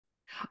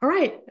All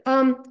right.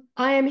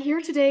 I am here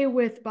today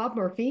with Bob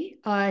Murphy.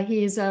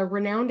 He's a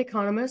renowned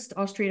economist,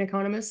 Austrian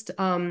economist,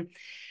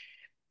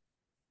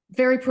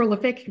 very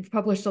prolific. He's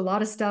published a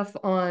lot of stuff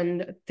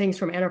on things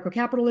from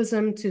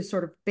anarcho-capitalism to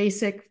sort of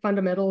basic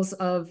fundamentals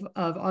of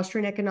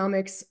Austrian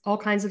economics, all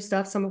kinds of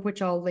stuff, some of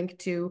which I'll link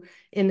to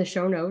in the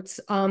show notes.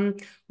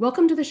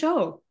 Welcome to the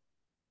show.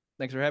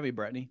 Thanks for having me,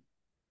 Brittany.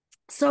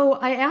 So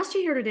I asked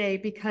you here today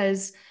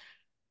because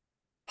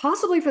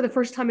possibly for the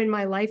first time in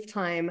my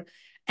lifetime,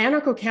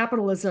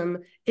 anarcho-capitalism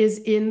is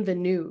in the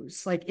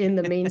news, like in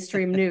the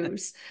mainstream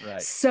news.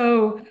 Right.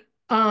 So,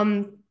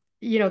 um,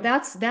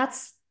 that's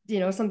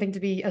something to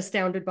be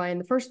astounded by in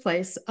the first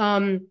place.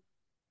 Javier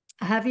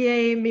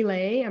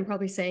Milei, I'm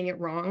probably saying it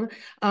wrong,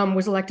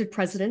 was elected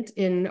president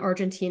in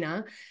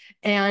Argentina,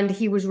 and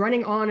he was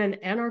running on an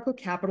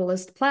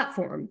anarcho-capitalist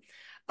platform.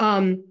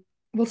 Um,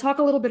 we'll talk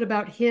a little bit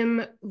about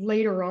him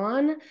later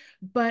on,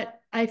 but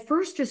I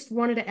first just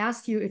wanted to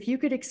ask you if you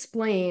could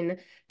explain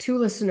to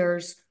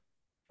listeners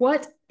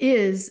what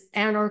is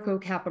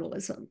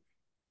anarcho-capitalism?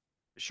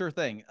 Sure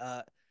thing.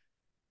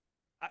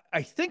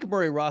 I think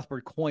Murray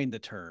Rothbard coined the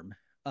term,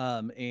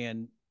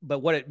 but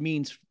what it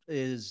means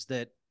is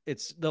that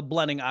it's the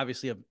blending,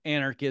 obviously, of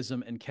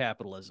anarchism and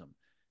capitalism,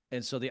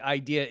 and so the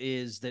idea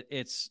is that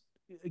it's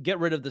get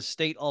rid of the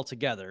state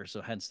altogether,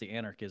 so hence the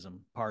anarchism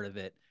part of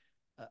it,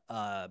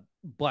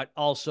 but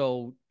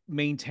also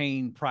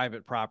maintain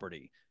private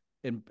property,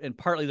 and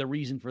partly the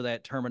reason for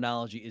that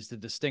terminology is to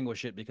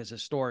distinguish it because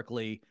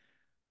historically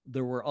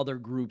there were other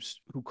groups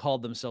who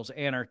called themselves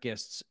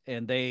anarchists,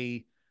 and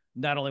they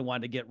not only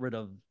wanted to get rid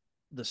of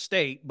the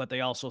state, but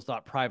they also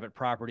thought private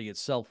property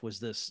itself was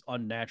this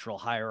unnatural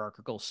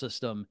hierarchical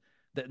system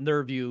that, in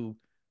their view,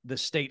 the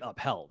state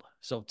upheld.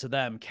 So to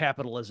them,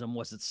 capitalism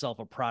was itself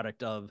a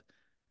product of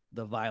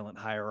the violent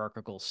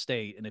hierarchical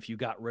state. And if you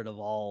got rid of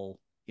all,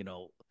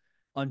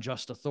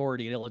 unjust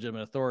authority and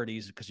illegitimate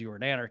authorities because you were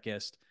an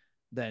anarchist,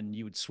 then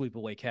you would sweep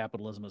away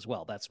capitalism as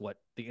well. That's what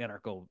the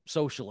anarcho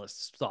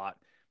socialists thought.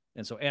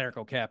 And so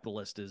anarcho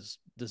capitalist is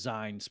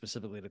designed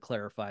specifically to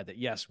clarify that,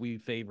 yes, we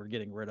favor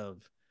getting rid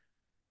of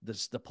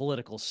the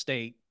political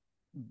state,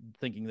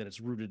 thinking that it's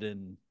rooted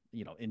in,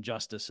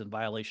 injustice and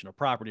violation of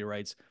property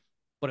rights.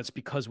 But it's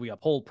because we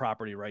uphold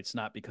property rights,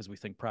 not because we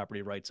think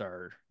property rights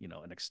are,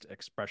 an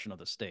expression of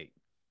the state.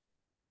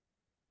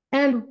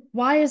 And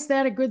why is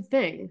that a good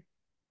thing?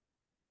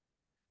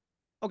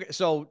 Okay,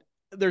 so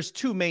there's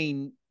two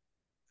main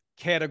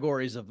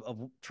categories of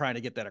trying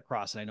to get that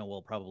across. And I know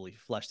we'll probably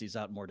flesh these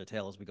out in more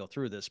detail as we go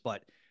through this,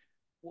 but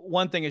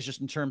one thing is just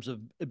in terms of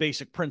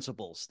basic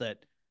principles that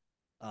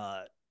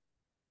uh,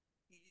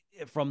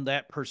 from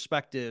that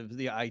perspective,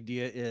 the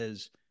idea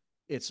is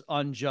it's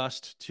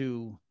unjust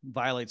to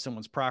violate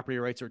someone's property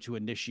rights or to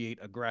initiate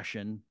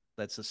aggression.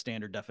 That's the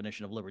standard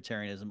definition of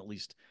libertarianism, at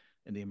least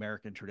in the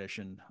American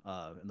tradition,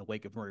 in the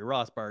wake of Murray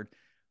Rothbard.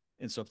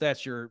 And so if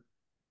that's your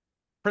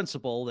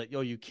principle that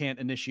you can't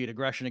initiate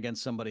aggression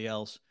against somebody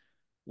else,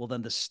 well,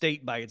 then the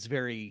state by its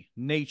very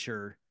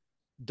nature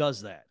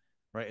does that,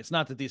 right? It's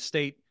not that the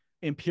state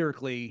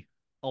empirically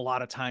a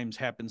lot of times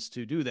happens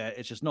to do that.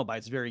 It's just no, by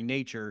its very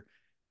nature,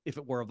 if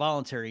it were a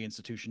voluntary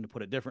institution, to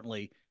put it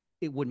differently,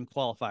 it wouldn't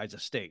qualify as a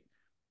state.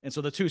 And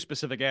so the two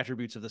specific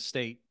attributes of the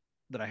state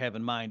that I have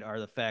in mind are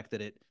the fact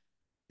that it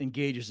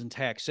engages in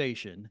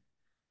taxation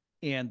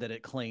and that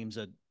it claims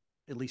at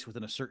least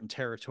within a certain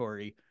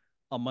territory,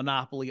 a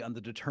monopoly on the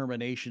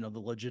determination of the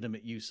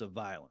legitimate use of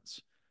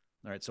violence.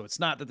 All right. So it's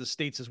not that the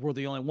state says we're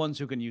the only ones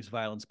who can use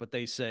violence, but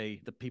they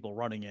say the people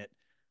running it,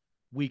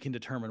 we can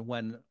determine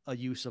when a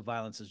use of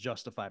violence is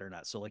justified or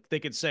not. So like they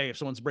could say if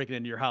someone's breaking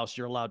into your house,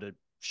 you're allowed to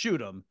shoot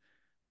them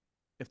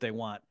if they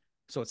want.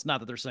 So it's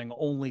not that they're saying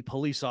only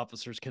police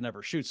officers can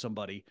ever shoot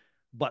somebody,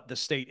 but the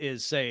state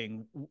is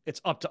saying it's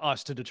up to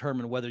us to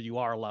determine whether you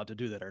are allowed to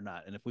do that or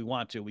not. And if we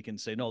want to, we can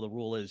say, no, the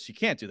rule is you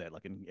can't do that,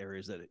 like in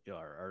areas that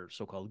are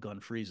so-called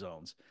gun-free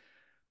zones.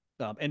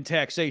 And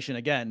taxation,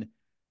 again,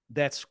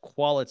 that's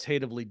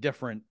qualitatively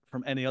different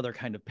from any other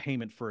kind of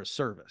payment for a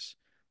service.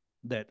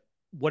 That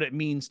what it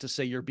means to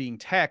say you're being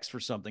taxed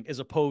for something, as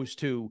opposed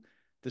to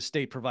the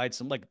state provides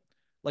some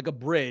like a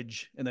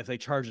bridge, and if they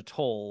charge a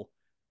toll,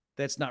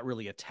 that's not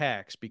really a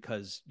tax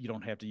because you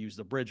don't have to use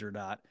the bridge or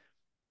not.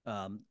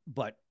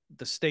 But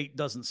the state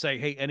doesn't say,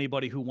 hey,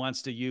 anybody who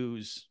wants to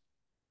use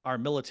our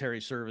military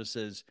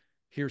services,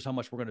 here's how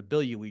much we're going to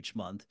bill you each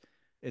month.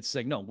 It's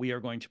saying, no, we are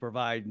going to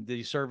provide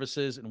these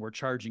services and we're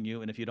charging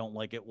you. And if you don't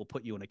like it, we'll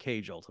put you in a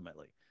cage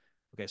ultimately.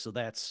 Okay. So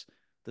that's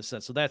the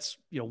sense. So that's,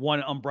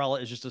 one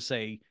umbrella is just to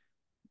say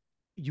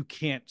you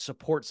can't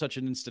support such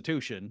an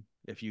institution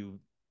if you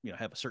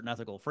have a certain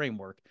ethical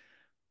framework.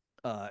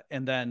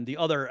 And then the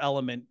other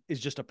element is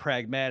just a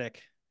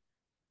pragmatic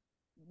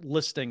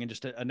listing and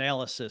just an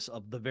analysis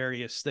of the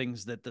various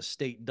things that the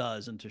state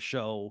does, and to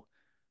show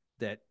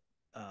that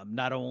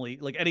not only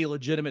like any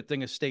legitimate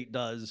thing a state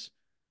does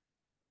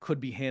could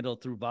be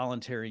handled through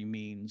voluntary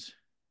means.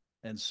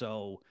 And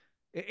so,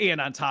 and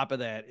on top of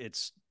that,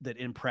 it's that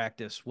in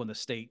practice, when the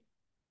state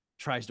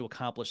tries to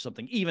accomplish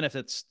something, even if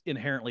it's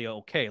inherently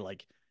okay,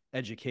 like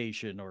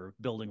education or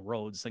building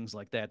roads, things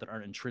like that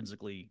aren't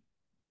intrinsically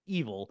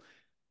evil,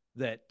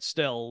 that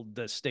still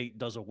the state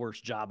does a worse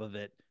job of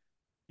it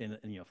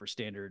for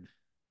standard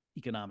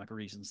economic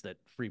reasons that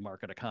free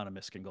market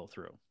economists can go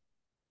through.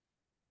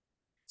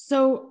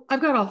 So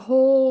I've got a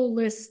whole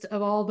list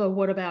of all the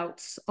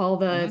whatabouts, all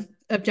Mm-hmm.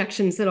 the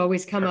objections that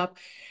always come Sure. up.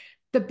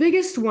 The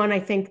biggest one I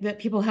think that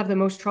people have the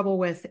most trouble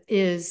with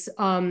is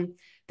that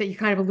you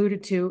kind of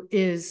alluded to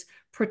is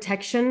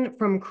protection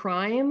from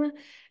crime.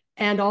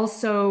 And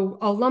also,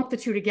 I'll lump the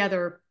two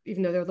together,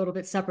 even though they're a little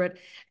bit separate,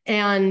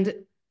 and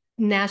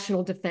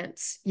national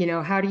defense.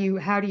 How do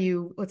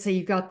you, let's say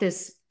you've got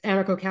this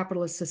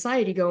anarcho-capitalist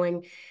society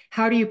going,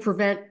 how do you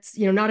prevent,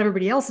 not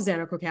everybody else is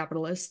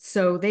anarcho-capitalist,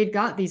 so they've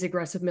got these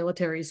aggressive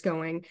militaries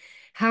going.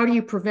 How do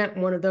you prevent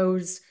one of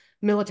those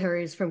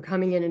militaries from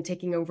coming in and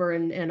taking over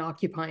and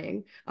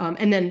occupying?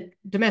 And then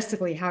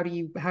domestically, how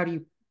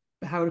do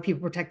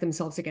people protect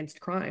themselves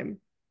against crime?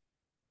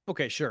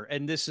 Okay, sure.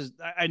 And this is,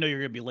 I know you're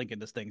going to be linking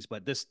to things,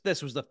 but this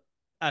was the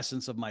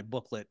essence of my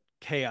booklet,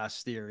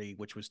 Chaos Theory,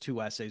 which was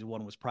two essays.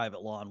 One was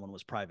private law and one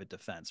was private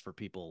defense, for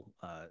people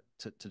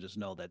to just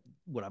know that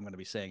what I'm going to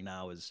be saying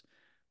now is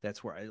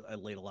that's where I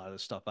laid a lot of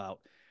this stuff out.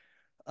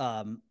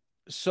 Um,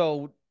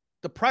 so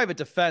the private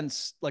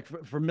defense, like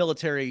for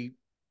military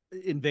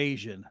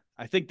invasion,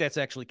 I think that's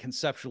actually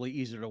conceptually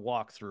easier to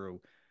walk through.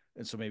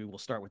 And so maybe we'll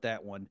start with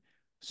that one.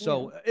 Yeah.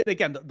 So, and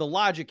again, the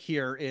logic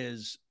here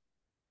is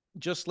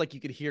just like you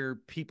could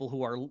hear people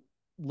who are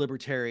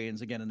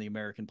libertarians, again, in the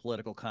American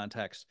political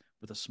context,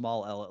 with a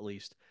small L at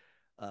least,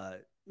 uh,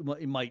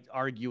 you might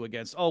argue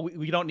against, oh,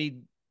 we don't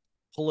need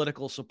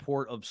political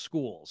support of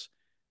schools.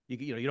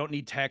 You don't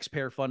need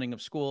taxpayer funding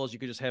of schools. You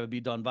could just have it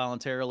be done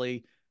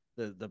voluntarily.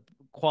 The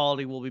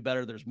quality will be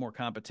better. There's more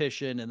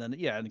competition, and then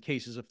in the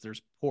cases if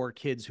there's poor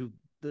kids who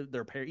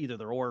either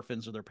they're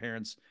orphans or their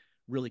parents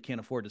really can't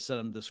afford to send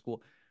them to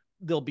school,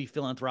 there'll be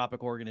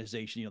philanthropic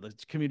organization. The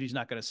community's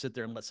not going to sit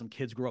there and let some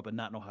kids grow up and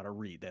not know how to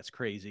read. That's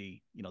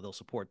crazy. They'll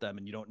support them,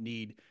 and you don't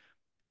need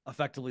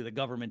effectively the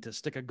government to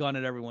stick a gun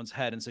at everyone's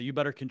head and say, you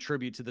better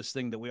contribute to this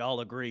thing that we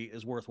all agree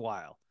is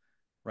worthwhile,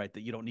 right?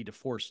 That you don't need to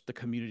force the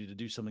community to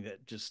do something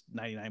that just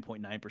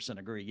 99.9%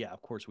 agree. Yeah,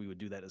 of course we would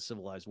do that in a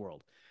civilized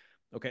world.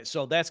 Okay,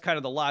 so that's kind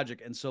of the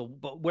logic. And so,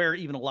 but where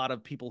even a lot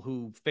of people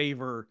who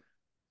favor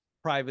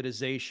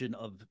privatization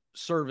of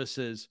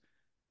services,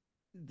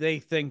 they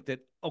think that,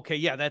 okay,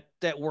 yeah,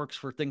 that works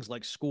for things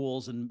like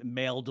schools and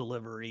mail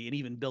delivery and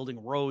even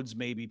building roads.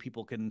 Maybe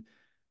people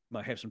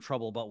might have some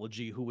trouble about, well,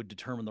 gee, who would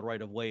determine the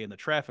right of way and the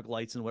traffic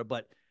lights and what?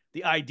 But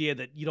the idea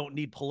that you don't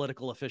need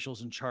political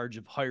officials in charge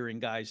of hiring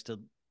guys to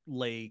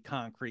lay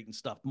concrete and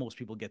stuff, most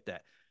people get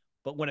that.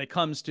 But when it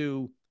comes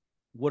to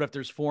what if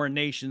there's foreign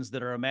nations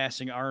that are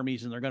amassing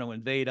armies and they're going to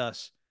invade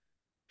us,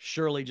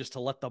 surely just to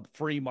let the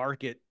free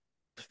market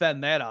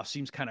fend that off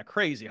seems kind of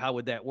crazy. How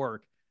would that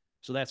work?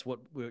 So that's what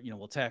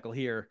we'll tackle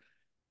here.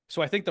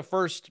 So I think the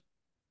first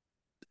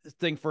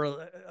thing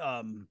for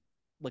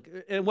like,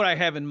 and what I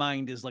have in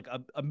mind is like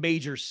a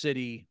major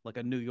city like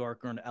a New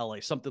York or an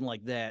LA, something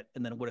like that.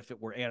 And then what if it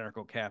were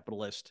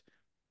anarcho-capitalist?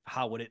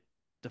 How would it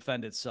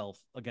defend itself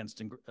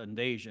against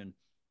invasion?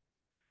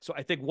 So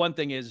I think one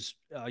thing is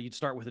you'd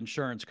start with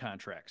insurance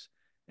contracts.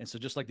 And so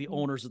just like the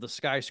owners of the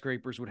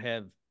skyscrapers would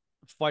have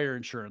fire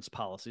insurance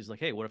policies, like,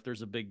 hey, what if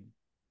there's a big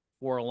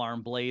 4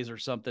 alarm blaze or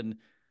something?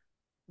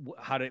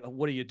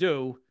 What do you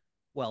do?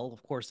 Well,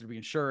 of course, there'd be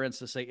insurance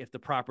to say if the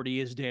property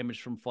is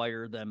damaged from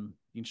fire, then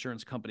the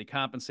insurance company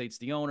compensates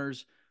the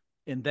owners.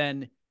 And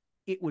then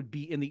it would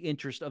be in the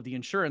interest of the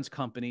insurance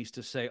companies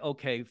to say,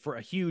 okay, for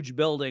a huge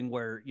building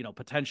where,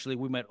 potentially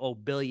we might owe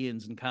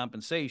billions in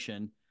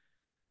compensation,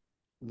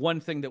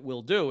 one thing that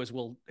we'll do is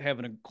we'll have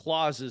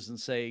clauses and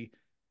say,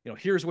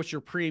 here's what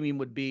your premium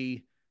would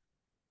be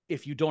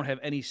if you don't have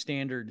any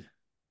standard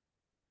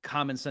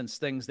common sense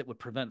things that would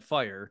prevent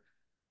fire.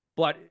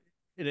 But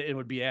it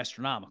would be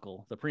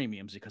astronomical, the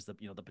premiums, because the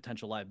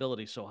potential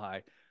liability is so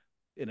high.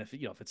 And if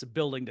it's a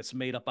building that's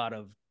made up out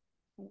of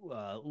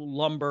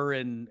lumber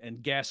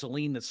and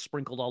gasoline that's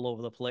sprinkled all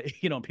over the place,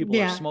 people are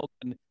Yeah.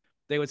 smoking,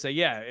 they would say,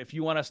 yeah, if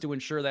you want us to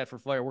insure that for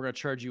fire, we're going to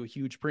charge you a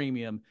huge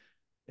premium.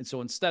 And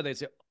so instead they'd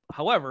say,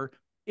 however,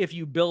 if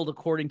you build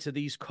according to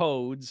these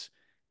codes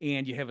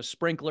and you have a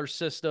sprinkler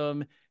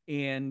system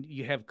and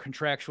you have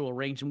contractual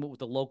arrangement with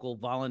the local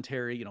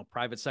voluntary,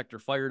 private sector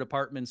fire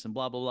departments and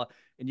blah, blah, blah,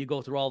 and you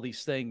go through all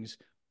these things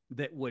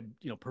that would,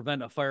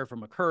 prevent a fire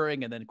from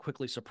occurring and then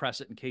quickly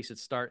suppress it in case it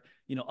start,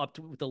 up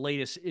to the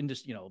latest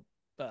industry,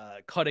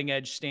 cutting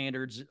edge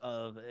standards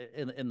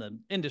in the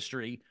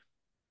industry,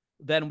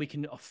 then we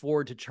can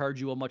afford to charge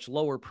you a much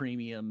lower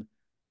premium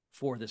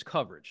for this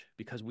coverage,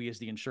 because we as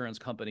the insurance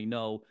company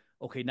know,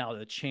 okay, now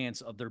the chance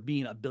of there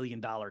being $1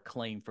 billion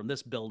claim from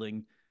this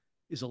building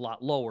is a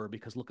lot lower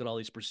because look at all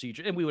these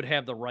procedures. And we would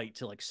have the right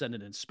to like send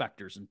in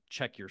inspectors and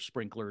check your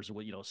sprinklers.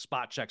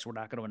 Spot checks. We're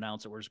not going to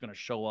announce it. We're just going to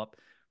show up,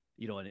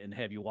 and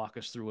have you walk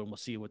us through, and we'll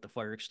see what the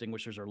fire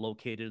extinguishers are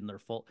located and they're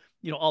full,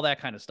 all that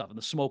kind of stuff. And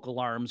the smoke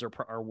alarms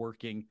are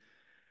working.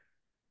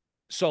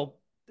 So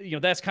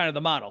that's kind of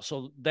the model.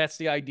 So that's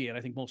the idea. And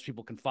I think most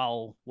people can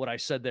follow what I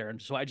said there.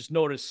 And so I just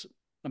notice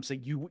I'm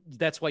saying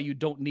that's why you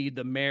don't need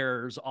the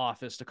mayor's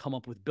office to come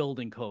up with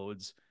building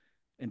codes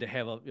and to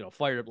have a,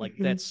 fire, like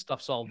Mm-hmm. that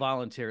stuff's all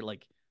voluntary.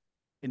 Like,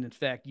 and in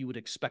fact, you would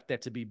expect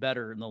that to be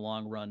better in the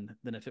long run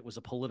than if it was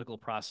a political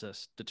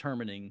process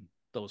determining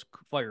those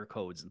fire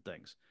codes and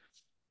things.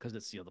 Because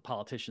it's, the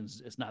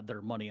politicians, it's not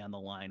their money on the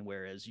line.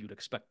 Whereas you'd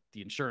expect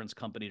the insurance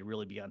company to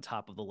really be on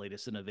top of the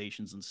latest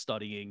innovations and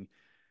studying,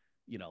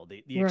 the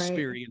Right.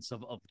 experience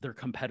of their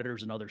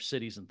competitors in other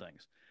cities and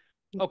things.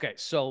 Okay.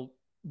 So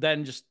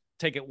then just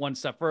take it one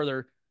step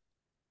further.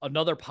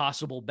 Another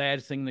possible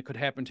bad thing that could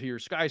happen to your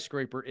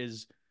skyscraper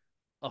is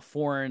a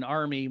foreign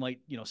army might,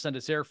 send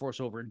its air force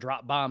over and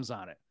drop bombs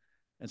on it.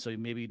 And so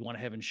maybe you'd want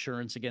to have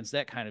insurance against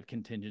that kind of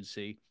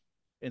contingency.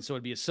 And so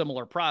it'd be a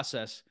similar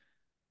process.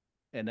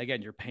 And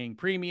again, you're paying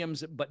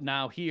premiums, but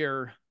now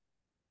here,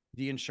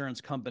 the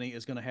insurance company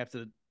is going to have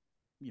to,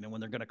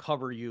 when they're going to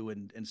cover you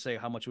and say,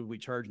 how much would we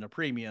charge in a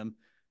premium?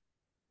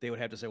 They would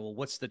have to say, well,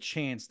 what's the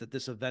chance that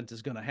this event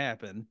is going to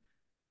happen?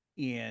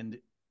 And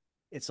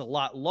it's a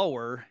lot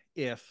lower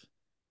if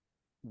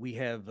we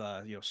have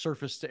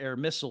surface to air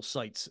missile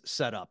sites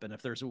set up, and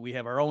if we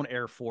have our own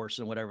air force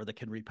and whatever that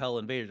can repel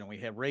invasion, we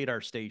have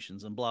radar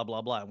stations and blah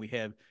blah blah, and we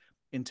have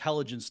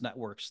intelligence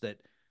networks that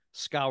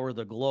scour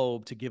the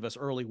globe to give us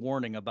early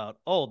warning about,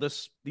 oh,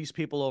 these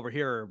people over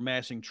here are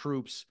massing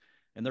troops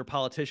and their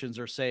politicians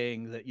are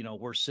saying that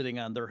we're sitting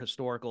on their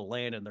historical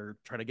land and they're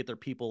trying to get their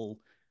people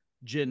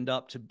ginned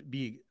up to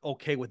be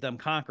okay with them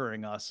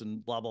conquering us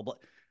and blah blah blah.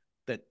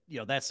 That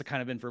that's the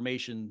kind of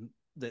information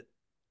that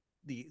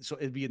so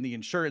it'd be in the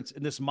insurance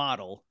in this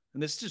model,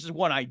 and this is just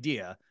one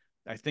idea.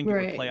 I think it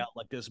would play Right. out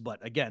like this,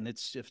 but again,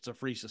 if it's a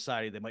free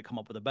society, they might come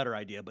up with a better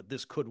idea, but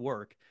this could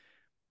work.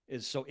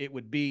 Is so it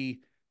would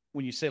be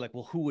when you say like,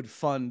 well, who would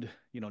fund,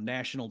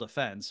 national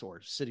defense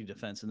or city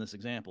defense in this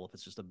example, if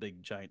it's just a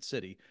big giant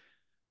city,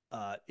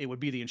 it would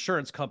be the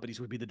insurance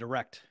companies would be the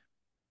direct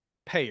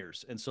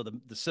payers. And so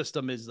the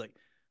system is like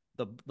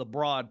the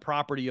broad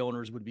property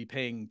owners would be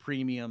paying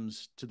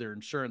premiums to their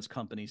insurance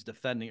companies,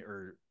 defending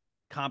or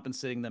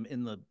compensating them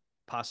in the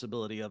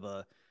possibility of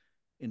a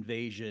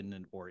invasion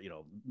and or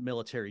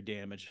military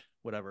damage,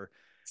 whatever.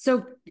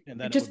 So And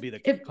then it would just be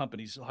the if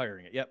companies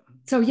hiring it. Yep.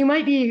 so you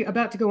might be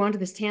about to go onto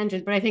this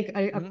tangent, but I think a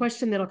Mm-hmm.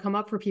 question that'll come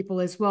up for people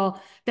is,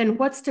 well, then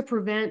what's to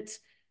prevent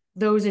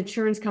those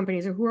insurance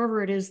companies or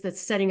whoever it is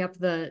that's setting up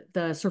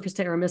the surface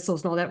to air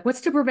missiles and all that,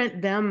 what's to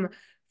prevent them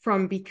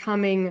from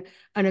becoming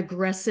an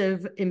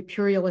aggressive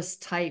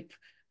imperialist type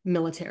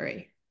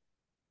military?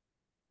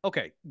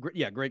 Okay.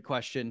 Yeah, great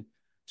question.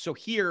 So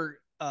here,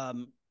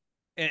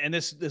 and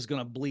this is going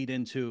to bleed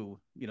into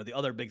the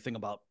other big thing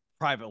about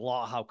private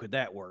law. How could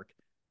that work?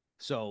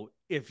 So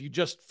if you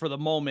just for the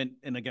moment,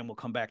 and again we'll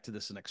come back to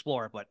this and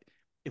explore it, but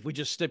if we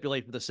just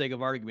stipulate for the sake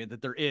of argument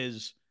that there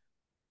is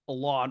a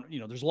law,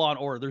 there's law and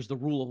order, there's the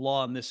rule of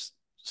law in this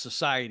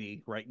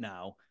society right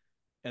now,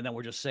 and then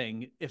we're just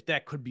saying if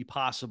that could be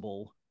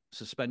possible,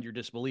 suspend your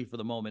disbelief for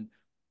the moment.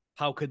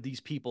 How could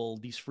these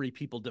free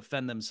people,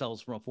 defend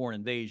themselves from a foreign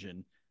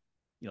invasion?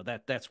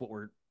 That's what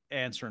we're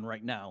answering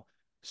right now.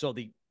 So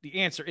the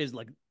answer is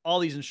like all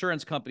these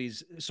insurance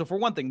companies. So for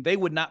one thing, they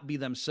would not be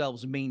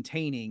themselves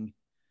maintaining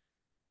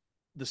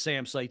the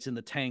SAM sites and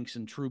the tanks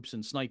and troops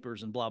and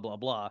snipers and blah blah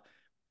blah.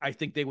 I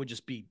think they would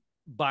just be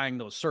buying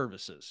those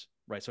services,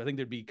 right? So I think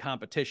there'd be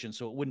competition.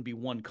 So it wouldn't be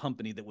one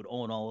company that would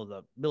own all of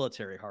the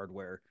military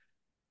hardware.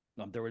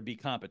 There would be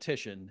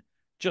competition,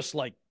 just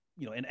like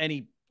in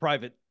any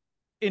private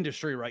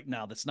industry right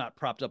now that's not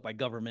propped up by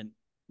government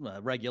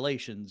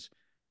regulations.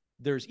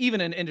 There's even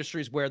in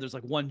industries where there's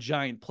like one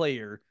giant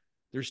player,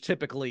 there's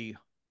typically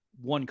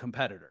one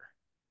competitor,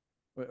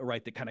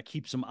 right? That kind of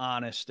keeps them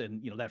honest.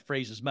 And, that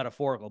phrase is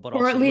metaphorical, but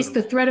Or also at least the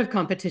literal. threat of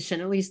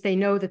competition. At least they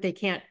know that they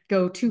can't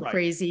go too Right.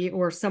 crazy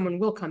or someone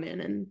will come in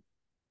and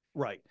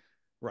Right.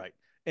 Right.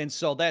 And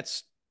so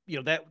that's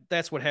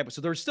what happens.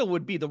 So there still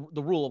would be the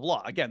rule of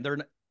law. Again,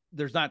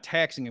 there's not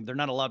taxing them. They're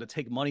not allowed to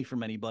take money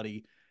from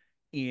anybody.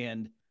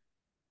 And,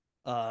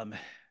 um,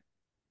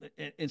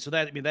 and so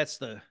that, I mean, that's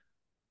the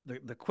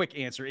quick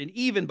answer. And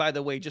even by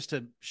the way, just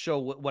to show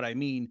what I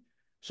mean.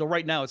 So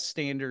right now it's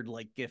standard.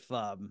 Like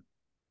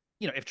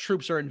if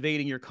troops are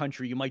invading your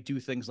country, you might do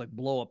things like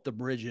blow up the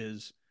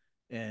bridges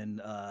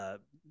and,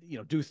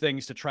 do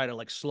things to try to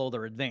like slow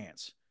their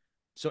advance.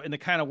 So in the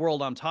kind of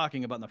world I'm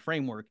talking about in the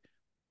framework,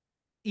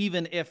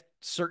 even if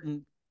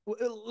certain,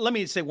 let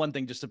me say one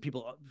thing just so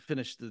people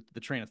finish the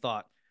train of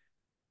thought.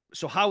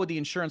 So how would the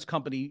insurance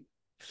company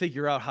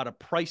figure out how to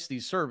price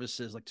these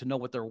services, like to know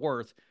what they're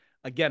worth?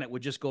 Again, it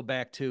would just go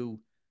back to,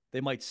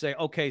 they might say,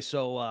 okay,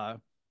 so,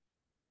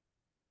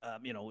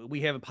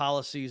 we have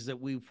policies that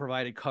we've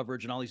provided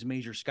coverage in all these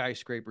major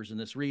skyscrapers in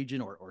this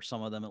region, or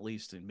some of them at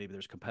least, and maybe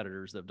there's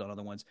competitors that have done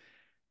other ones.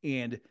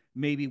 And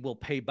maybe we'll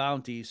pay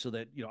bounties so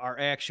that our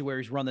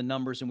actuaries run the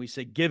numbers, and we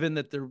say, given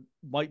that there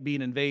might be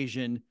an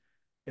invasion,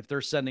 if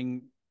they're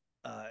sending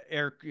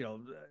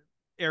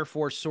air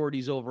force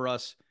sorties over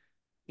us,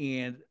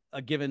 and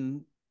a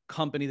given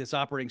company that's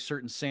operating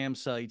certain SAM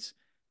sites,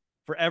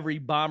 for every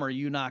bomber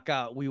you knock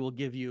out, we will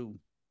give you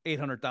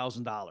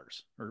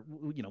 $800,000, or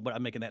but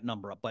I'm making that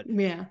number up. But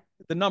Yeah.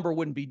 the number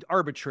wouldn't be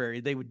arbitrary.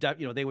 They would,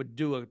 they would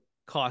do a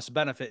cost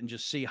benefit and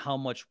just see how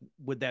much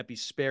would that be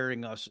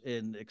sparing us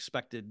in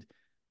expected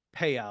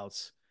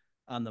payouts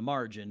on the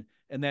margin,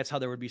 and that's how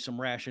there would be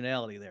some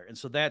rationality there. And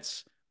so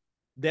that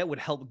would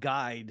help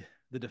guide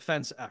the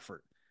defense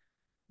effort.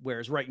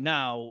 Whereas right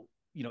now,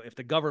 if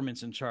the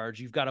government's in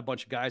charge, you've got a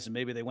bunch of guys and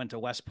maybe they went to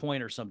West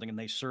Point or something and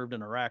they served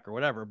in Iraq or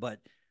whatever, but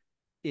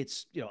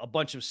it's a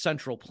bunch of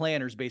central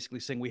planners basically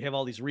saying we have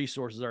all these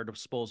resources at our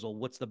disposal.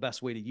 What's the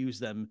best way to use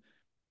them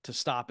to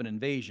stop an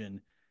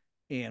invasion?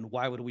 And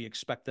why would we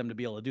expect them to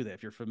be able to do that?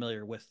 If you're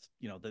familiar with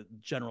the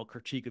general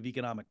critique of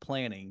economic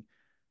planning,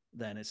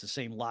 then it's the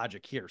same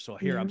logic here. So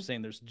here Yeah. I'm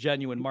saying there's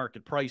genuine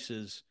market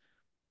prices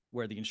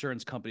where the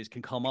insurance companies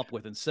can come up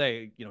with and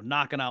say,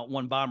 knocking out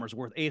one bomber is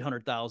worth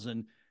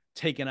 800,000,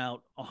 taking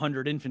out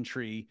 100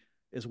 infantry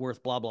is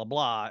worth blah blah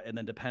blah, and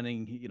then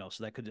depending,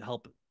 so that could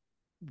help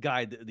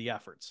guide the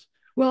efforts.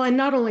 Well, and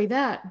not only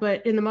that,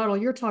 but in the model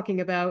you're talking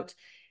about,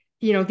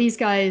 these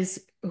guys,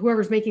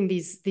 whoever's making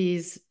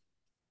these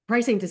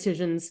pricing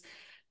decisions,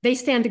 they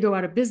stand to go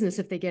out of business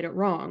if they get it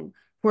wrong.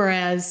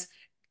 Whereas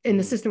in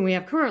the system we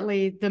have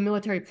currently, the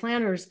military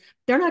planners,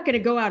 they're not going to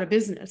go out of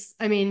business.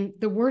 I mean,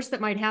 the worst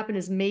that might happen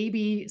is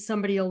maybe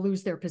somebody will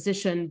lose their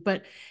position,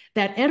 but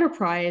that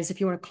enterprise, if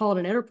you want to call it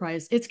an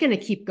enterprise, it's going to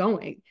keep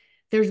going.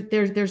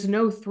 There's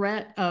no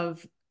threat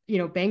of,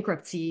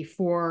 bankruptcy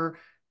for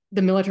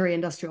the military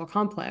industrial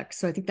complex.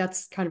 So I think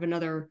that's kind of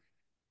another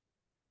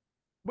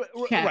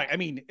Right. I check.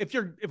 mean, if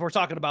we're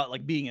talking about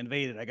like being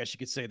invaded, I guess you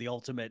could say the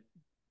ultimate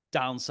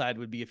downside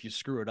would be if you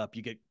screw it up,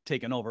 you get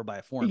taken over by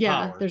a foreign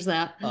Yeah, power. there's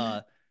that.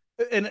 Uh,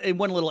 and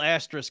one little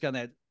asterisk on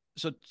that.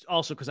 So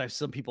also because I have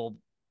some people,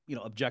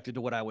 objected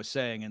to what I was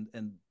saying,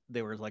 and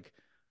they were like,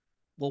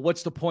 well,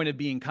 what's the point of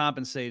being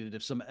compensated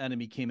if some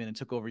enemy came in and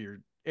took over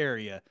your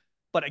area?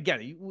 But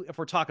again, if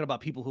we're talking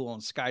about people who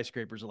own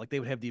skyscrapers, like they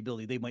would have the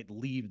ability, they might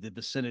leave the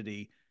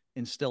vicinity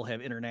and still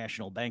have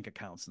international bank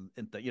accounts, and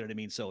you know what I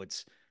mean. So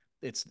it's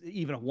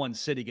even if one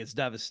city gets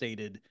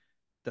devastated,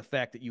 the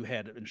fact that you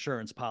had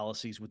insurance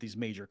policies with these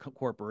major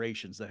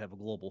corporations that have a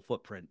global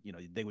footprint,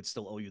 they would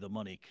still owe you the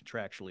money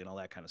contractually and all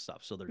that kind of stuff.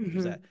 So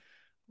there's that.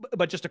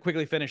 But just to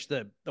quickly finish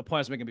the point I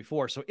was making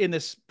before. So in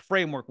this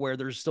framework where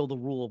there's still the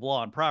rule of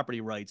law and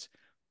property rights,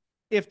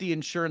 if the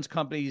insurance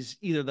companies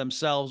either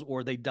themselves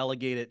or they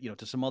delegate it,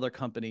 to some other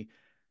company,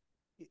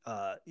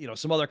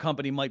 some other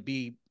company might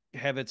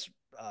have its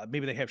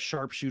maybe they have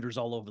sharpshooters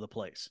all over the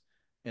place,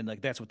 and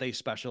like that's what they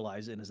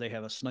specialize in is they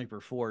have a sniper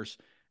force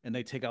and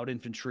they take out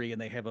infantry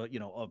and they have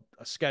a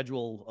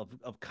schedule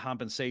of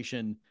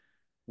compensation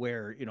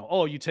where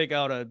oh, you take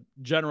out a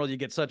general you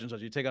get such and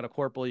such, you take out a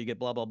corporal you get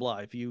blah blah blah,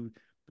 if you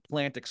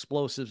plant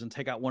explosives and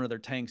take out one of their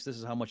tanks this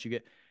is how much you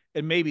get.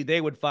 And maybe they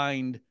would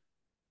find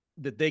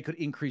that they could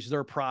increase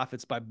their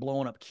profits by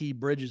blowing up key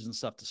bridges and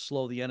stuff to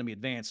slow the enemy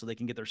advance so they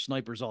can get their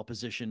snipers all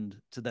positioned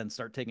to then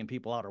start taking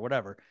people out or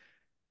whatever.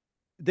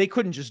 They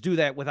couldn't just do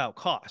that without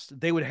cost.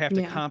 They would have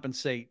to Yeah.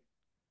 compensate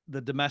the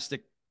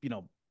domestic,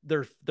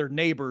 their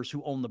neighbors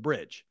who own the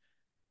bridge.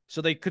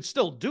 So they could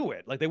still do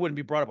it. Like they wouldn't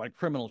be brought up on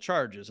criminal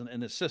charges in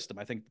this system.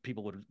 I think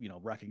people would,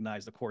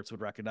 recognize, the courts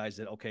would recognize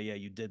that, okay, yeah,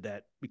 you did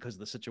that because of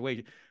the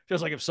situation.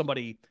 Just like if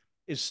somebody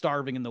is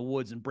starving in the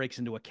woods and breaks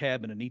into a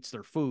cabin and eats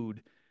their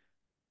food,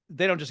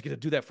 they don't just get to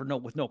do that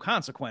with no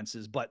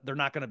consequences, but they're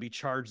not going to be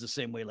charged the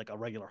same way like a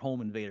regular home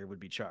invader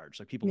would be charged.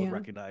 Like people would Yeah.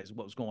 recognize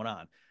what was going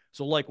on.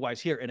 So likewise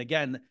here. And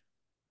again,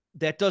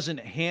 that doesn't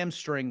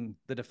hamstring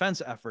the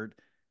defense effort.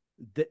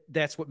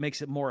 That's what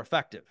makes it more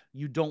effective.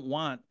 You don't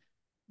want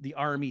the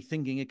army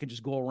thinking it can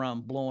just go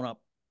around blowing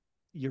up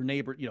your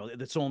neighbor,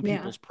 its own Yeah.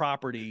 people's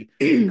property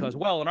because,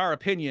 well, in our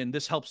opinion,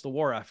 this helps the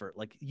war effort.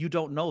 Like you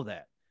don't know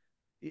that.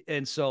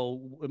 And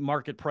so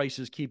market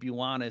prices keep you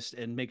honest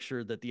and make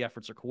sure that the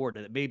efforts are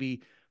coordinated.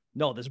 Maybe,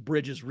 no, this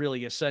bridge is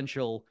really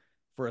essential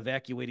for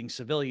evacuating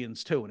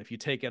civilians too. And if you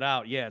take it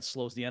out, yeah, it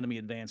slows the enemy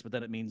advance, but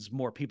then it means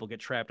more people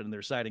get trapped on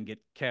their side and get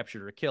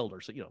captured or killed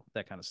or so,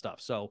 that kind of stuff.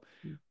 So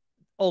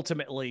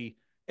ultimately,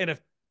 and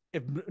if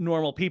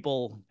normal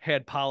people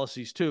had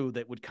policies too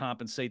that would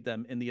compensate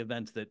them in the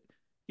event that,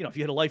 if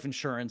you had a life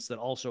insurance that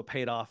also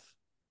paid off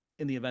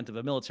in the event of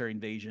a military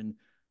invasion,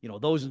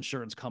 those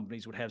insurance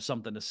companies would have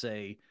something to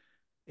say.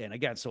 And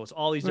again, so it's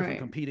all these different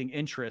Right. competing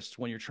interests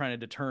when you're trying to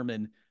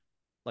determine,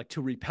 like,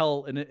 to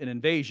repel an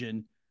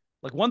invasion.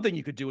 Like one thing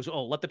you could do is,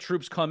 oh, let the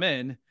troops come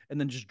in and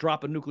then just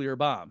drop a nuclear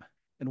bomb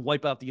and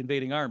wipe out the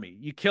invading army.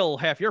 You kill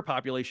half your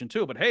population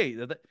too, but hey,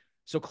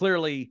 so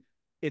clearly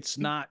it's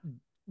not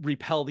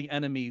repel the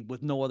enemy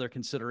with no other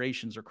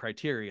considerations or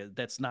criteria.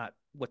 That's not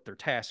what they're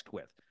tasked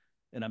with.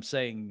 And I'm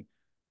saying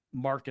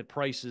market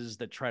prices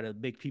that try to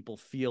make people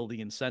feel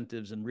the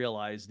incentives and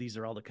realize these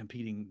are all the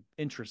competing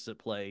interests at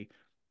play.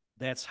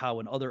 That's how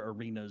in other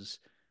arenas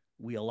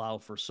we allow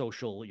for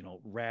social,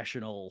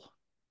 rational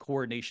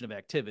coordination of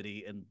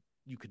activity. And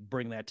you could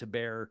bring that to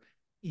bear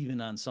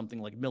even on something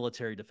like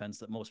military defense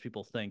that most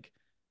people think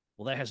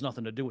Well, that has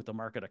nothing to do with the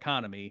market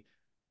economy.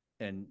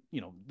 And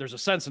there's a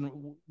sense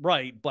in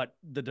right, but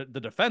the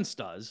defense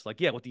does.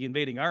 Like, yeah, what the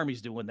invading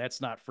army's doing,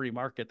 that's not free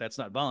market, that's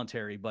not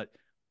voluntary. But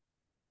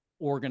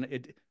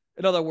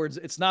in other words,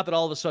 it's not that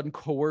all of a sudden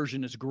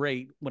coercion is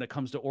great when it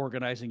comes to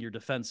organizing your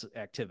defense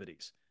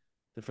activities.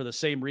 That for the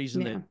same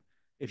reason that Yeah.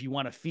 if you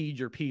want to feed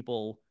your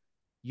people,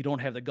 you don't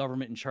have the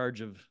government in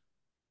charge of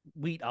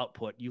wheat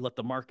output. You let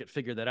the market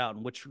figure that out,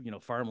 and which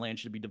farmland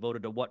should be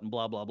devoted to what, and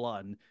blah blah blah,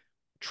 and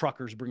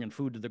truckers bringing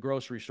food to the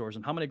grocery stores,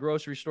 and how many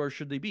grocery stores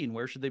should they be, and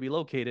where should they be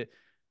located.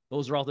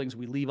 Those are all things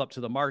we leave up to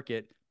the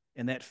market,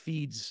 and that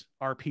feeds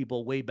our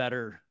people way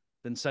better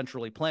than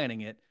centrally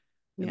planning it.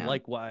 And Yeah.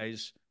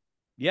 likewise,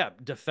 yeah,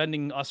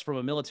 defending us from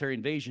a military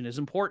invasion is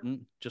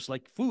important, just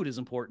like food is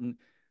important.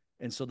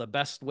 And so the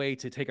best way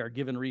to take our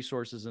given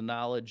resources and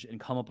knowledge and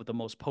come up with the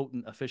most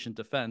potent, efficient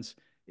defense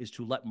is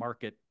to let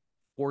market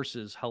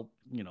forces help,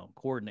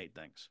 coordinate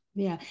things.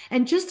 Yeah.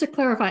 And just to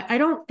clarify, I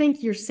don't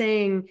think you're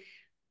saying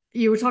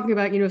you were talking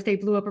about, if they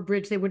blew up a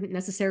bridge, they wouldn't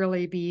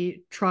necessarily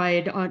be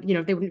tried on, they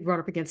wouldn't be brought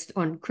up against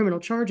on criminal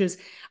charges.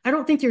 I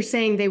don't think you're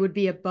saying they would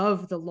be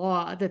above the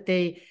law, that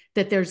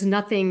there's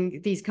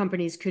nothing these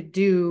companies could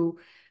do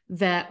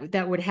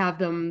that would have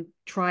them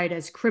tried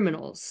as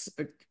criminals.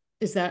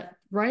 Is that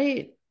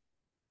right?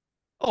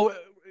 Oh,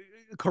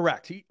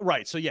 correct.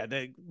 Right. So yeah,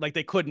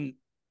 they couldn't,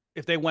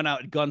 if they went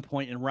out at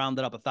gunpoint and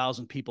rounded up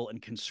 1,000 people and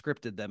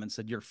conscripted them and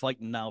said, "You're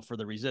fighting now for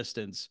the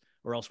resistance,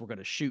 or else we're going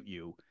to shoot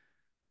you."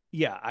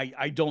 Yeah,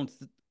 I don't.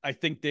 I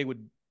think they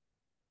would,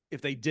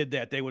 if they did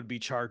that, they would be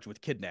charged with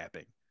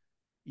kidnapping.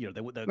 The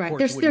Right. They're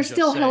courts they're wouldn't just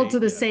still held say, to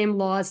the yeah, same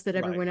laws that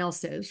right, everyone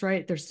else is,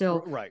 right?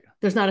 right,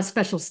 There's not a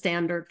special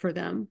standard for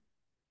them.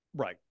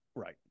 right,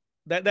 right.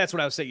 That's what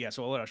I was saying. Yeah.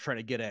 So what I was trying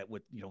to get at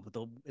with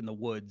in the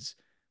woods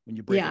when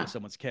you break into Yeah.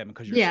 someone's cabin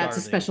because you're Yeah, it's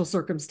a starving, special that's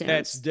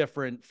circumstance.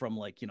 different from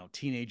like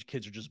teenage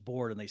kids are just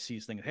bored and they see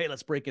things. Hey,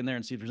 let's break in there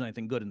and see if there's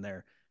anything good in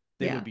there.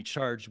 They would Yeah. be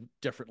charged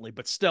differently,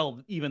 but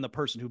still, even the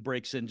person who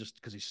breaks in just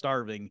because he's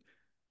starving,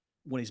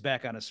 when he's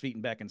back on his feet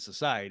and back in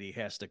society,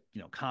 has to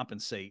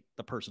compensate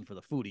the person for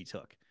the food he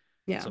took. So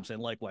Yeah. I'm saying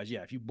likewise,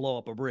 yeah, if you blow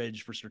up a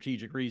bridge for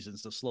strategic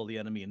reasons to slow the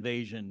enemy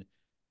invasion,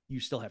 you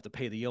still have to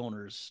pay the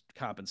owners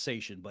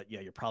compensation. But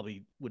yeah, you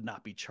probably would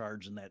not be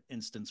charged in that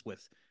instance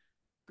with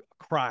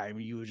crime.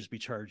 You would just be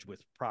charged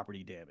with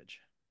property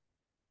damage.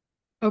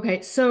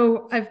 Okay,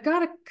 so I've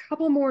got a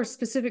couple more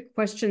specific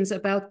questions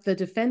about the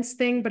defense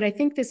thing, but I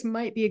think this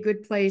might be a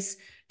good place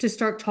to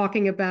start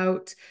talking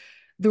about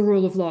the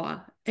rule of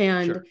law.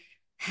 And Sure.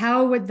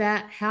 how would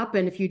that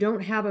happen if you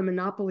don't have a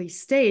monopoly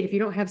state, if you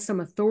don't have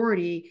some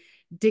authority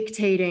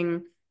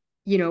dictating,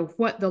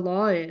 what the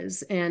law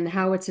is and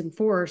how it's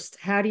enforced?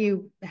 How do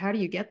you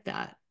get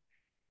that?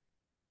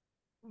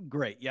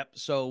 Great. Yep.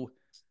 So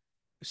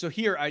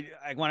here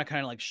I want to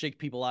kind of like shake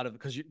people out of,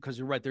 because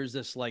you're right. There's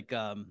this like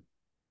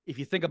if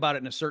you think about it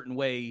in a certain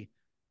way,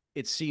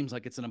 it seems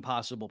like it's an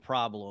impossible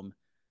problem.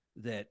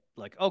 That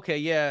like, okay,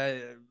 yeah,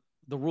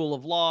 the rule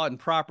of law and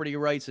property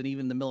rights and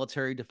even the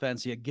military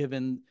defense, yeah,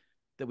 given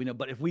that we know,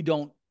 but if we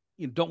don't,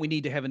 don't we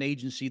need to have an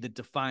agency that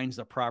defines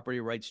the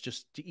property rights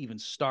just to even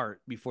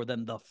start before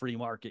then the free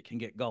market can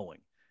get going?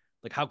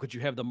 Like, how could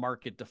you have the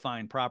market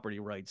define property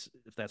rights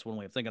if that's one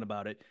way of thinking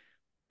about it?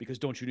 Because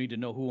don't you need to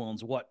know who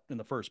owns what in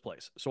the first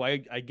place? So I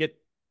get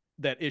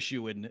that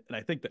issue, and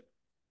I think that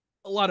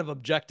a lot of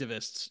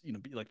objectivists,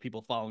 like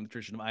people following the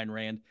tradition of Ayn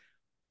Rand,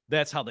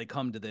 that's how they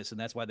come to this, and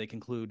that's why they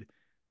conclude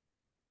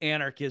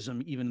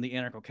anarchism, even the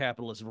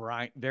anarcho-capitalist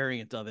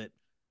variant of it,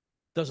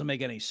 doesn't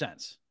make any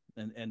sense.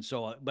 And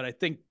so, but I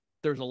think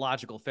there's a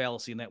logical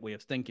fallacy in that way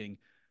of thinking.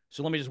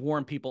 So let me just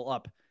warn people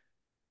up.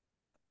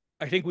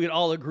 I think we'd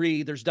all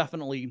agree there's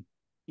definitely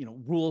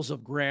rules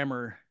of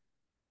grammar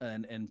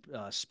and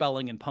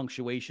spelling and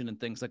punctuation and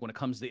things like when it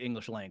comes to the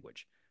English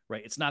language,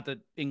 right? It's not that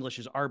English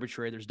is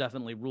arbitrary. There's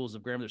definitely rules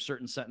of grammar. There's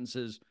certain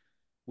sentences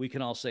we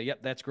can all say,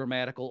 yep, that's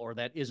grammatical or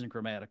that isn't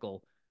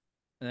grammatical.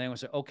 And then I would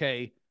say,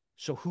 okay,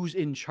 so who's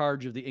in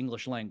charge of the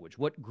English language?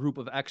 What group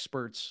of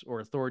experts or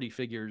authority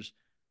figures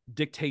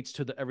dictates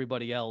to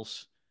everybody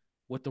else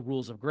what the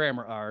rules of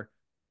grammar are?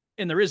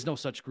 And there is no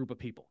such group of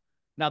people.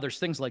 Now, there's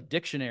things like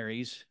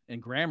dictionaries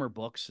and grammar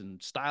books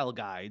and style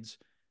guides,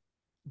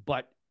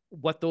 but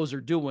what those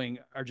are doing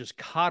are just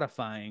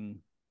codifying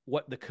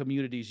what the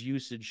community's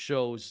usage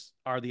shows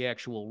are the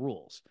actual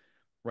rules,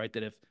 right?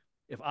 That if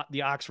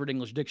the Oxford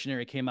English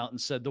Dictionary came out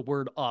and said the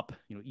word up, up,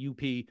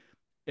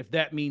 if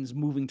that means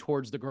moving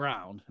towards the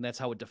ground, and that's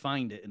how it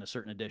defined it in a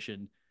certain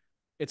edition,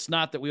 it's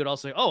not that we would all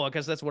say, oh, I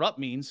guess that's what up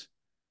means.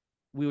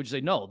 We would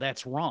say, no,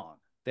 that's wrong.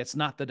 That's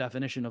not the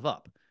definition of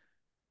up.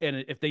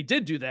 And if they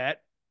did do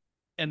that,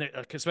 and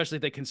especially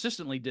if they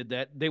consistently did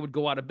that, they would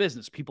go out of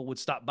business. People would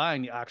stop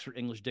buying the Oxford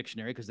English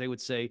Dictionary because they would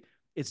say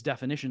its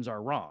definitions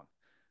are wrong,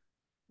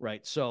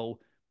 right? So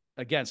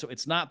again, so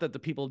it's not that the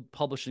people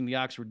publishing the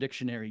Oxford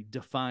Dictionary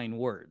define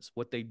words.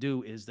 What they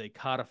do is they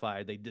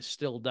codify, they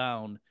distill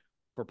down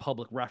for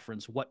public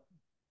reference what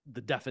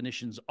the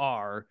definitions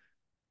are,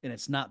 and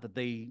it's not that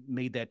they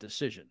made that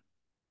decision.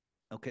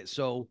 Okay,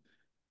 so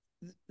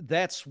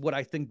that's what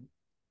I think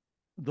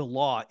the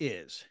law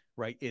is,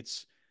 right?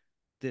 It's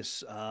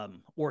this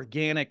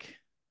organic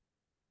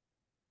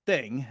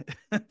thing,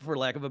 for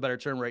lack of a better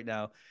term, right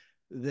now,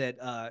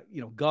 that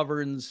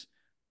governs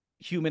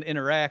human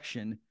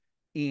interaction,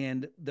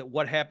 and that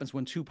what happens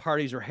when two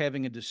parties are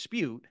having a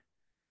dispute.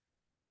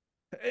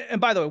 And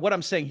by the way, what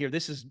I'm saying here,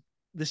 this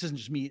isn't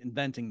just me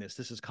inventing this.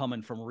 This is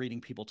coming from reading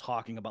people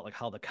talking about like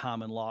how the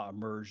common law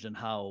emerged and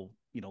how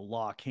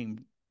law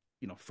came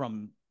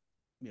from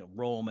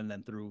Rome and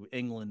then through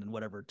England and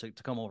whatever to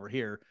come over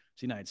here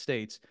to the United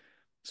States.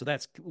 So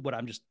that's what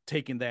I'm just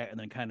taking that and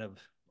then kind of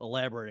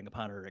elaborating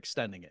upon it or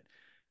extending it.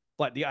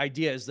 But the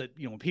idea is that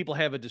when people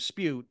have a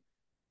dispute,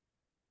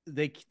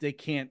 they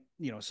can't,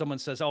 someone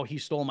says, oh, he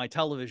stole my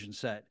television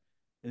set,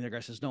 and the guy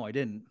says, no, I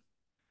didn't.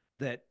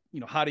 That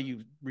how do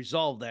you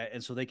resolve that?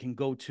 And so they can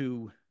go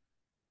to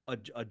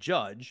a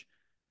judge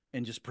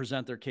and just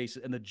present their case,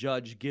 and the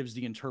judge gives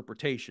the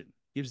interpretation,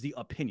 gives the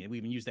opinion. We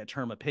even use that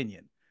term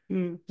opinion.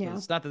 So Yeah.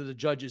 it's not that the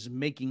judge is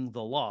making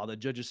the law. The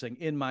judge is saying,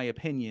 in my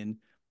opinion,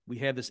 we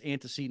have this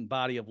antecedent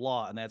body of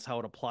law, and that's how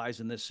it applies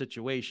in this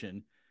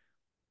situation.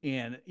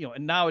 And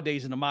and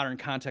nowadays in the modern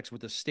context,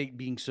 with the state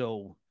being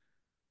so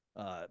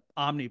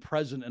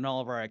omnipresent in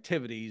all of our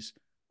activities,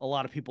 a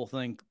lot of people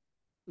think,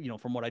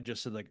 from what I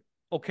just said, like,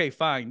 okay,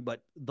 fine,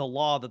 but the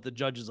law that the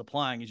judge is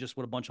applying is just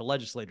what a bunch of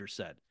legislators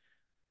said.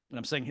 And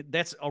I'm saying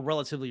that's a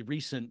relatively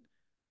recent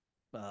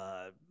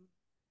uh,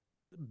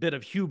 bit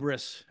of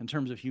hubris in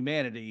terms of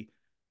humanity,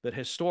 that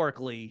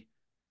historically,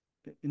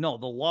 no,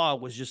 the law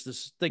was just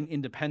this thing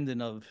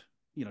independent of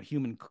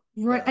human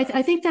Right.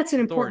 I think that's an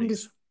important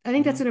authorities. I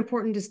think Mm-hmm. that's an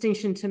important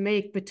distinction to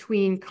make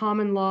between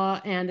common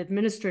law and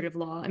administrative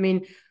law. I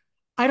mean,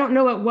 I don't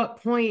know at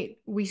what point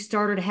we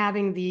started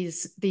having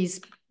these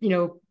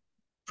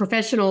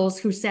professionals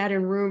who sat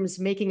in rooms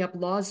making up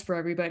laws for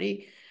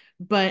everybody.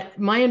 But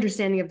my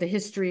understanding of the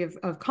history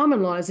of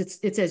common law is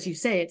it's as you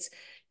say,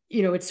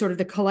 it's sort of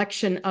the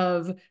collection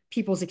of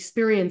people's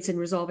experience in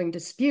resolving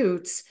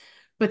disputes.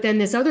 But then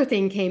this other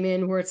thing came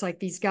in where it's like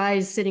these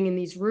guys sitting in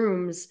these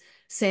rooms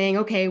saying,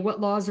 okay, what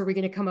laws are we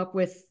going to come up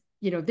with,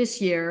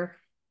 this year,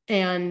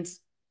 and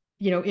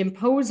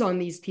impose on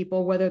these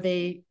people whether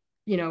they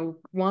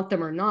want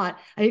them or not.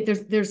 I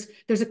think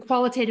there's a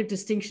qualitative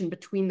distinction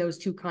between those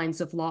two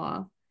kinds of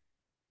law.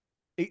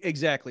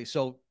 Exactly.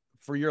 So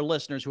for your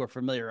listeners who are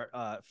familiar,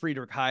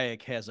 Friedrich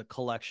Hayek has a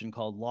collection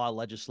called Law,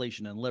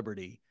 Legislation, and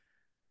Liberty.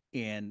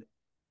 And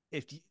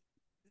if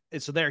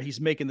and so there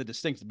he's making the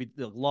distinction between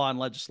the law and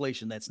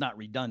legislation that's not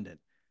redundant.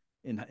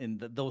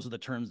 Those are the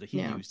terms that he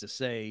Yeah. used to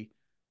say,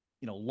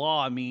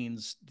 law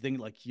means things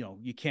like,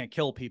 you can't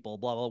kill people,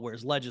 blah, blah,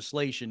 whereas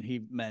legislation,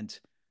 he meant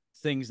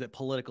things that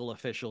political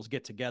officials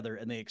get together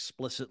and they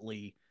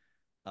explicitly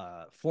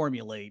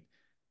formulate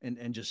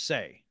and just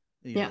say,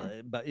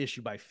 Yeah. but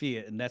issue by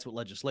fiat, and that's what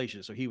legislation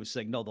is. So he was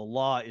saying, no, the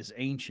law is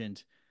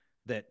ancient.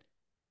 That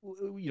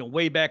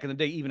way back in the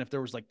day, even if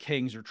there was like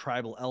kings or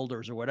tribal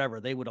elders or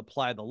whatever, they would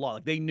apply the law.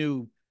 Like they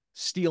knew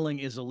stealing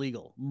is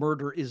illegal,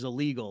 murder is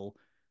illegal,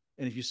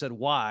 and if you said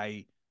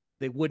why,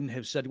 they wouldn't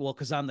have said, well,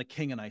 because I'm the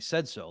king and I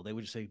said so. They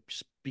would just say,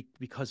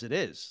 because it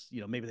is.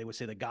 Maybe they would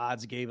say the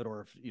gods gave it,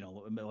 or if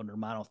under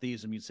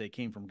monotheism, you'd say it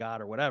came from God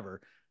or whatever.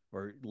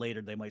 Or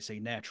later they might say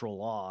natural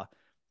law.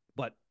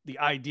 But the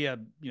idea,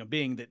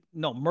 being that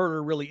no,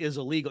 murder really is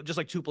illegal, just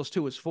like 2 +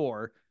 2 is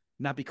 4,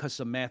 not because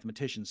some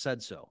mathematician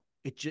said so.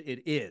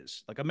 It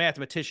is. Like a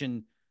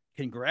mathematician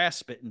can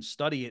grasp it and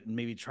study it and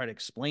maybe try to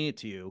explain it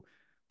to you,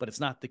 but it's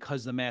not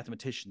because the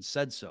mathematician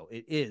said so.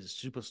 It is.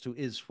 2 + 2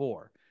 is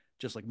 4.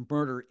 Just like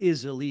murder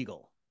is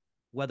illegal,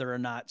 whether or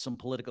not some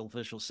political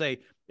officials say.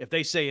 If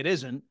they say it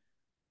isn't,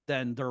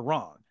 then they're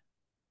wrong.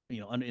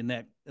 In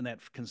that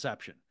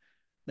conception.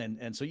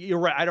 And so you're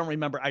right. I don't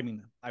remember. I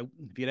mean,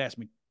 if you'd asked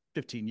me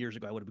 15 years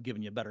ago, I would have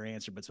given you a better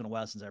answer, but it's been a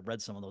while since I've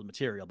read some of those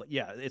material. But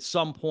yeah, at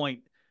some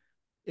point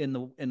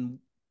in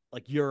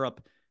like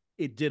Europe,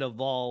 it did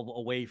evolve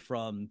away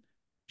from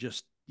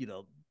just,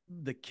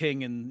 the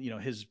king and,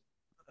 his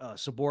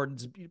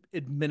subordinates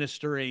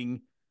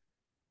administering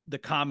the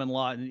common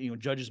law, and,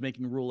 judges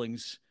making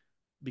rulings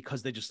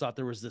because they just thought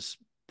there was this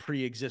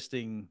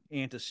pre-existing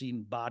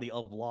antecedent body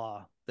of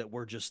law that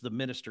we're just the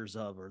ministers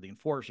of or the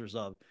enforcers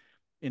of,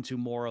 into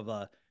more of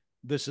a,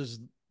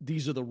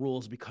 these are the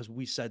rules because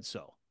we said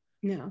so.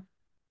 Yeah.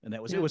 And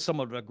it Yeah. was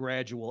somewhat of a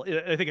gradual,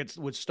 I think it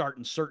would start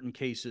in certain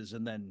cases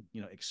and then,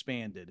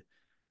 expanded.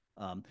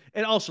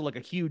 And also like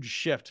a huge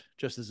shift,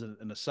 just as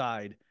an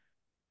aside,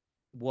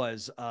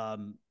 was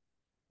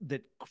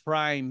that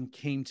crime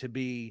came to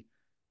be,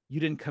 you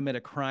didn't commit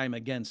a crime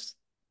against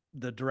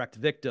the direct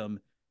victim,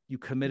 you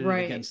committed it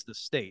Right. against the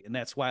state. And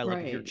that's why,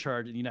 like, if you're Right.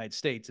 charged in the United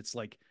States, it's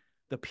like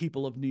the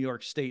people of New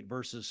York State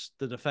versus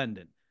the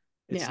defendant.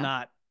 It's Yeah.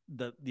 not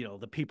the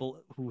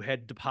people who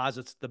had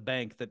deposits at the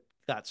bank that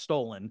got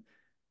stolen.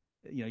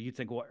 You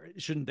think, well,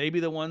 shouldn't they be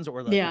the ones?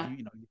 Or like if Yeah.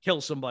 you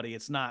kill somebody,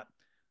 it's not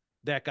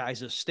that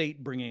guy's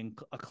estate bringing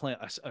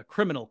a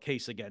criminal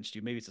case against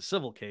you. Maybe it's a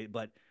civil case,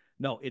 but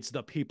no, it's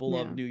the people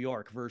of Yeah. New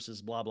York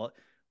versus blah blah.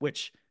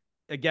 Which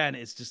again,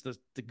 it's just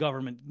the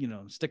government,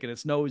 sticking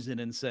its nose in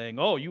and saying,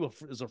 "Oh, you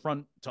is a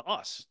front to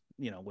us,"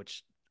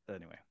 which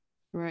anyway.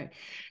 Right.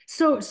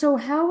 So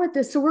how would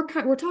this? So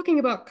we're talking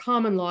about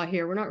common law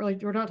here. We're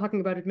not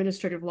talking about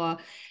administrative law.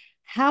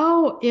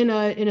 How in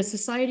a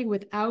society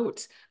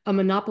without a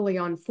monopoly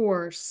on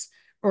force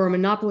or a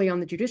monopoly on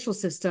the judicial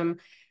system,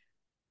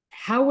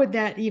 how would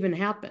that even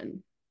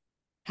happen?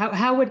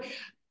 How would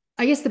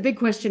I guess the big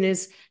question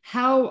is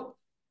how,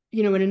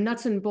 in a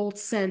nuts and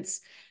bolts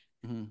sense,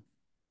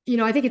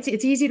 Mm-hmm. I think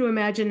it's easy to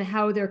imagine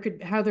how there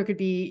could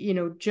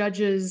be,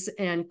 judges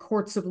and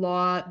courts of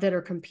law that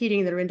are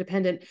competing, that are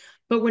independent.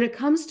 But when it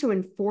comes to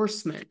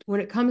enforcement,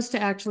 when it comes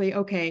to actually,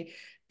 okay,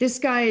 this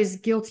guy is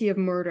guilty of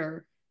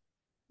murder,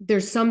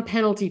 there's some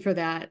penalty for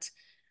that.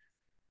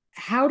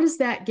 How does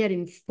that get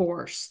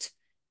enforced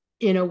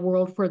in a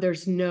world where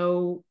there's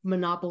no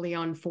monopoly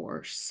on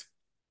force?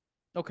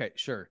 Okay,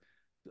 sure.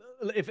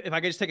 If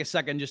I could just take a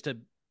second just to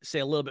say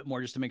a little bit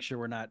more, just to make sure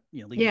we're not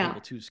leaving Yeah,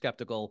 people too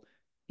skeptical.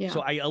 So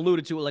yeah, I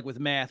alluded to it like with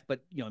math, but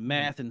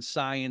math and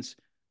science,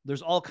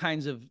 there's all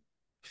kinds of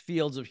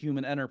fields of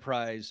human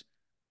enterprise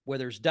where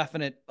there's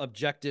definite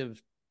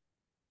objective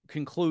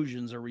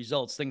conclusions or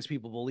results, things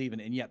people believe in,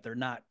 and yet they're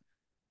not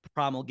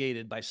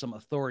promulgated by some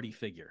authority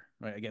figure.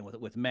 Right? Again,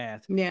 with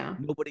math, yeah,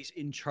 nobody's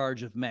in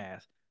charge of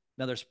math.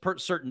 Now there's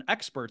certain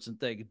experts and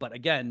things, but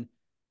again,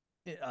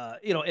 and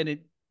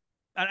it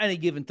on any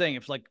given thing,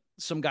 if like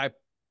some guy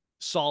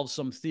solves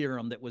some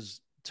theorem that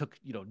took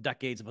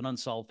decades of an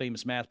unsolved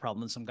famous math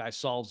problem, and some guy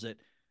solves it,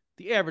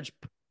 the average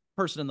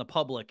person in the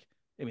public,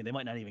 I mean, they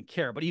might not even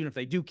care, but even if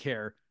they do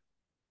care,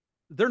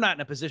 they're not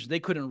in a position, they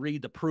couldn't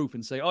read the proof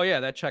and say, oh yeah,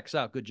 that checks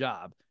out, good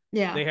job.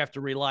 yeah, They have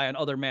to rely on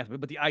other math.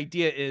 But the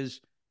idea is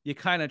you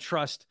kind of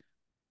trust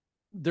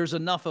there's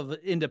enough of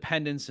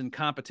independence and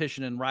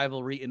competition and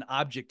rivalry and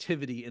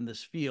objectivity in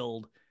this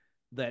field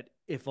that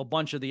if a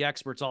bunch of the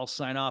experts all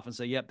sign off and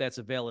say, yep, that's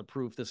a valid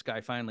proof, this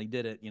guy finally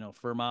did it,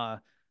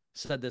 Fermat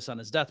said this on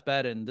his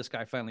deathbed and this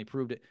guy finally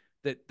proved it,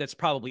 that's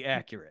probably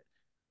accurate,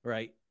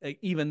 right?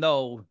 Even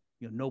though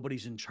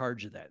nobody's in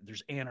charge of that,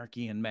 there's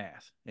anarchy in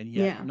math, and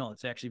yet yeah, no,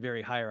 it's actually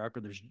very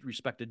hierarchical, there's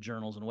respected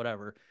journals and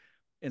whatever.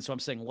 And so I'm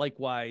saying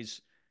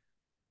likewise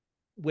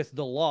with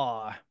the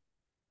law,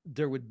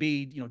 there would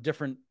be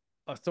different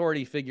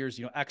authority figures,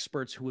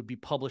 experts who would be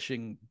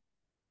publishing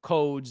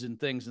codes and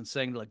things and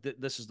saying like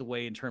this is the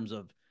way in terms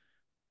of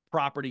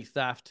property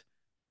theft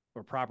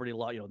or property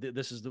law,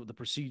 this is the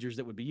procedures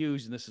that would be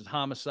used, and this is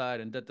homicide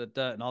and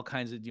and all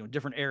kinds of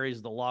different areas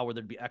of the law where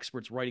there'd be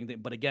experts writing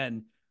things. But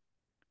again,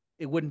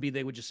 it wouldn't be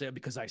they would just say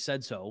because I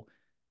said so.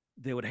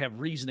 They would have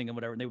reasoning and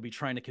whatever, and they would be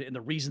trying to, and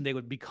the reason they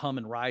would become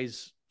and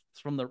rise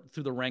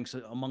through the ranks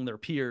among their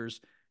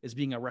peers as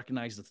being a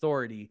recognized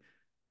authority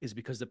is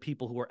because the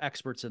people who are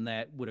experts in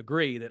that would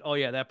agree that, oh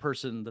yeah, that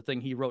person, the thing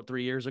he wrote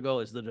 3 years ago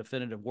is the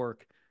definitive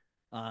work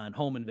on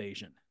home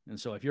invasion. And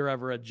so if you're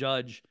ever a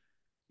judge,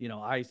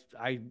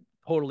 I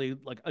totally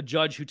like a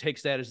judge who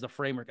takes that as the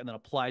framework and then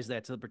applies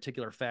that to the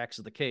particular facts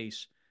of the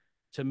case.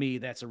 To me,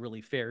 that's a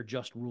really fair,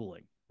 just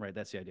ruling, right?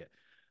 That's the idea.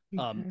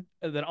 okay,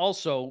 And then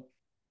also,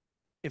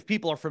 if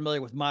people are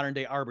familiar with modern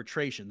day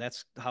arbitration,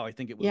 that's how I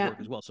think it would yeah,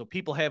 work as well. So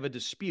people have a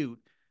dispute,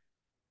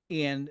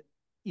 and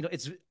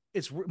it's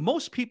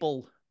most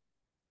people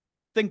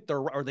think they're,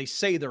 or they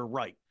say they're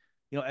right.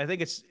 I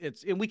think it's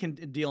and we can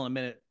deal in a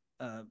minute,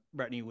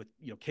 Brittany, with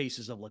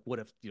cases of like what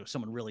if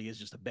someone really is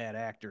just a bad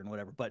actor and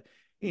whatever. But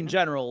in yeah,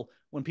 general,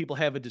 when people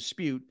have a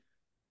dispute,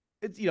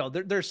 it's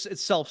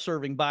it's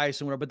self-serving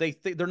bias and whatever.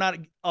 But they're not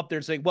up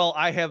there saying, well,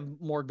 I have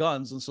more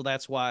guns and so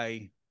that's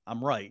why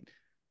I'm right.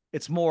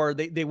 It's more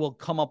they will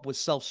come up with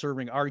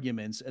self-serving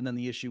arguments, and then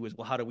the issue is,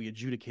 well, how do we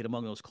adjudicate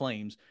among those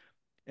claims?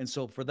 And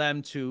so for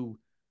them to,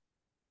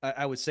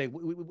 I would say,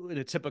 in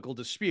a typical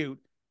dispute,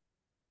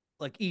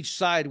 like each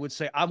side would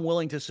say, I'm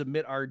willing to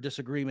submit our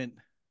disagreement,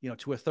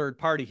 to a third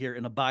party here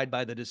and abide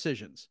by the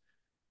decisions,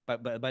 by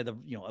the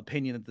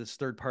opinion that this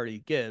third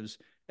party gives.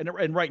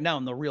 And right now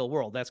in the real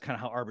world, that's kind of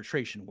how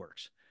arbitration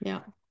works. yeah,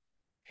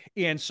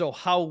 And so,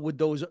 how would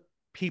those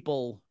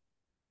people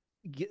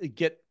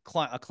get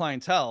a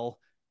clientele?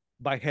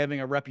 By having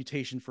a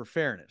reputation for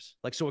fairness.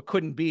 Like, so it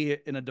couldn't be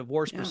in a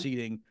divorce yeah,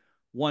 proceeding,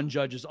 one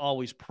judge is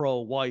always pro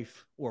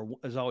wife or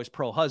is always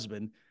pro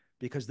husband,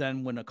 because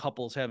then when a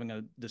couple's having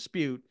a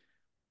dispute,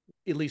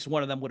 at least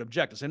one of them would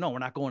object and say, no, we're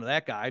not going to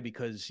that guy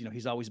because,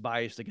 he's always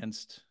biased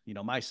against,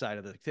 my side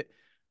of the.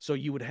 So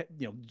you would,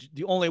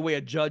 the only way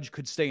a judge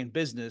could stay in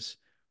business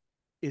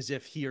is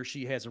if he or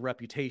she has a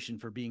reputation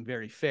for being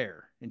very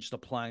fair and just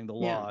applying the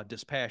yeah, law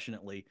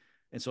dispassionately.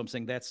 And so I'm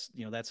saying that's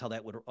how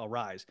that would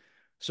arise.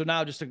 So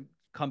now just to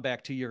come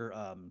back to your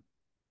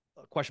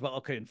question about,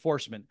 okay,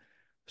 enforcement.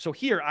 So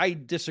here I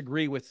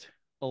disagree with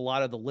a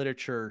lot of the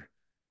literature.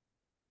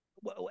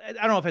 I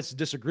don't know if it's a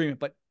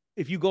disagreement, but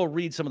if you go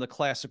read some of the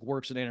classic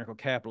works in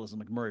anarcho-capitalism,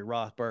 like Murray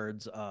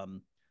Rothbard's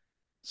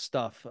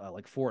stuff,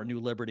 like For a New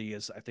Liberty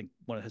is, I think,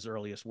 one of his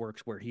earliest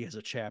works where he has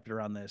a chapter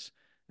on this,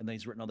 and then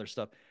he's written other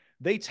stuff.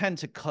 They tend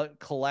to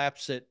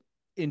collapse it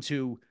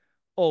into,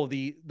 oh,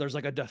 there's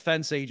like a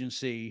defense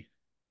agency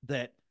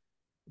that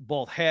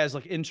both has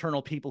like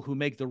internal people who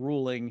make the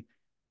ruling,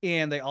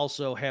 and they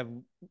also have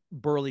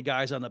burly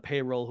guys on the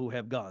payroll who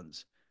have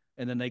guns,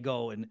 and then they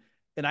go and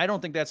I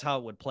don't think that's how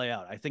it would play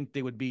out. I think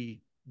they would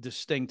be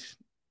distinct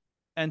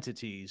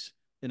entities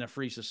in a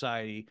free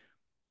society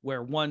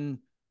where one,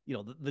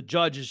 the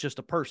judge is just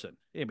a person.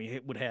 I mean,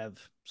 it would have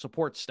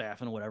support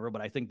staff and whatever,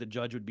 but I think the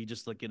judge would be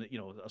just like,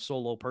 a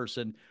solo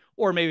person,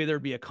 or maybe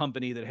there'd be a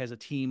company that has a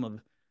team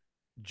of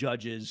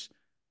judges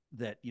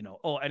that,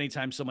 oh,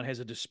 anytime someone has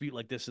a dispute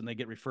like this and they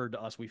get referred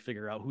to us, we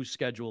figure out whose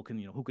schedule can,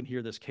 who can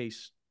hear this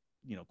case,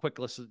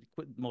 quickest,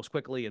 most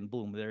quickly, and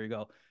boom, there you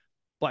go.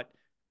 But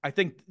I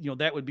think,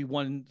 that would be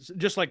one,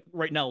 just like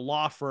right now,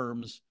 law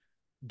firms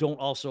don't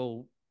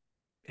also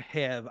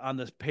have on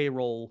this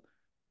payroll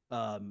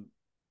um,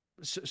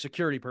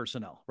 security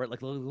personnel, right?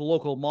 Like the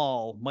local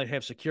mall might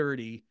have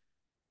security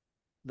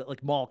that,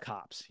 like mall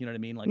cops, you know what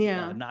I mean? Like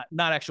Yeah.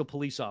 not actual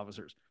police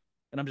officers.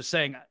 And I'm just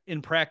saying,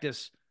 in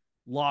practice,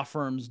 law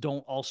firms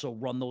don't also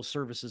run those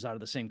services out of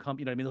the same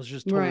company. You know what I mean? Those are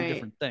just totally Right.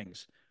 different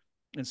things.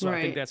 And so I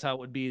think Right. that's how it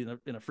would be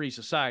in a free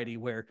society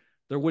where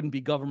there wouldn't be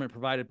government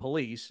provided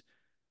police.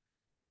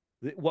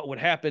 What would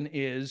happen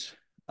is,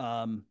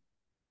 um,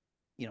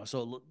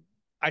 so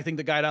I think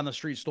the guy down the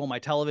street stole my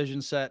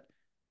television set.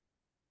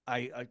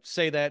 I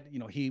say that,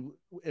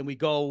 and we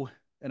go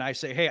and I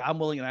say, hey, I'm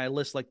willing, and I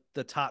list like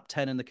the top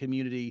 10 in the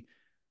community,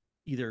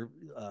 either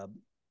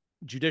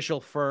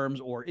judicial firms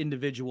or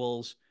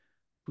individuals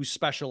who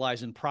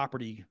specialize in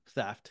property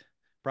theft,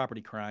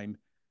 property crime,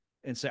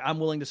 and say, I'm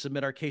willing to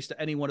submit our case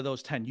to any one of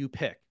those 10. You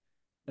pick.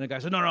 And the guy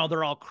said, no,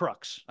 they're all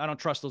crooks. I don't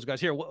trust those guys.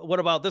 Here, what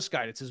about this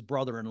guy? It's his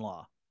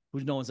brother-in-law, who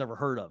no one's ever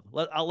heard of.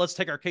 Let's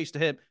take our case to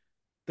him.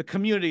 The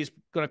community is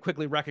going to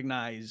quickly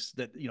recognize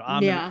that,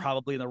 I'm Yeah.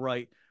 probably in the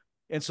right.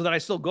 And so then I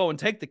still go and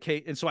take the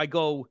case. And so I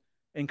go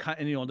and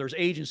there's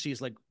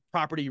agencies like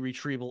Property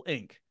Retrieval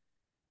Inc.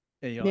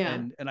 And,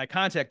 Yeah. and I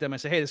contact them. I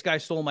say, hey, this guy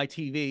stole my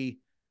TV.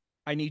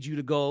 I need you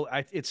to go.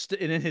 It's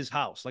in his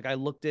house. Like I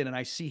looked in and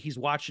I see he's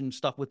watching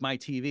stuff with my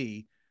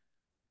TV,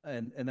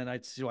 and then I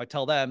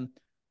tell them,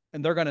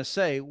 and they're gonna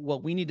say, well,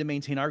 we need to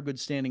maintain our good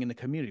standing in the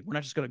community. We're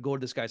not just gonna go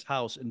to this guy's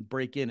house and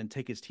break in and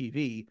take his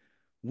TV.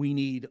 We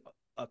need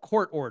a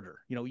court order.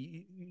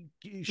 You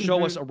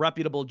show us Hmm. a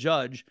reputable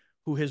judge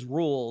who has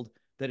ruled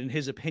that, in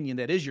his opinion,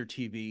 that is your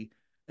TV,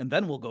 and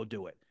then we'll go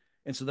do it.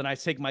 And so then I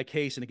take my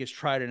case and it gets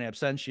tried in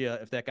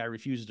absentia. If that guy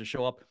refuses to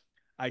show up,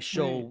 I Right.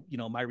 show,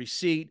 my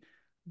receipt,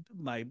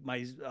 my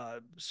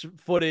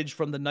footage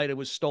from the night it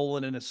was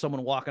stolen, and it's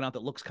someone walking out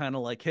that looks kind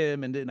of like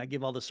him, and I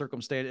give all the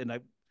circumstance, and I,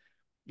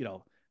 you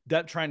know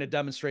trying to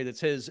demonstrate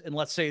it's his. And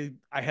let's say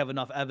I have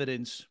enough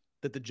evidence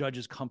that the judge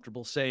is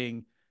comfortable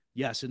saying,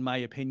 yes, in my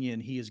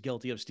opinion, he is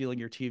guilty of stealing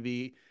your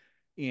TV,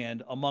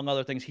 and among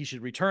other things, he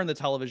should return the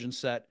television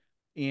set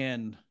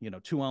and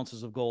 2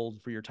 ounces of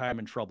gold for your time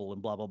and trouble,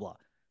 and blah blah blah.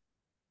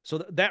 So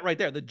that right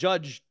there, the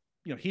judge,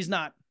 he's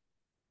not,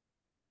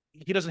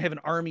 he doesn't have an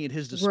army at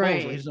his disposal.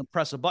 He Right. doesn't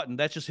press a button.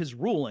 That's just his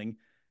ruling.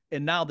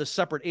 And now the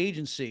separate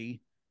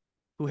agency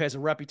who has a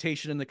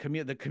reputation in the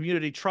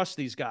community trusts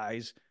these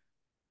guys.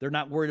 They're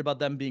not worried about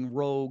them being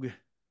rogue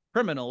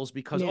criminals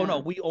because, oh no,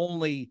 Yeah. we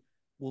only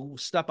will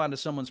step onto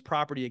someone's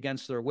property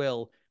against their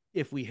will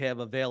if we have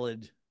a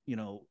valid,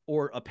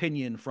 or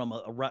opinion from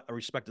a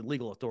respected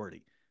legal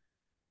authority,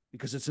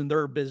 because it's in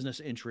their business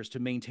interest to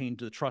maintain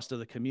the trust of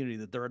the community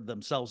that they're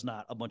themselves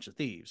not a bunch of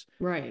thieves.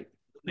 Right.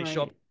 They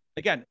show up Right.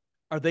 again.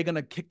 Are they going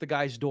to kick the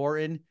guy's door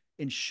in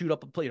and shoot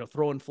up a,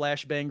 throw in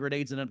flashbang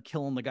grenades and end up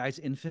killing the guy's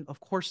infant? Of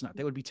course not.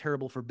 That would be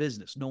terrible for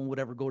business. No one would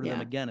ever go to them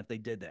Yeah. again if they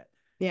did that.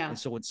 Yeah. And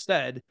so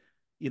instead,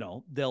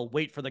 they'll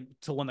wait for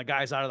till when the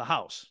guy's out of the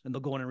house, and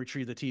they'll go in and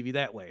retrieve the TV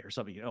that way or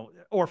something, or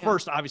Yeah.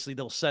 first, obviously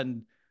they'll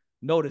send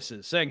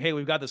notices saying, hey,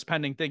 we've got this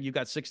pending thing. You've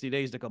got 60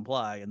 days to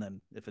comply. And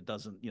then if it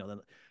doesn't,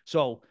 then,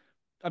 so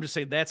I'm just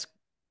saying that's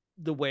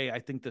the way I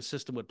think the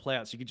system would play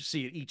out. So you can just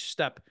see at each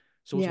step.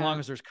 So as long Yeah.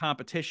 as there's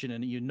competition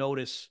and you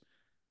notice,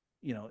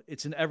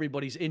 it's in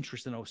everybody's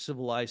interest in a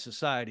civilized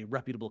society,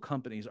 reputable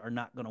companies are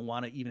not going to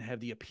want to even have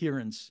the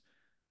appearance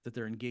that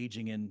they're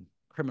engaging in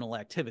criminal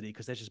activity,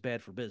 because that's just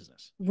bad for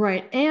business.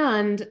 Right.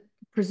 And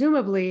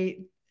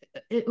presumably,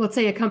 let's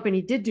say a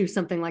company did do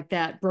something like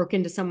that, broke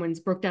down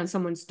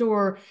someone's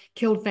door,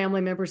 killed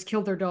family members,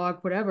 killed their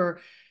dog, whatever.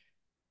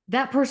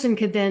 That person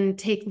could then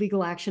take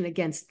legal action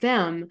against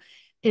them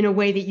in a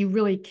way that you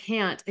really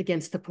can't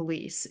against the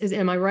police.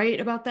 Am I right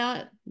about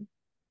that?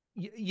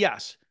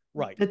 Yes,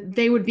 right. That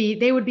they would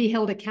be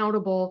held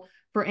accountable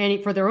for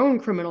their own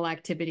criminal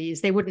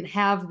activities. They wouldn't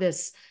have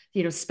this,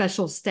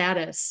 special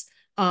status,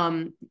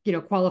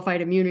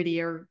 qualified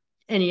immunity or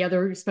any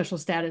other special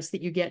status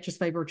that you get just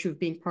by virtue of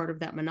being part of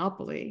that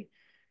monopoly.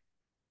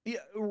 Yeah,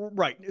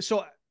 right.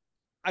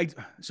 I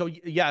so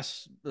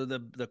yes,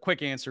 the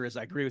quick answer is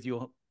I agree with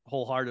you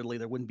wholeheartedly.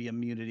 There wouldn't be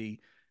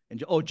immunity,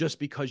 and oh, just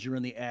because you're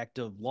in the act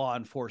of law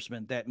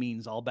enforcement, that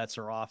means all bets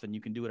are off and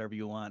you can do whatever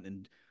you want.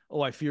 And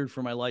oh, I feared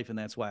for my life, and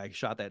that's why I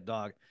shot that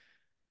dog.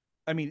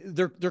 I mean,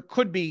 there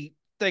could be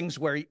things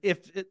where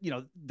if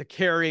the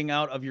carrying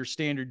out of your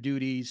standard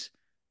duties,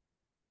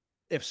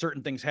 if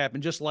certain things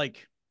happen, just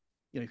like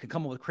you can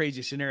come up with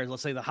crazy scenarios.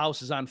 Let's say the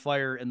house is on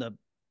fire and the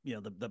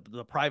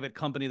private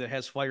company that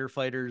has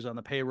firefighters on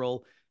the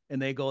payroll,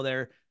 and they go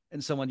there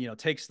and someone,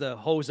 takes the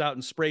hose out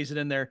and sprays it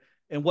in there.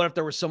 And what if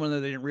there was someone that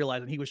they didn't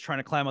realize and he was trying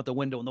to climb out the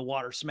window and the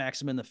water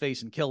smacks him in the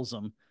face and kills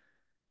him?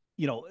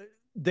 You know,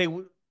 they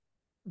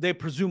they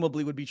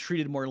presumably would be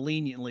treated more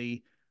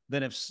leniently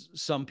than if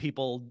some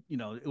people,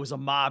 it was a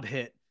mob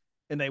hit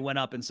and they went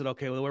up and said,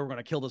 okay, well, we're going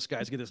to kill this guy,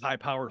 let's get this high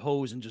powered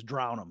hose and just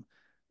drown him.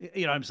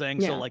 You know what I'm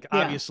saying? So Yeah, like yeah.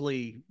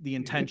 obviously the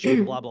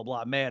intentions, blah, blah,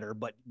 blah matter,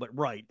 but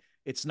right.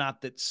 It's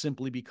not that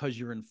simply because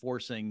you're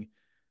enforcing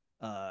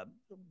uh,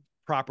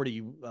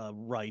 property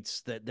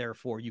rights that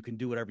therefore you can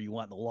do whatever you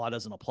want. The law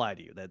doesn't apply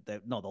to you.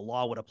 That no, the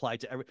law would apply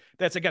to every.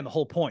 That's again the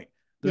whole point.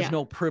 There's Yeah,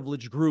 no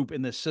privileged group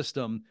in this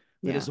system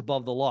that is yeah.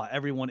 above the law.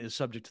 Everyone is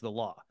subject to the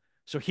law.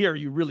 So here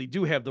you really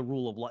do have the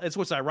rule of law. It's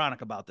what's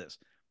ironic about this.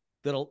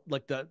 That'll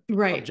like the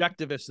Right.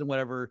 objectivists and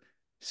whatever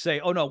say,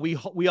 oh no,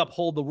 we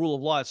uphold the rule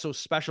of law. It's so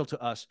special to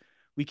us.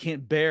 We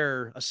can't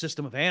bear a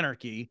system of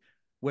anarchy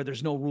where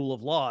there's no rule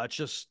of law. It's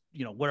just,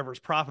 whatever's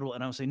profitable.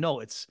 And I would say, no,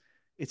 it's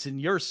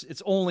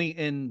only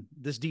in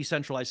this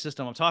decentralized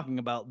system I'm talking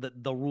about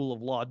that the rule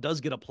of law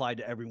does get applied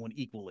to everyone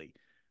equally.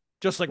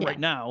 Just like Yeah. right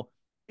now,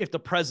 if the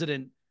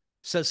president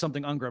says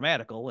something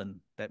ungrammatical,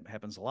 and that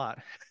happens a lot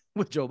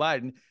with Joe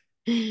Biden,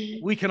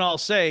 we can all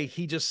say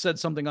he just said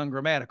something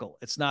ungrammatical.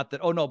 It's not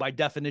that, oh no, by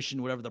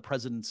definition, whatever the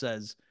president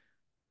says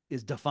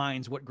is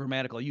defines what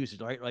grammatical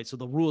usage, right? Right. So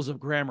the rules of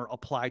grammar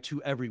apply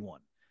to everyone.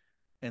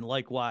 And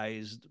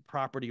likewise,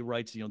 property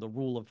rights, the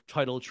rule of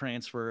title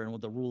transfer and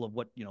with the rule of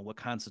what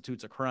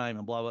constitutes a crime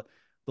and blah, blah,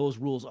 those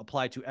rules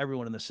apply to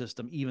everyone in the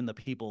system, even the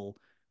people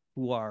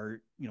who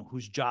are,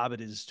 whose job it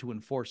is to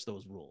enforce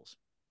those rules.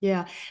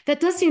 Yeah, that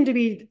does seem to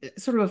be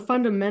sort of a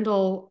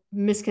fundamental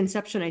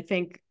misconception, I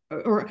think,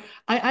 or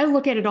I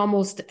look at it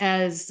almost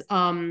as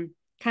kind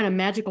of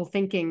magical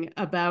thinking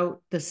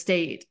about the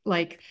state.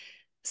 Like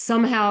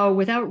somehow,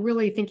 without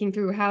really thinking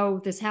through how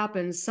this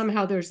happens,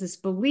 somehow there's this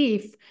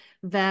belief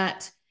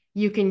that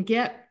you can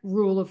get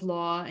rule of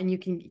law and you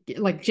can get,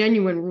 like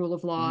genuine rule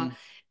of law Mm-hmm.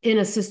 in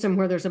a system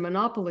where there's a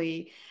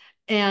monopoly.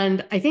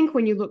 And I think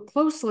when you look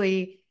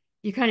closely,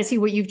 you kind of see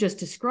what you've just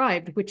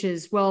described, which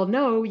is, well,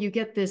 no, you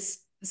get this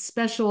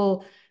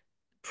special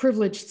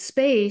privileged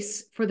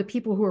space for the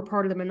people who are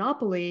part of the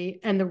monopoly,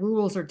 and the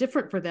rules are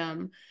different for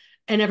them.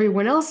 And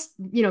everyone else,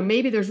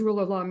 maybe there's rule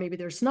of law, maybe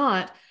there's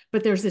not,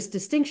 but there's this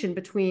distinction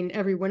between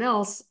everyone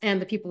else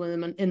and the people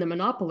in the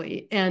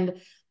monopoly.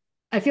 And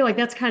I feel like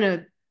that's kind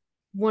of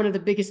one of the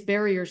biggest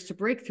barriers to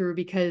break through,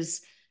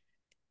 because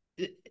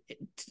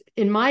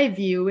in my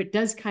view, it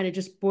does kind of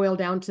just boil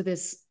down to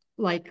this,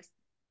 like,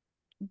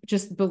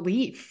 just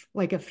belief,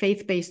 like a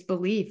faith-based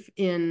belief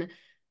in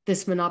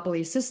this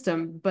monopoly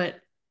system. But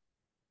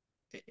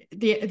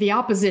the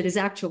opposite is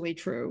actually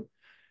true.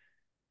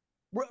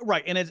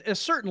 Right. And at a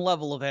certain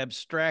level of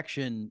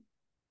abstraction,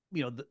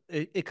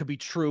 it could be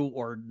true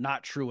or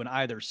not true in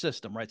either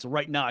system, right? So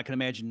right now, I can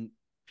imagine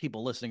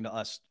people listening to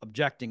us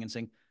objecting and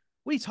saying,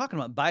 "What are you talking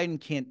about? Biden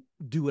can't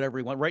do whatever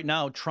he wants." Right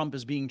now, Trump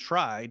is being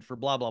tried for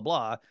blah blah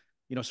blah.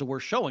 So we're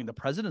showing the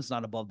president's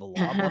not above the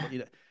law, blah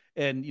blah.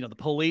 And the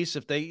police,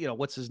 if they,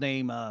 what's his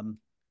name,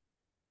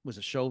 was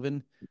it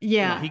Chauvin? He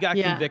Yeah, got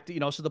yeah,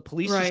 convicted. So the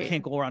police just right.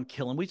 can't go around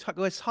killing.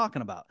 What's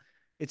talking about?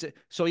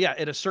 So yeah,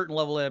 at a certain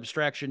level of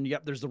abstraction,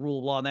 yep, there's the rule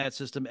of law in that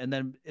system, and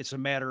then it's a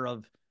matter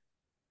of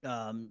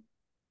um,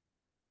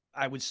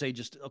 I would say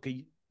just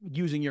okay,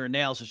 using your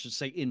analysis, just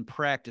say in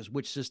practice,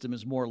 which system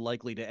is more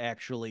likely to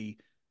actually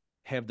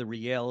have the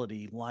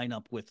reality line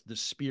up with the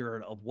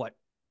spirit of what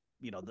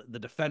the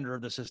defender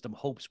of the system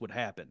hopes would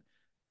happen.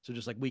 So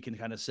just like we can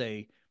kind of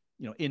say,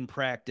 in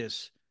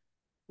practice,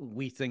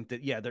 we think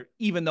that yeah, they're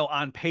even though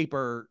on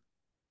paper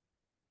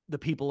the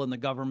people in the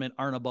government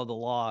aren't above the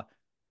law.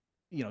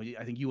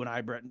 I think you and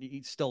I, Brett,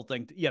 still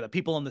think yeah, the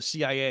people in the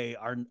CIA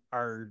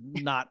are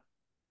not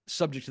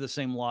subject to the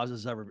same laws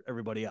as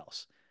everybody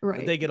else. That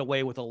Right. they get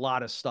away with a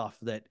lot of stuff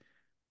that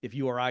if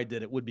you or I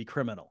did, it would be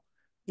criminal,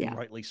 and Yeah,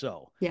 rightly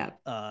so. yeah.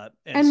 And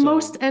And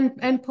most so, yeah.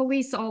 and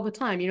police all the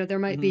time, there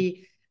might Mm-hmm.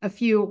 be a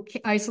few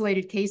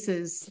isolated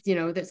cases,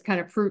 that's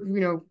kind of prove,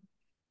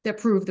 that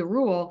prove the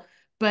rule.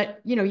 But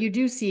you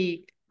do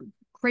see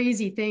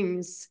crazy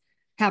things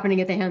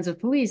happening at the hands of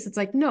police. It's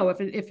like, no,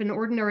 if an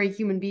ordinary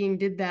human being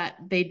did that,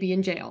 they'd be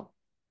in jail.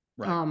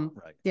 Right,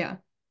 right. Yeah,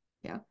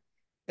 yeah,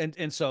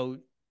 And so,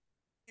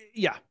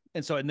 yeah.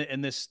 And so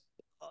in this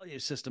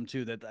system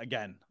too, that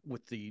again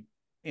with the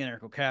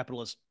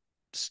anarcho-capitalist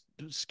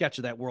sketch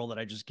of that world that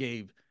I just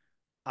gave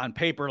on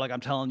paper, like I'm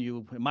telling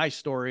you in my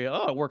story,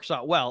 oh, it works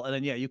out well. And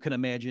then yeah, you can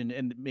imagine,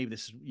 and maybe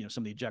this is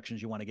some of the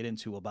objections you want to get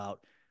into about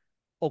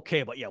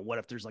okay, but yeah, what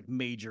if there's like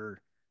major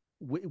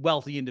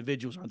wealthy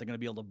individuals aren't they going to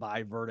be able to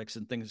buy verdicts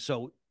and things?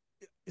 So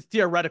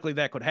theoretically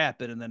that could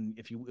happen. And then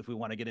if we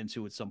want to get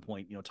into at some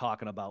point,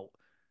 talking about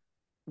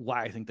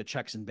why I think the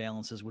checks and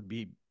balances would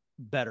be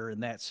better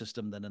in that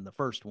system than in the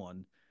first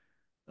one.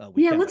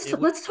 we Yeah, can.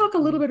 But let's talk a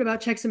little bit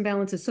about checks and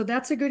balances. So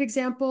that's a good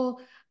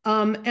example.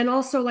 And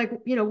also like,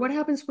 what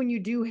happens when you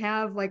do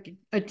have like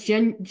a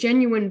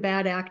genuine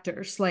bad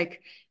actors,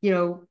 like,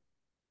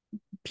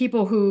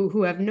 people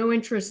who have no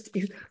interest,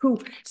 who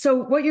so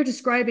what you're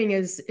describing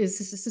is a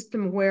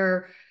system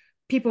where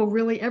people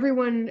really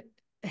everyone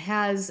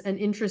has an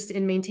interest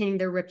in maintaining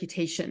their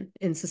reputation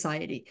in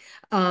society.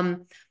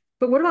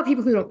 But what about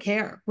people who don't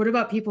care? What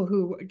about people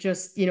who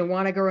just,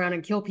 want to go around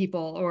and kill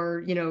people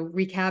or,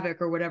 wreak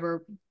havoc or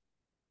whatever?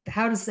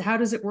 How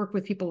does it work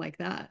with people like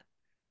that?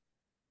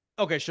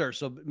 okay, sure.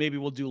 So maybe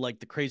we'll do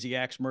like the crazy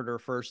axe murderer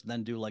first, and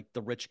then do like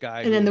the rich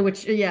guy And then who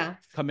yeah,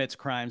 commits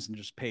crimes and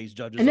just pays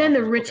judges and then off.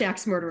 the rich Okay,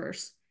 axe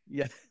murderers.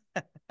 yeah,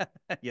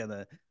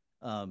 yeah.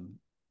 Um,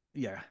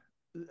 yeah.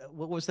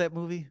 What was that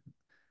movie?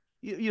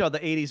 You know, the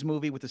 '80s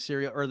movie with the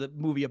serial, or the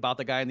movie about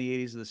the guy in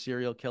the '80s, the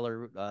serial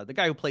killer, the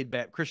guy who played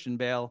Christian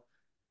Bale.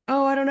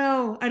 Oh, I don't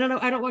know. I don't know.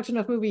 I don't watch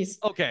enough movies.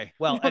 Okay, I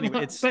well, don't anyway,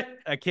 know. it's But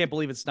I can't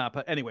believe it's not.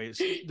 But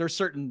anyways, there's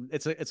certain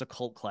it's a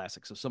cult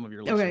classic. So some of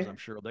your listeners, okay. I'm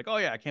sure, will be like, oh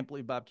yeah, I can't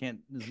believe Bob can't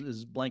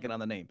is blanking on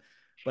the name.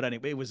 But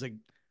anyway, it was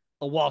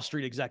a Wall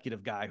Street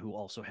executive guy who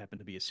also happened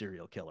to be a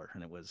serial killer,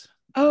 and it was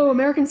kind Oh, of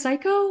American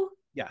Psycho?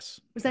 yes,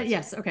 Was that? that's it.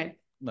 Yes. Okay.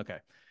 Okay,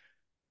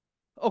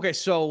 okay,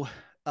 so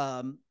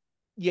um,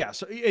 yeah,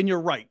 so and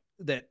you're right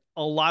that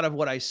a lot of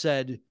what I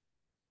said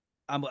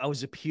I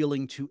was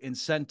appealing to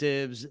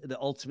incentives that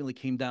ultimately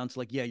came down to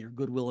like, yeah, your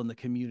goodwill in the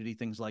community,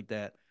 things like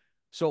that.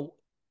 So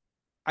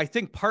I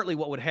think partly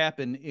what would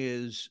happen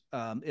is,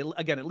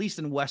 again, at least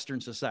in Western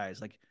societies,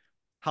 like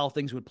how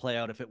things would play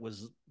out if it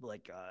was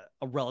like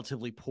a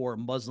relatively poor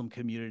Muslim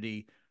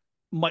community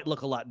might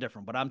look a lot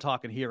different. But I'm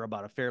talking here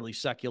about a fairly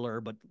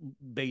secular, but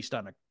based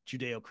on a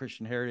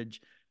Judeo-Christian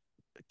heritage,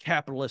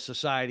 capitalist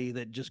society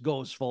that just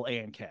goes full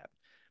ANCAP.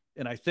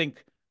 And I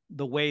think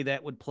the way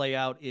that would play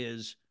out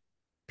is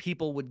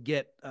people would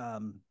get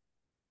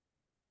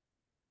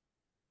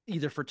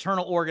either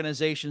fraternal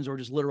organizations or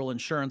just literal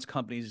insurance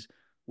companies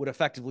would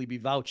effectively be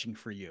vouching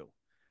for you.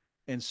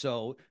 And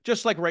so,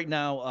 just like right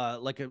now,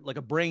 like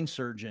a brain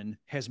surgeon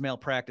has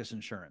malpractice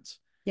insurance.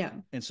 Yeah.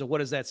 And so, what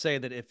does that say?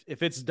 That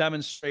if it's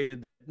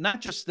demonstrated, not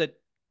just that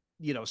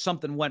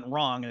something went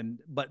wrong,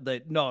 but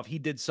that no, if he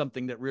did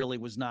something that really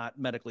was not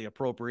medically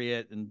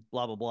appropriate and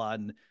blah blah blah,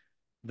 and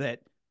that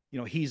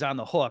he's on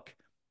the hook,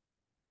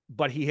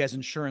 but he has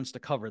insurance to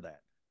cover that.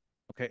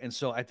 Okay. And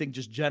so I think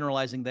just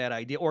generalizing that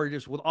idea, or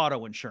just with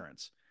auto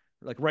insurance,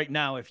 like right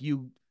now, if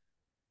you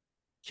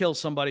kill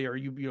somebody or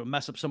you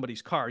mess up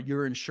somebody's car,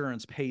 your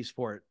insurance pays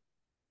for it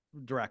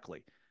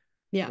directly,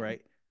 Yeah.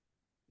 right?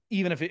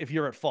 Even if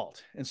you're at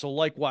fault. And so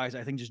likewise,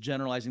 I think just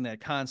generalizing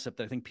that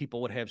concept, I think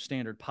people would have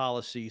standard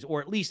policies,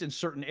 or at least in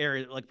certain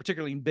areas, like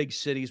particularly in big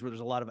cities where there's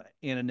a lot of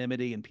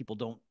anonymity and people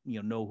don't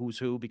know who's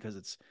who, because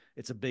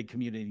it's a big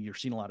community and you're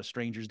seeing a lot of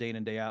strangers day in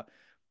and day out.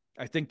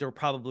 I think there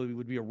probably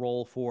would be a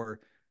role for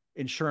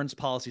insurance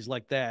policies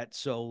like that.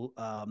 So,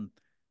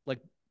 like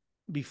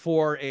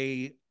before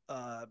an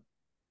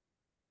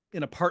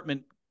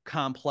apartment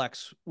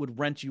complex would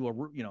rent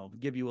you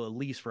give you a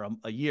lease for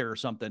a year or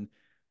something.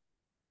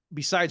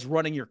 Besides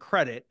running your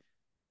credit,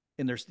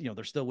 and there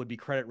still would be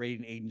credit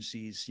rating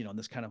agencies, in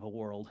this kind of a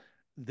world.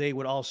 They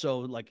would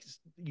also like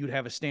you'd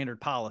have a standard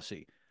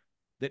policy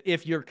that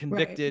if you're Right.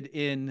 convicted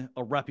in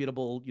a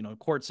reputable,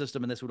 court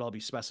system, and this would all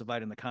be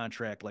specified in the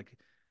contract, like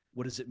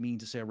what does it mean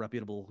to say a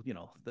reputable,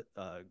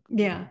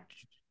 Yeah.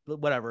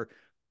 whatever.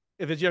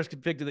 If it's just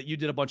convicted that you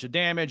did a bunch of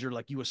damage or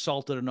like you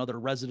assaulted another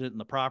resident in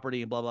the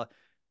property and blah blah,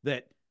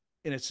 that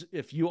and it's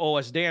if you owe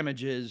us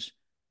damages,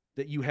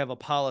 that you have a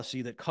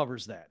policy that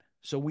covers that,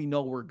 so we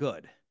know we're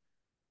good,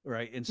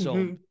 right? And so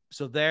Hmm.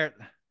 so there,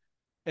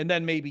 and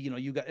then maybe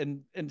you got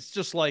and it's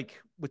just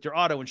like with your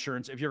auto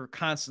insurance, if you're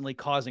constantly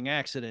causing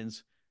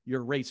accidents,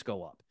 your rates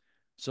go up.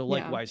 So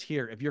Yeah. likewise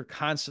here, if you're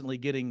constantly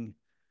getting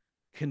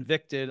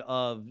convicted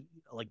of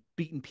like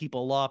beating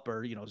people up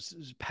or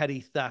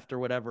petty theft or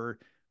whatever,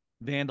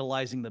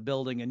 vandalizing the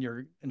building, and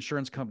your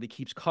insurance company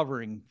keeps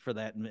covering for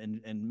that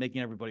and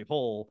making everybody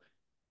whole,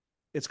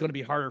 it's going to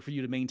be harder for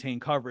you to maintain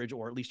coverage,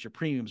 or at least your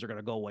premiums are going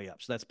to go way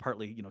up. So that's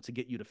partly to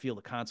get you to feel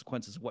the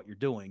consequences of what you're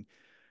doing.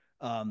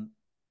 um,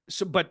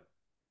 so, but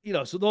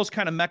so those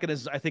kind of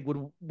mechanisms, I think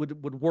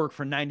would work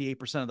for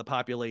 98% of the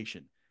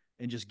population,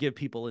 and just give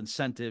people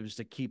incentives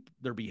to keep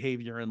their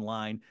behavior in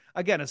line.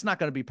 Again, it's not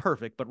going to be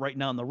perfect, but right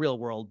now in the real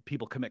world,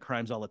 people commit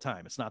crimes all the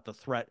time. It's not the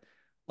threat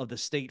of the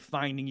state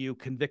finding you,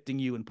 convicting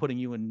you, and putting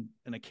you in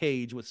a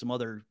cage with some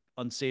other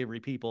unsavory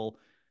people.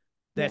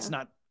 That's Yeah.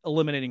 not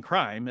eliminating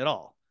crime at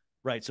all.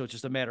 Right. So it's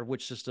just a matter of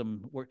which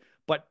system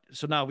but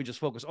so now we just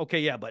focus.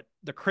 Okay. Yeah. But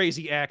the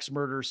crazy axe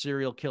murderer,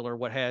 serial killer,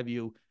 what have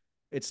you,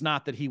 it's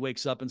not that he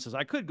wakes up and says,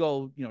 I could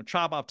go,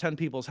 chop off 10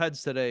 people's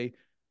heads today,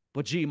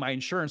 but gee, my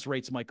insurance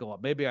rates might go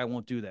up. Maybe I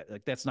won't do that.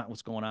 Like, that's not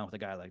what's going on with a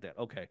guy like that.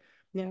 Okay.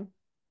 Yeah.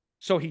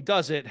 So he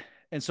does it.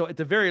 And so at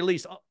the very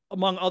least,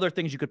 among other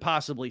things you could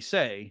possibly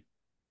say,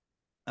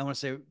 I want to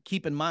say,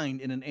 keep in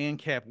mind in an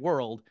ANCAP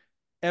world,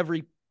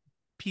 every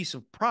piece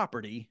of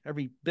property,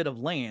 every bit of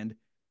land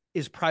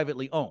is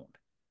privately owned.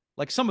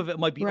 Like some of it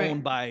might be owned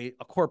Right. by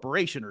a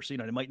corporation or so,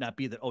 it might not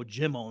be that, oh,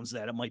 Jim owns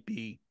that. It might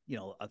be,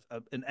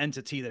 an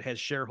entity that has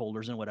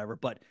shareholders and whatever,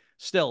 but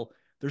still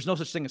there's no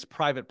such thing as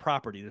private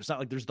property. There's not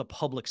like there's the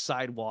public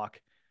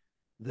sidewalk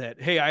that,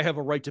 hey, I have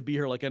a right to be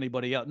here like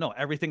anybody else. No,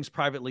 everything's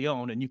privately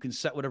owned and you can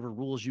set whatever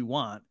rules you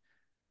want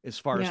as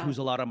far as Yeah. who's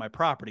allowed on my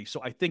property.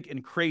 So I think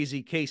in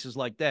crazy cases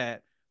like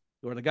that,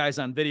 where the guy's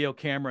on video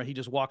camera, he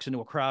just walks into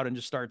a crowd and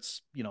just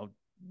starts,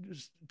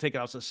 just taking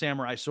out a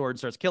samurai sword and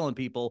starts killing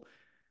people.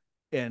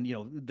 And,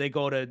 they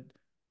go to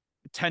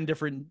 10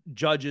 different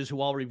judges who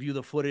all review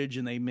the footage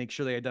and they make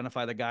sure they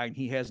identify the guy and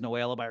he has no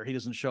alibi or he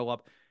doesn't show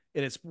up.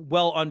 And it's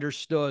well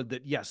understood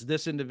that, yes,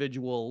 this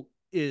individual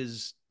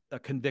is a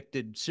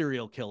convicted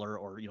serial killer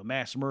or,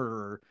 mass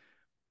murderer.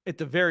 At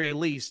the very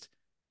least,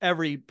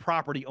 every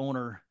property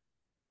owner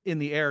in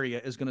the area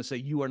is going to say,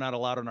 you are not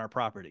allowed on our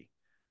property.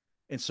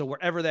 And so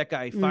wherever that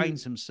guy Mm.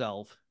 finds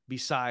himself,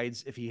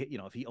 besides if he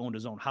owned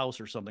his own house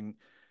or something,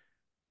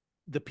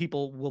 the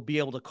people will be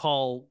able to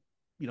call,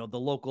 the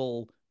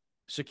local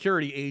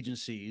security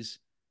agencies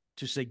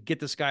to say, get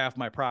this guy off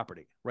my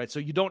property. Right. So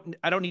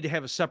I don't need to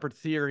have a separate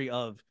theory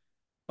of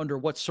under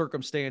what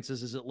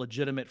circumstances is it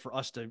legitimate for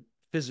us to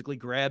physically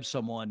grab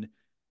someone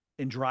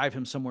and drive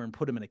him somewhere and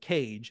put him in a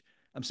cage.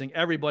 I'm saying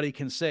everybody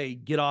can say,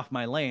 get off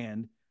my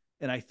land.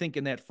 And I think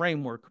in that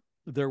framework,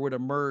 there would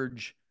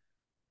emerge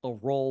a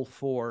role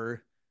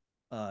for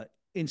uh,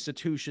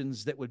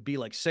 institutions that would be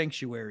like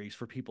sanctuaries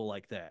for people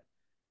like that.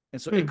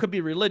 And so it Mm. could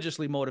be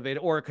religiously motivated,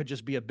 or it could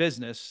just be a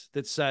business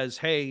that says,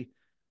 hey,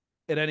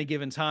 at any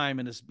given time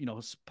in this,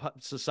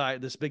 society,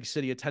 this big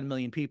city of 10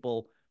 million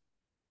people,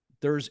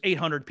 there's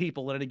 800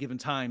 people at any given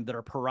time that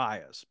are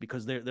pariahs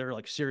because they're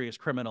like serious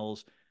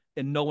criminals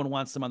and no one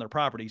wants them on their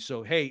property.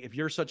 So, hey, if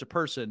you're such a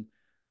person,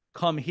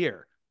 come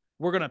here.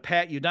 We're going to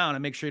pat you down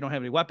and make sure you don't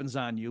have any weapons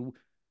on you.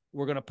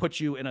 We're going to put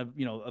you in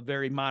a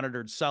very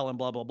monitored cell and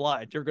blah, blah,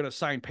 blah. You're going to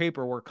sign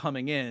paperwork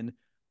coming in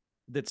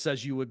that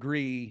says you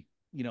agree,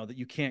 that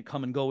you can't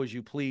come and go as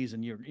you please.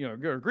 And you're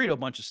agree to a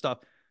bunch of stuff.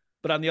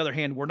 But on the other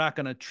hand, we're not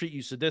going to treat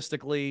you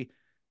sadistically.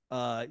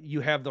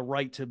 You have the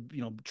right to,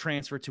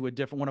 transfer to a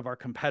different one of our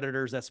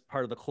competitors. That's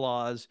part of the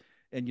clause.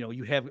 And,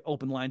 you have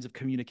open lines of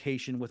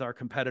communication with our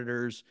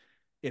competitors.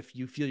 If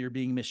you feel you're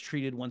being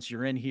mistreated once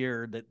you're in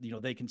here, that,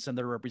 they can send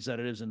their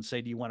representatives and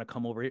say, do you want to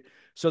come over here?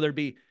 So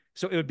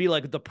it would be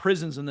like the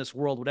prisons in this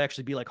world would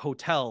actually be like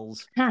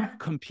hotels Huh.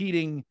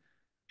 competing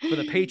for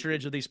the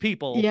patronage of these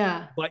people,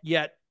 Yeah. but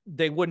yet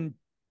they wouldn't.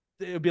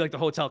 It would be like the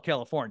Hotel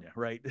California,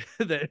 right?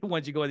 That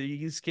once you go there,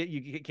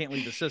 you can't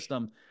leave the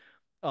system.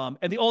 And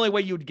the only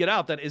way you would get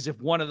out that is if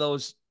one of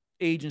those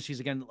agencies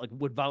again like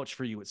would vouch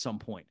for you at some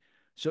point.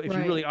 So if you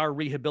really Right. are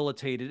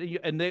rehabilitated,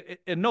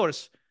 and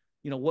notice,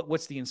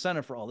 what's the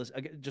incentive for all this?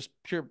 Just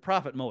pure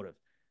profit motive.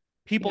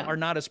 People Yeah. are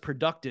not as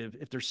productive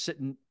if they're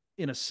sitting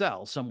in a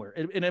cell somewhere.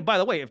 And by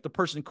the way, if the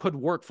person could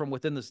work from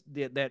within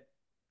that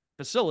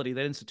facility,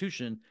 that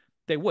institution,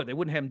 they would. They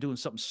wouldn't have them doing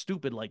something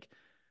stupid like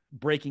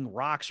breaking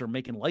rocks or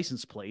making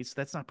license plates.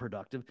 That's not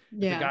productive. If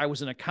the Yeah. guy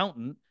was an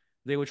accountant,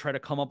 they would try to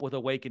come up with a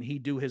way can he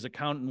do his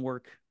accountant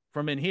work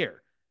from in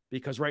here?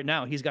 Because right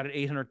now he's got an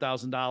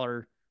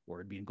 $800,000, or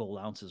it'd be in gold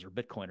ounces or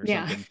Bitcoin or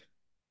Yeah. something,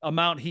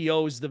 amount he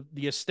owes the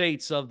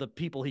estates of the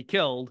people he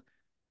killed,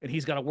 and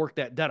he's got to work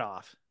that debt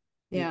off.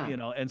 Yeah.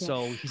 And Yeah.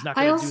 so he's not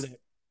I going to do also that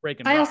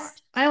breaking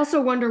rocks. I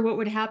also wonder what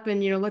would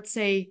happen, let's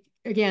say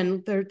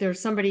again, there's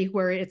somebody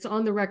where it's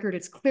on the record,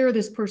 it's clear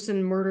this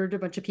person murdered a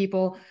bunch of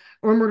people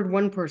or murdered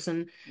one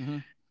person. Mm-hmm.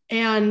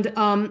 And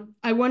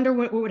I wonder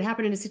what would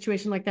happen in a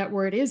situation like that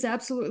where it is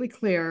absolutely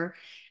clear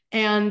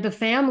and the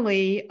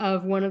family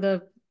of one of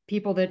the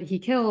people that he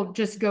killed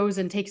just goes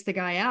and takes the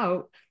guy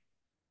out.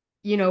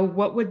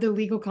 What would the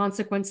legal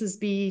consequences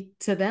be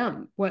to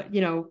them?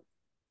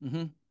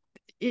 Mm-hmm.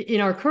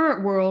 In our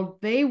current world,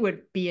 they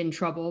would be in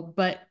trouble,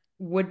 but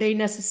would they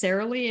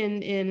necessarily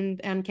in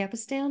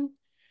Ancapistan?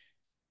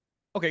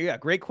 Okay, yeah,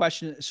 great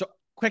question. So,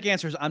 quick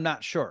answer is I'm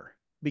not sure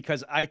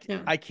because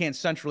Yeah. I can't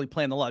centrally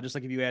plan the law. Just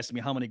like if you asked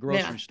me how many Yeah.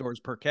 grocery stores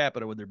per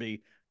capita would there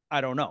be,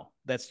 I don't know.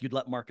 You'd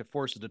let market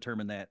forces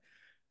determine that.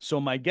 So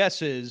my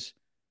guess is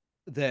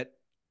that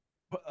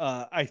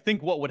I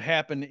think what would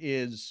happen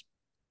is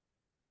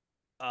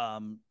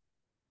um,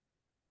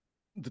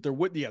 that there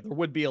would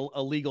be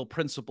a legal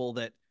principle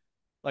that,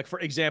 like for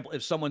example,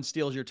 if someone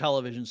steals your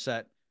television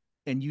set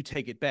and you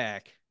take it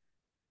back,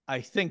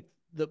 I think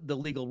the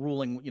legal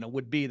ruling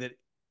would be that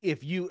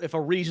if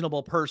a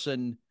reasonable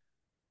person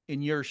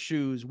in your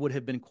shoes would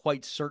have been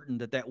quite certain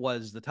that that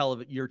was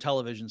your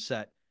television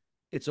set,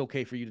 it's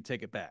okay for you to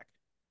take it back.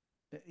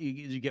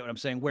 You get what I'm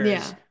saying? Whereas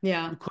Yeah.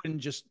 Yeah. you couldn't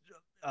just,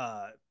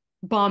 uh,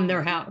 Bomb you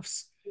their know,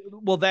 house.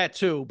 well, that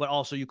too, but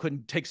also you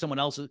couldn't take someone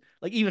else's,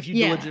 like even if you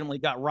Yeah. legitimately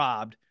got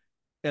robbed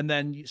and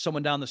then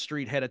someone down the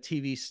street had a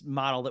TV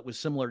model that was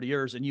similar to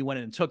yours and you went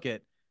in and took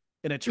it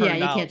and it Yeah. turned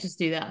You out can't just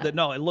do that that.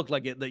 no, it looked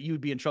like it, that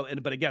you'd be in trouble.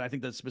 But again, I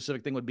think the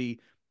specific thing would be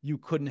you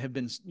couldn't have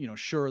been,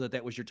 sure that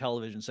that was your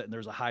television set and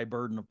there's a high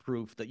burden of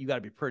proof that you got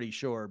to be pretty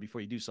sure before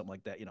you do something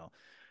like that.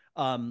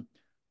 Um,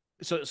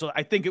 so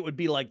I think it would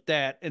be like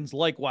that. And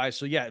likewise,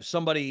 so yeah, if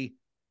somebody,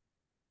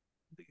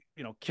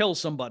 kills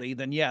somebody,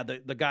 then yeah,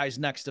 the guy's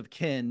next of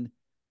kin,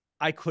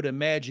 I could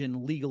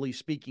imagine, legally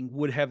speaking,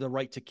 would have the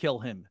right to kill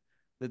him.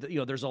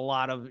 There's a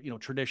lot of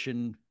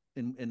tradition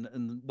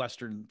in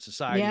Western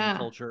society and Yeah.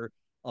 culture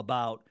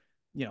about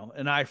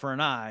an eye for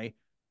an eye.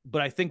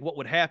 But I think what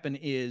would happen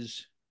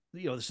is,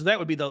 so that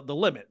would be the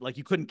limit. Like,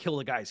 you couldn't kill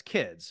the guy's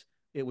kids.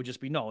 It would just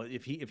be, no,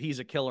 if he's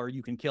a killer,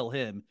 you can kill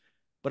him.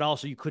 But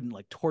also, you couldn't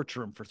like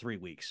torture him for 3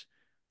 weeks.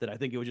 That I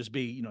think it would just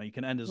be, you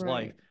can end his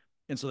life. Right.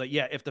 And so that,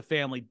 yeah, if the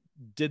family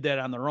did that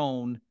on their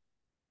own,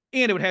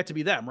 and it would have to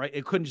be them, right?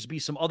 It couldn't just be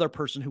some other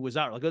person who was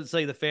out. Like, let's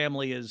say the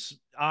family is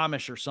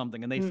Amish or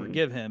something and they Mm.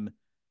 forgive him.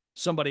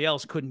 Somebody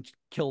else couldn't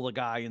kill the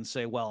guy and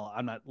say, well,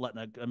 I'm not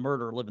letting a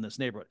murderer live in this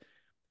neighborhood.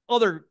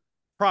 Other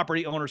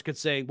property owners could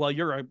say, well,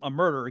 you're a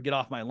murderer, get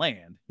off my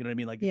land. You know what I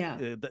mean? Like, Yeah.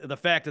 the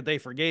fact that they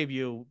forgave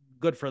you,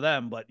 good for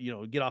them, but,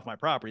 get off my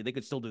property. They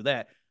could still do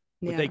that,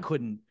 but they Yeah.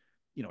 couldn't,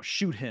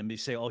 shoot him. They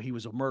say, oh, he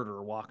was a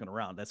murderer walking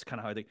around. That's kind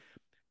of how I think.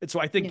 And so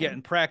I think, yeah, Yeah.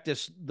 in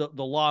practice,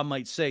 the law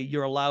might say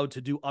you're allowed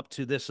to do up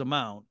to this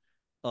amount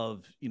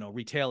of,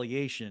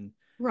 retaliation.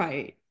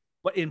 Right.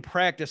 But in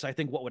practice, I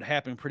think what would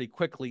happen pretty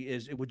quickly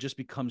is it would just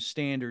become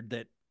standard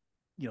that,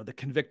 the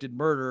convicted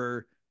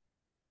murderer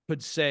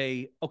could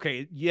say,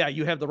 okay, yeah,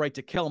 you have the right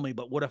to kill me,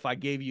 but what if I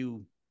gave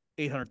you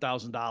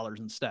 $800,000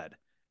 instead?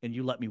 And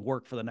you let me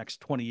work for the next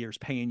 20 years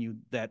paying you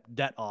that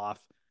debt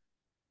off.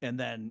 And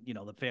then,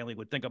 the family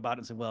would think about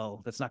it and say,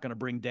 well, that's not going to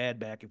bring dad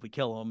back if we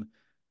kill him.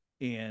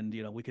 And,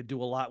 we could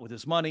do a lot with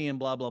his money and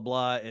blah, blah,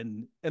 blah.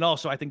 And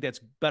also, I think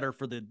that's better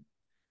for the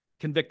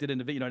convicted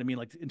individual, you know what I mean?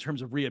 Like, in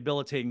terms of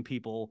rehabilitating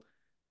people,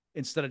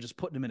 instead of just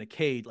putting them in a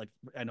cage. Like,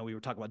 I know we were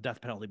talking about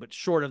death penalty, but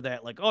short of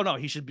that, like, oh no,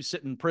 he should be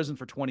sitting in prison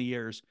for 20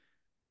 years.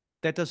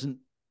 That doesn't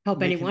Help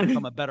make him become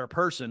anyone. a better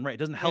person, right? It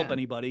doesn't help Yeah.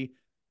 anybody.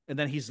 And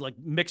then he's like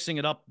mixing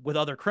it up with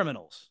other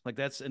criminals. Like,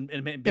 and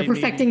They're maybe,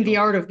 perfecting the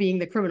art of being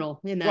the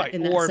criminal in that right.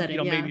 in that Or, setting.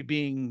 Yeah. maybe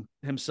being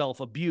himself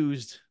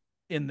abused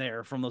in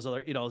there from those other,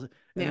 and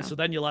then Yeah. so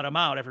then you let him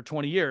out after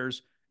 20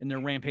 years and they're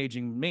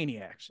rampaging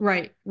maniacs.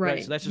 Right. Right.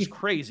 So Right. that's just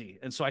crazy.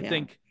 And so I Yeah.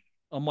 think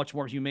a much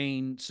more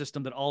humane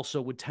system that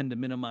also would tend to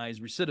minimize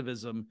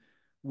recidivism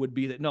would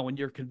be that, no, when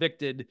you're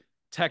convicted,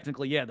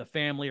 technically, yeah, the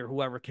family or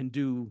whoever can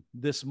do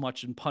this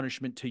much in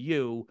punishment to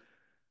you.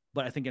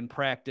 But I think in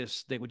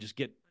practice, they would just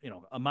get,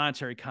 a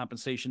monetary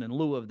compensation in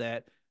lieu of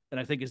that. And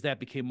I think as that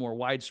became more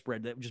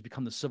widespread, that would just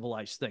become the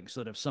civilized thing.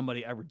 So that if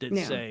somebody ever did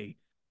Yeah. say,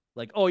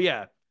 like, oh,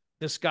 yeah,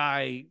 this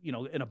guy,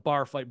 in a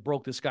bar fight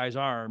broke this guy's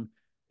arm,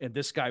 and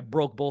this guy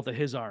broke both of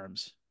his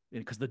arms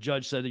because the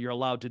judge said that you're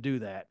allowed to do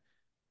that.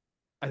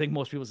 I think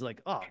most people's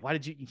like, oh, why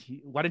didn't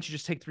you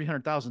just take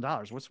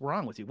 $300,000? What's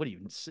wrong with you? What are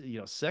you,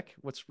 sick?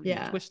 What's you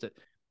Yeah. twisted?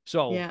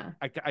 So Yeah.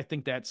 I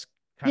think that's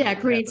kind of Yeah. what It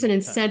would creates happen an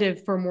over time.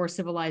 incentive for more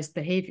civilized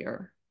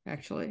behavior,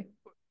 actually,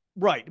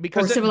 Right. or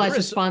Because there civilized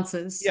is,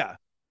 responses. yeah,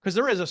 because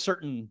there is a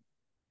certain,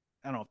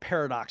 I don't know,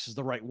 paradox is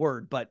the right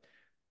word, but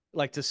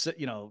like to sit,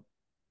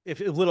 if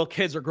little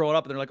kids are growing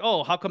up and they're like,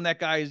 oh, how come that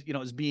guy,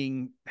 is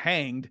being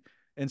hanged,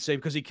 and say,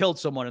 because he killed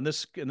someone in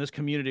this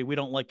community, we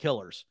don't like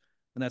killers.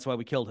 And that's why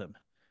we killed him.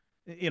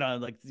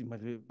 Like,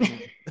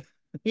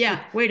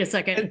 Yeah. Wait a and,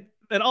 second.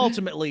 and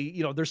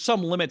ultimately, there's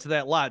some limit to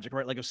that logic,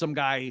 right? Like, if some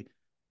guy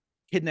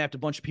kidnapped a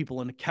bunch of people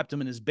and kept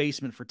him in his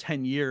basement for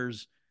 10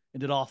 years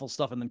and did awful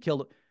stuff and then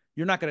killed him,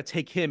 you're not going to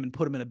take him and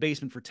put him in a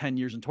basement for 10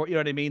 years and you know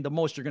what I mean? The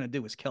most you're going to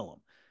do is kill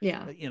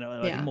Yeah. him. I think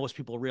Yeah. most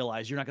people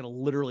realize you're not going to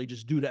literally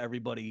just do to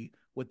everybody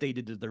what they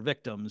did to their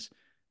victims.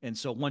 And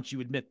so once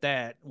you admit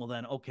that, well,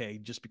 then, okay,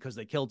 just because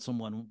they killed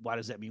someone, why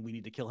does that mean we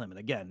need to kill him? And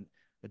again,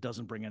 it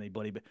doesn't bring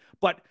anybody.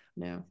 But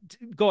No.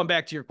 going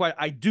back to your question,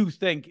 I do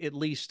think, at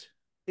least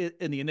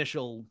in the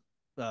initial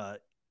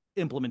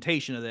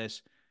implementation of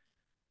this,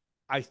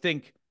 I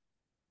think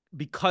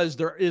because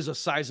there is a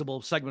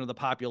sizable segment of the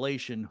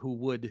population who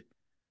would,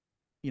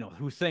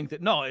 who think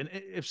that, no, and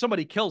if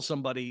somebody kills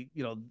somebody,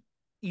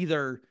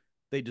 either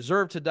they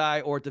deserve to die,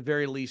 or at the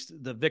very least,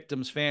 the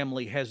victim's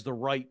family has the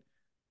right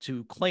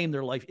to claim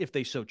their life if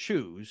they so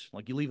choose.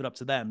 Like, you leave it up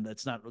to them.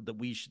 That's not that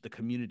the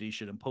community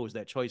should impose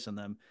that choice on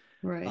them.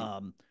 Right.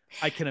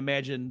 I can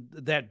imagine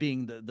that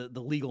being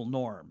the legal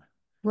norm.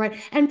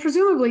 Right. And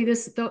presumably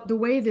the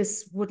way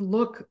this would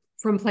look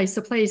from place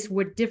to place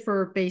would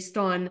differ based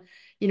on,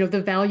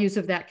 the values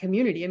of that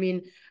community. I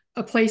mean,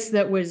 a place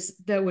that was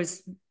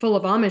full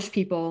of Amish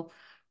people,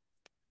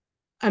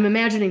 I'm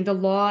imagining the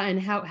law and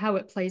how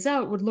it plays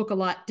out would look a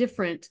lot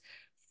different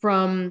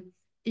from,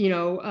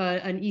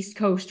 an East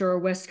Coast or a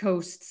West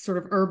Coast sort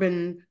of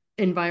urban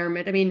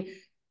environment. I mean,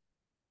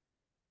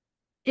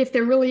 if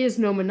there really is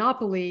no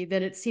monopoly,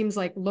 then it seems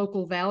like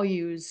local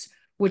values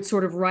would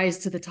sort of rise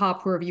to the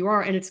top wherever you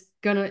are, and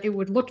it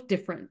would look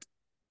different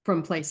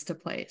from place to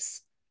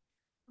place.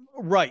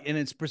 Right.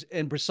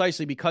 And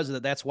precisely because of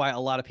that, that's why a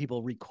lot of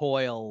people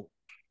recoil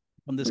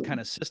from this kind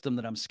of system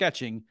that I'm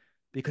sketching,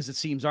 because it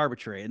seems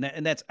arbitrary.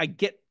 And that's, I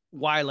get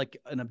why, like,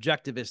 an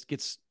objectivist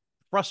gets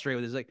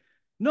frustrated with it. It's like,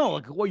 no,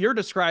 like, what you're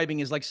describing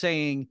is like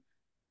saying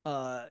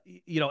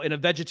in a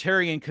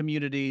vegetarian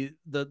community,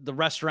 the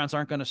restaurants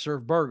aren't going to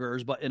serve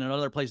burgers, but in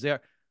another place they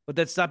are. But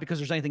that's not because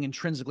there's anything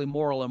intrinsically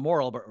moral or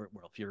immoral. But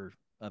well, if you're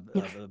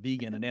a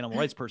vegan and animal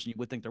rights person, you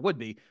would think there would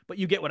be. But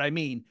you get what I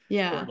mean. Or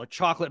Yeah. like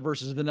chocolate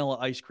versus vanilla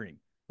ice cream.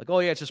 Like, oh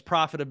yeah, it's just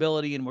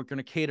profitability, and we're going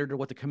to cater to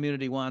what the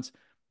community wants.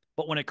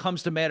 But when it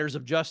comes to matters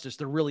of justice,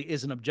 there really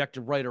is an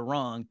objective right or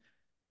wrong.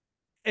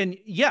 And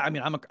yeah, I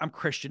mean, I'm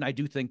Christian. I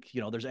do think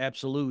there's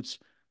absolutes,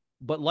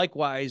 but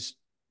likewise,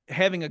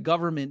 having a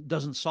government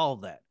doesn't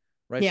solve that,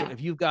 right? So Yeah.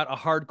 if you've got a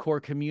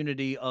hardcore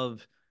community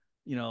of,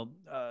 you know,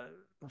 uh,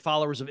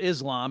 followers of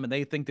Islam, and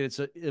they think that it's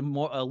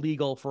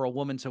illegal for a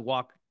woman to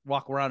walk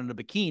around in a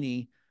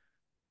bikini,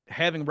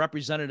 having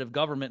representative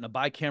government and a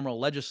bicameral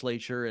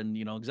legislature and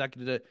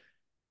executive,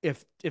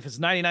 if it's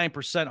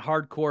 99%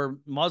 hardcore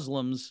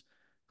Muslims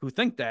who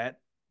think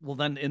that, well,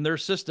 then in their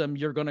system,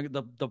 you're gonna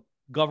the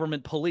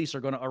government police are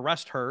going to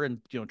arrest her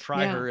and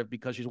try Yeah. her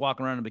because she's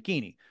walking around in a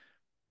bikini,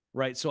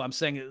 right? So I'm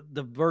saying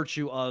the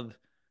virtue of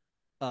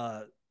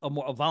a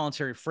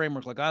voluntary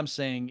framework, like I'm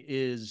saying,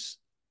 is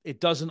it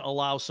doesn't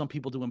allow some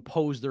people to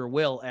impose their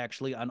will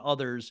actually on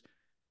others,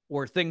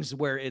 or things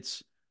where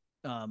it's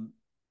um,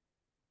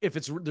 if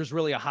it's there's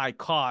really a high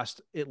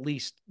cost, at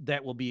least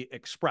that will be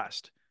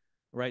expressed,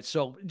 right?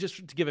 So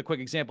just to give a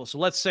quick example, so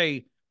let's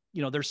say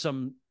there's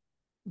some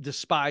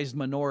despised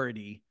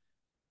minority,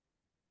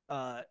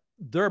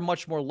 they're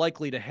much more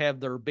likely to have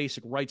their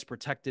basic rights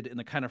protected in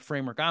the kind of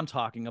framework I'm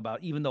talking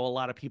about, even though a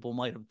lot of people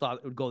might have thought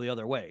it would go the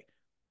other way.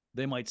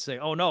 They might say,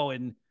 "Oh no,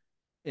 in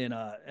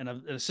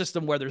a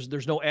system where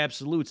there's no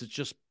absolutes, it's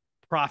just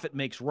profit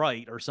makes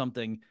right or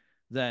something."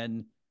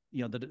 Then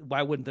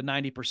why wouldn't the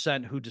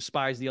 90% who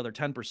despise the other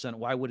 10%?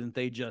 Why wouldn't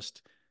they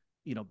just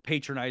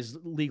patronize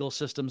legal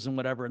systems and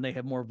whatever, and they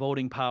have more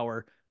voting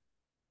power?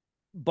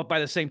 But by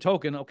the same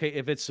token, okay,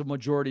 if it's a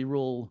majority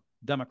rule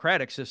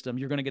democratic system,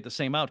 you're going to get the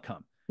same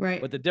outcome. But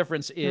Right. the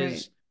difference Right.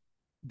 is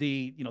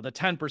the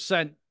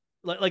 10%,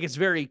 like it's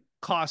very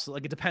costly.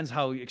 Like it depends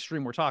how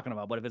extreme we're talking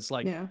about. But if it's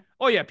like, Yeah.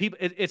 oh yeah, people,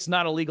 it's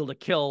not illegal to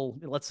kill,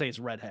 let's say it's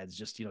redheads,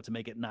 just to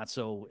make it not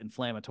so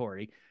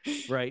inflammatory,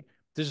 right?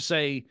 To just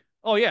say,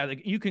 oh yeah,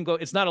 like, you can go,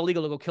 it's not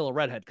illegal to go kill a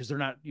redhead because they're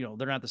not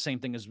the same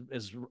thing as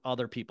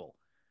other people.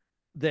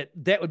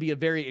 That would be a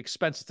very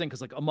expensive thing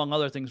because, like, among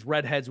other things,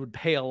 redheads would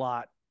pay a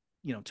lot,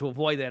 to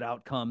avoid that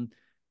outcome,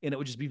 and it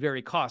would just be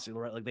very costly,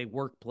 right? Like they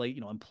work plate,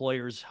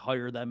 employers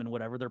hire them and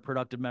whatever, they're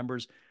productive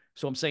members.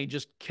 So I'm saying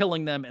just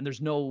killing them, and there's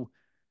no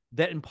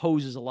that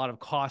imposes a lot of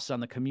costs on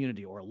the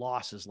community, or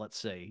losses, let's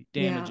say,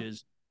 Yeah.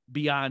 damages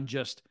beyond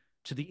just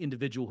to the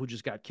individual who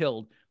just got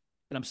killed.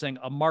 And I'm saying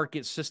a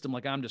market system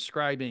like I'm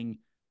describing,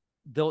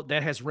 though,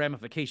 that has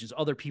ramifications.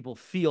 Other people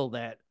feel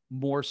that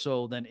more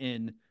so than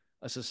in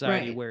a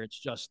society Right. where it's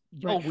just,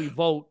 oh, Right. we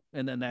vote,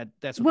 and then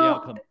that's what the Well,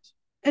 outcome is.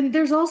 and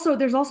there's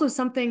also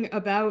something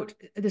about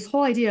this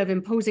whole idea of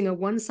imposing a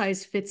one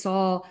size fits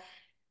all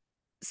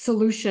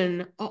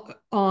solution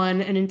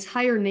on an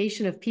entire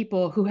nation of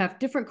people who have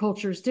different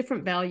cultures,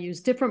 different values,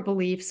 different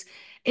beliefs.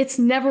 It's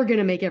never going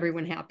to make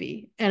everyone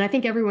happy. And I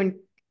think everyone,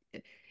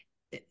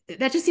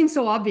 that just seems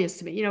so obvious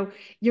to me.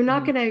 You're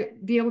not Mm-hmm. going to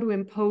be able to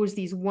impose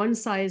these one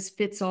size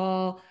fits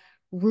all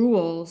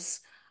rules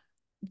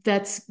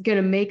that's going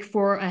to make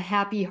for a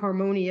happy,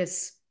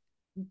 harmonious,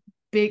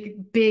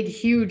 big,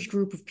 huge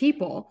group of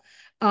people.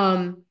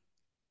 Um,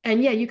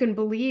 and yeah, you can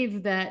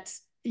believe that,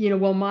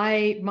 well,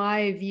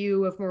 my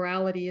view of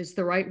morality is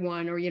the right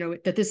one, or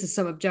that this is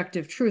some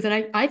objective truth.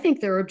 And I think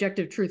there are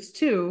objective truths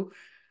too,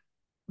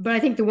 but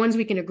I think the ones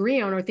we can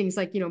agree on are things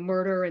like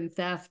murder and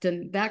theft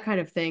and that kind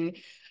of thing.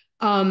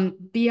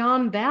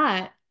 Beyond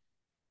that,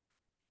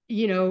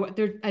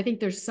 I think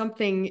there's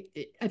something.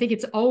 I think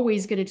it's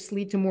always going to just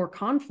lead to more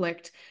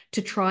conflict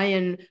to try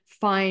and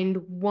find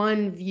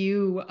one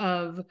view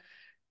of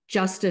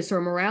justice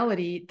or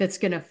morality that's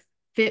going to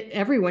fit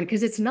everyone,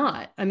 because it's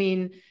not. I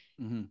mean,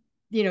 Mm-hmm.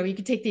 you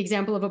could take the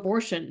example of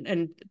abortion,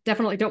 and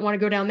definitely don't want to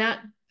go down that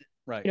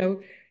Right. you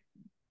know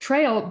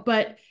trail,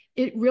 but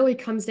it really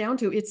comes down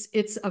to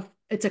it's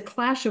a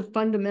clash of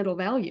fundamental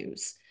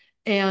values.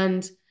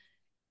 And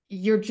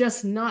you're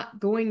just not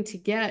going to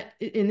get,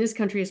 in this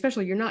country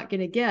especially, you're not going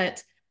to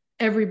get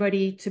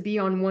everybody to be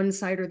on one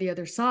side or the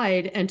other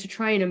side. And to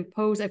try and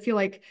impose, I feel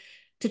like,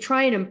 to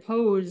try and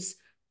impose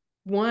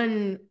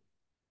one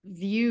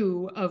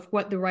view of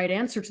what the right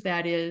answer to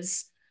that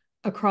is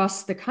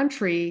across the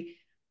country,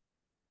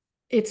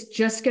 it's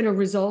just going to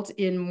result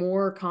in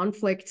more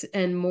conflict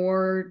and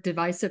more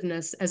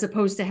divisiveness, as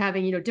opposed to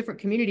having different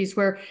communities,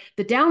 where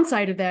the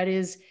downside of that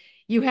is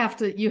you have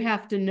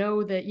to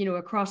know that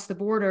across the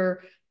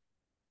border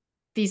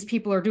these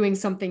people are doing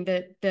something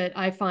that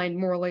I find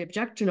morally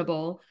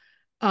objectionable.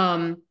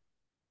 Um,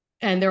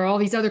 and there are all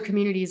these other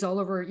communities all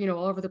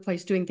over the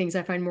place doing things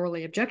I find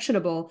morally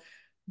objectionable.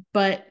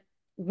 But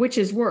which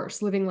is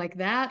worse, living like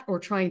that, or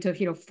trying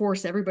to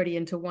force everybody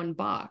into one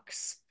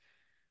box?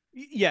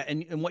 Yeah,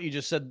 and what you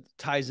just said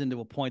ties into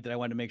a point that I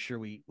wanted to make sure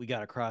we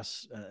got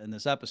across in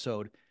this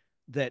episode,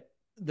 that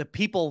the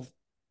people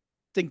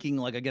thinking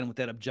like, again, with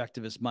that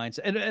objectivist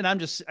mindset. And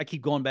I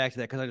keep going back to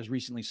that because I just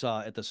recently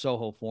saw at the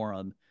Soho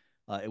Forum,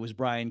 it was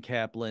Brian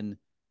Kaplan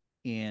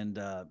and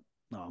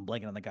no, I'm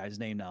blanking on the guy's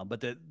name now,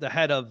 but the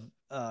head of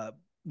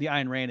the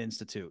Ayn Rand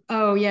Institute.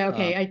 Oh yeah, Um,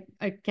 okay.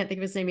 I can't think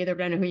of his name either,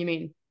 but I know who you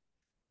mean.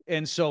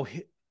 and so,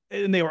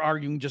 and they were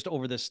arguing just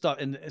over this stuff.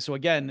 And so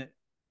again,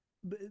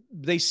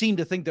 they seem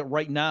to think that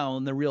right now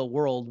in the real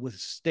world with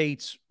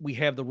states, we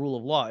have the rule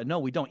of law. And no,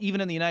 we don't.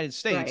 Even in the United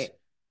States, Right.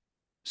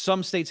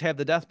 some states have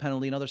the death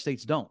penalty and other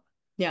states don't.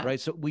 Yeah. Right.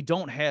 So we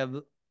don't have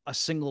a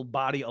single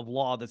body of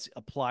law that's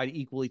applied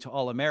equally to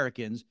all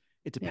Americans.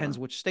 It Yeah. depends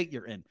which state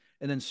you're in.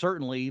 And then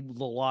certainly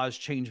the laws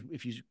change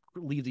if you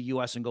leave the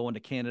US and go into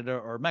Canada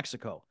or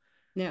Mexico.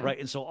 Yeah. Right.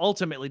 And so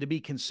ultimately, to be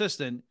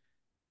consistent,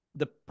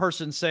 the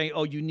person saying,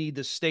 oh, you need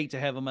the state to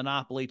have a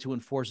monopoly to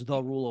enforce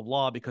the rule of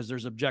law because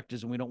there's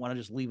objectives and we don't want to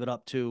just leave it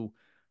up to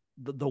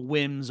the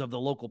whims of the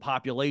local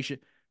population.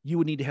 You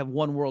would need to have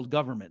one world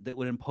government that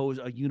would impose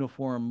a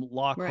uniform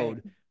law Right.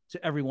 code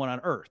to everyone on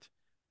earth.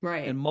 And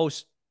Right.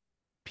 most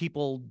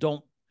people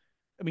don't.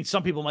 I mean,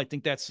 some people might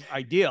think that's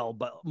ideal,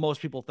 but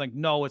most people think,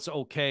 no, it's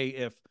okay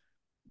if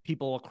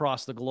people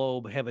across the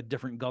globe have a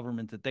different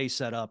government that they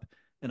set up.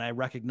 And I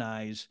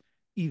recognize,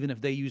 even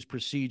if they use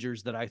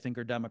procedures that I think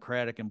are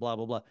democratic and blah,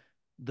 blah, blah,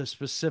 the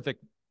specific,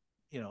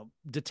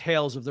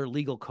 details of their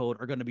legal code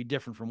are going to be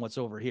different from what's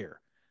over here.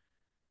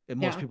 And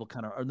most Yeah. people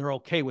kind of, and they're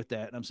okay with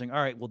that. And I'm saying,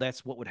 all right, well,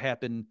 that's what would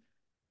happen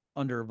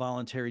under a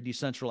voluntary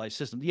decentralized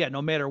system. Yeah,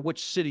 no matter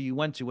which city you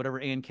went to, whatever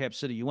ANCAP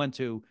city you went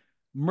to,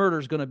 murder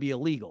is going to be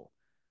illegal.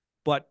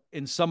 But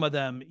in some of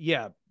them,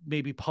 yeah,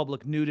 maybe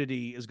public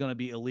nudity is going to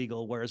be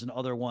illegal, whereas in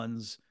other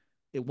ones,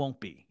 it won't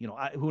be.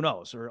 Who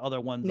knows? Or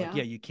other ones like, Yeah.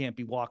 yeah, you can't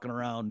be walking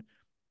around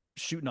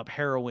shooting up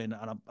heroin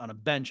on a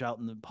bench out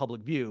in the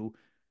public view,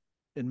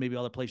 and maybe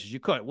other places you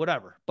could,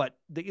 whatever. But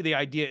the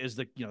idea is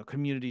that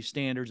community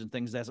standards and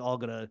things that's all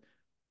going to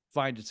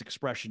find its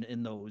expression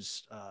in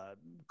those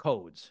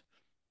codes.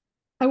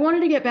 I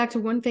wanted to get back to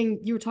one thing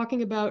you were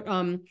talking about,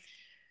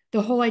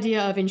 the whole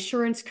idea of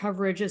insurance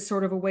coverage as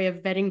sort of a way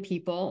of vetting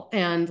people.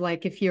 And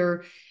like if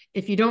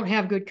you don't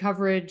have good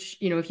coverage,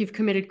 if you've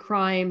committed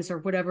crimes or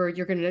whatever,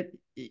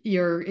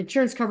 your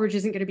insurance coverage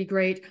isn't going to be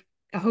great.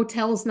 A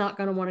hotel's not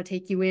going to want to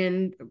take you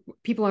in.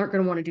 People aren't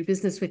going to want to do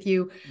business with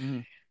you. Mm-hmm.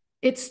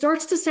 It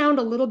starts to sound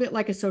a little bit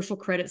like a social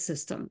credit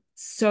system.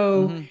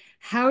 So Mm-hmm.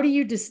 how do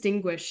you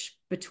distinguish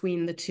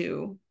between the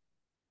two?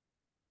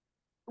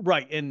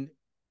 Right. And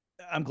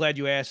I'm glad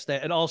you asked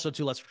that. And also,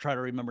 too, let's try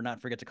to remember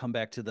not forget to come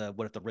back to the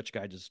what if the rich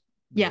guy just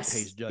pays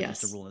Yes. judges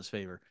to Yes. rule in his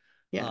favor.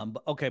 Yeah.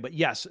 But okay, but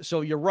yes,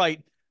 so you're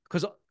right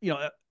because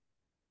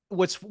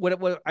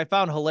what I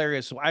found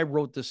hilarious. So I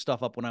wrote this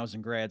stuff up when I was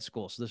in grad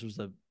school. So this was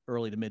the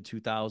early to mid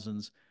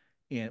 2000s,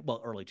 and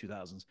well, early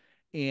 2000s,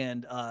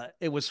 and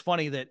it was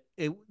funny that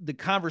the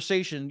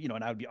conversation,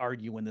 and I would be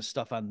arguing this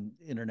stuff on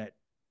internet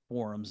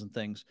forums and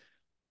things,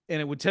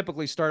 and it would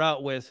typically start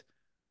out with,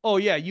 oh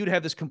yeah, you'd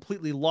have this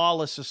completely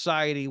lawless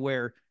society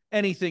where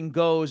anything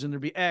goes and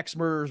there'd be axe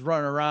murderers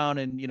running around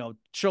and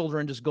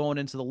children just going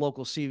into the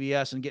local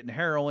CVS and getting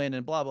heroin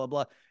and blah blah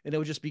blah, and it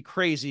would just be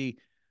crazy.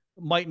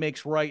 Might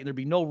makes right, and there'd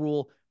be no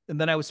rule. And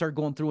then I would start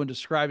going through and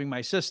describing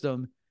my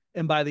system,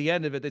 and by the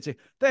end of it, they'd say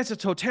that's a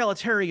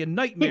totalitarian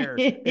nightmare.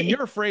 In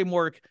your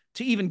framework,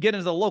 to even get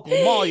into the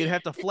local mall, you'd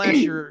have to flash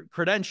your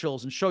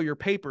credentials and show your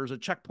papers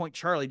at Checkpoint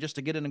Charlie just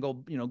to get in and go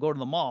to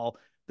the mall.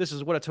 This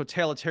is what a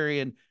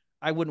totalitarian.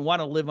 I wouldn't want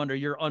to live under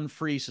your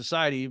unfree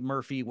society,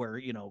 Murphy, where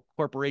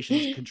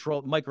corporations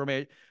control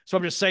micromanage. So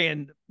I'm just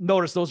saying,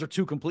 notice those are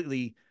two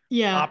completely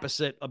Yeah.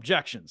 opposite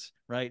objections,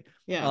 right?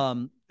 Yeah.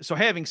 So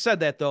having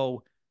said that,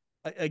 though,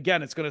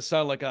 again, it's going to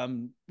sound like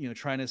I'm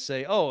trying to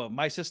say, oh,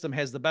 my system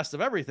has the best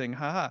of everything,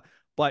 haha.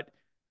 But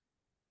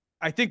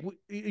I think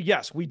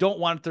yes, we don't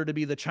want there to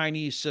be the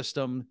Chinese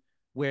system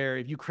where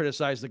if you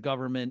criticize the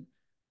government,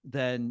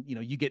 then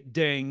you get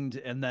dinged,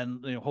 and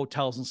then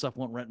hotels and stuff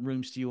won't rent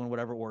rooms to you and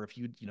whatever. Or if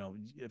you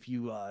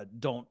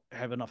don't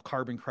have enough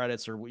carbon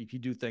credits, or if you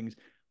do things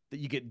that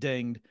you get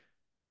dinged.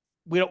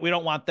 We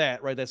don't want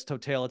that, right? That's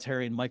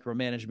totalitarian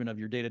micromanagement of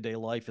your day to day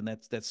life, and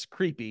that's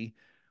creepy.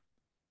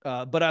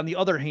 But on the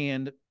other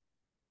hand,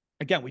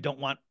 again, we don't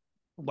want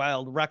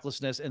wild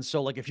recklessness. And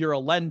so, like, if you're a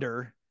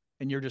lender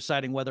and you're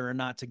deciding whether or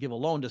not to give a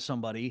loan to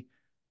somebody,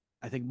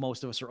 I think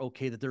most of us are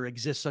okay that there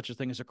exists such a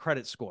thing as a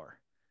credit score,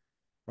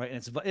 right?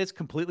 And it's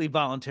completely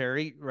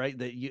voluntary, right?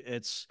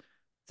 It's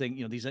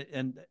thing, these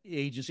and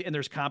agency, and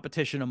there's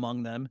competition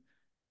among them,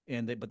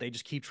 but they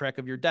just keep track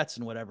of your debts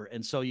and whatever.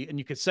 And so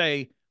you could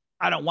say,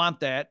 I don't want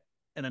that.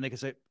 And then they could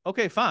say,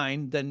 okay,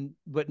 fine, then,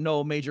 but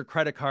no major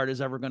credit card is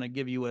ever going to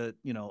give you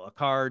a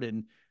card,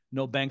 and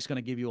no bank's going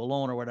to give you a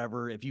loan or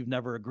whatever if you've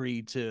never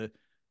agreed to,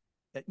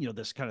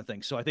 this kind of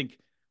thing. So I think,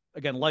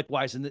 again,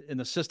 likewise in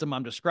the system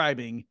I'm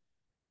describing,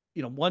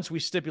 once we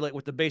stipulate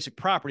what the basic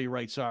property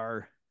rights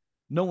are,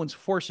 no one's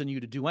forcing you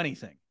to do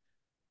anything.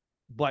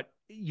 But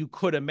you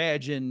could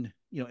imagine,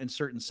 in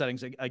certain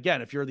settings,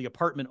 again, if you're the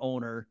apartment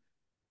owner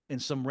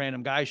and some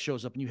random guy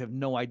shows up and you have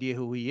no idea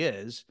who he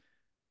is,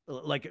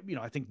 like,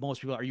 I think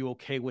most people, are you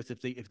okay with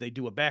if they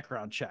do a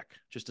background check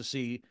just to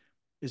see,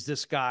 is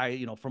this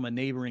guy, from a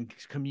neighboring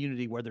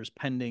community where there's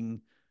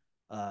pending,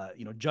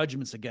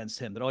 judgments against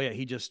him, that, oh yeah,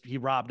 he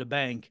robbed a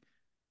bank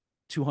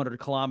 200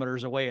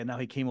 kilometers away, and now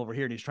he came over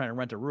here and he's trying to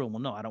rent a room.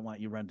 Well, no, I don't want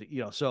you renting,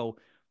 so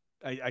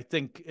I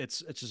think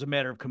it's just a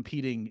matter of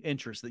competing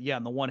interests. That, yeah,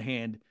 on the one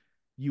hand,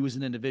 you as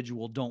an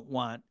individual don't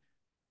want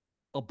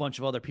a bunch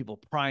of other people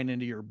prying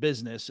into your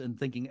business and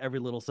thinking every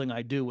little thing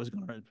I do is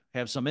going to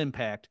have some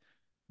impact.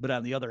 But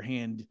on the other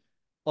hand,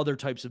 other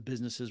types of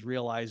businesses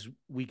realize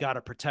we got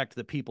to protect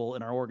the people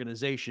in our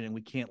organization, and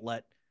we can't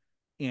let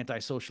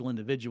antisocial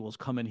individuals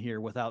come in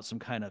here without some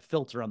kind of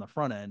filter on the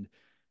front end.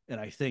 And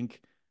I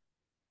think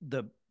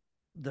the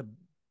the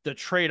the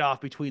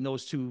trade-off between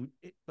those two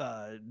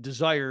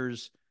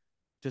desires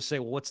to say,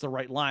 well, what's the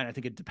right line? I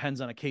think it depends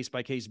on a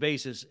case-by-case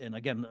basis. And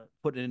again,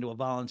 put it into a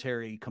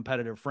voluntary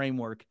competitive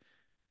framework,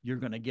 you're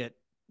going to get,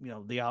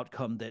 the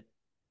outcome that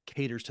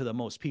caters to the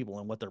most people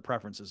and what their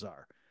preferences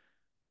are.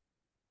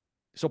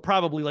 So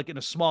probably like in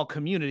a small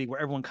community where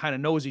everyone kind of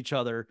knows each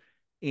other,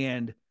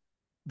 and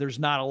there's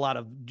not a lot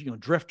of,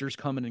 drifters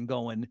coming and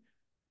going,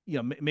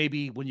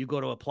 maybe when you go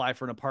to apply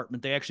for an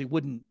apartment, they actually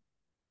wouldn't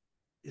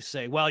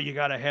say, well, you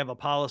got to have a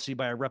policy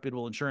by a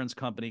reputable insurance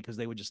company, because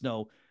they would just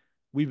know,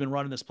 we've been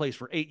running this place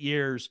for 8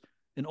 years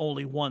and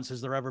only once has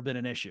there ever been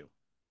an issue.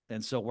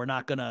 And so we're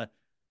not going to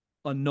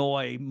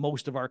annoy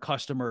most of our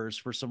customers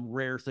for some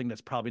rare thing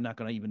that's probably not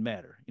going to even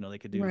matter. They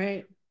could do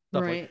Right.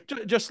 stuff like,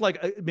 Right. just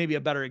like, maybe a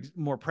better,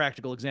 more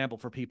practical example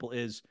for people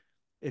is,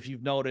 if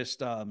you've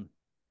noticed,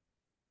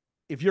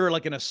 if you're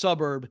like in a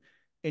suburb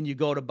and you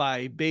go to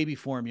buy baby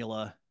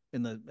formula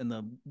in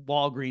the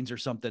Walgreens or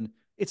something,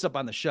 it's up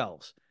on the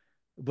shelves.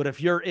 But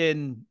if you're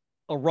in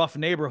a rough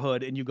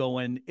neighborhood and you go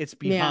in, it's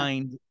Yeah.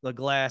 behind the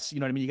glass. You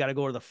know what I mean? You got to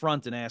go to the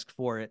front and ask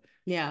for it.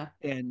 Yeah.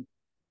 And,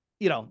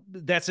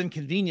 that's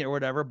inconvenient or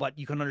whatever, but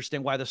you can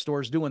understand why the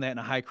store's doing that in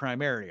a high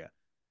crime area.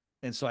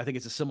 And so I think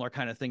it's a similar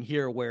kind of thing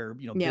here where,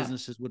 Yeah.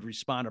 businesses would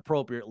respond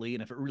appropriately.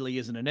 And if it really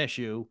isn't an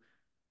issue,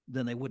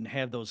 then they wouldn't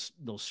have those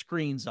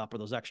screens up or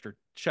those extra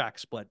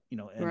checks, but,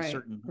 and Right.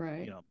 certain,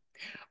 Right.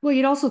 Well,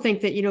 you'd also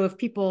think that,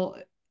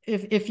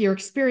 if your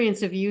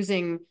experience of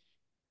using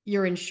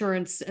your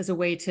insurance as a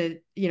way to,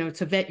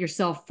 to vet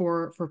yourself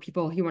for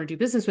people you want to do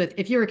business with,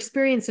 if your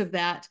experience of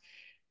that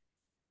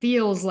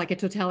feels like a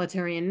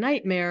totalitarian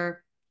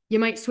nightmare, you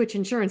might switch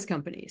insurance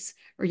companies.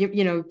 Or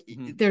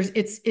mm-hmm.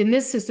 it's in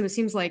this system, it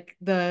seems like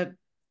the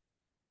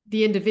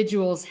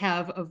individuals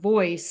have a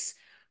voice,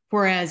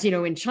 whereas,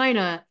 in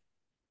China,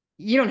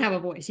 you don't have a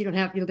voice. You don't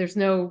have, there's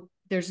no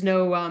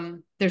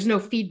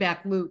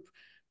feedback loop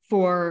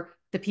for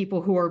the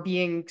people who are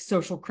being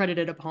social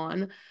credited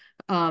upon,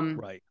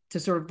 Right.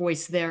 to sort of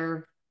voice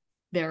their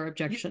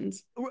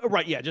objections.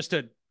 Right. Yeah. Just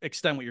to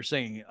extend what you're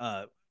saying.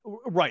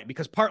 Right.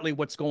 Because partly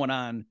what's going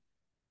on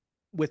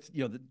with,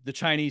 the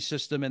Chinese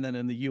system, and then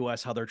in the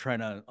US, how they're trying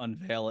to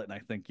unveil it. And I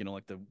think,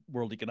 like the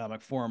World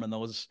Economic Forum and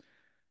those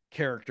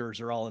characters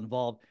are all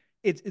involved.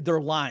 They're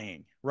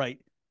lying, right?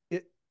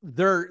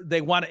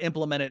 They want to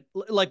implement it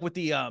like with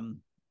the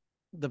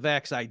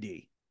Vax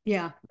ID,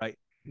 Yeah. right?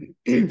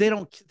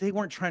 They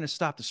weren't trying to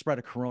stop the spread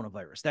of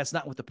coronavirus. That's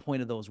not what the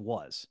point of those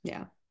was.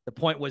 Yeah. The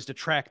point was to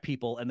track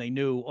people, and they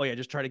knew, oh yeah,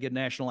 just try to get a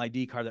national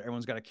ID card that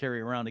everyone's got to carry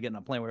around to get on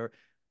a plane, whatever.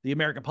 The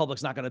American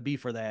public's not going to be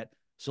for that.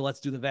 So let's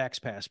do the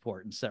Vax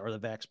passport instead, or the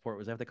Vaxport.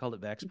 Was that what they called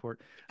it? Vaxport.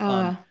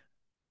 Uh,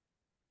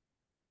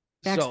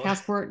 Vax So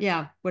passport.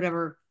 Yeah.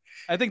 Whatever.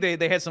 I think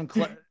they had some,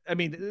 I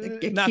mean,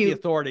 A not the cute.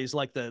 authorities,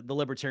 like the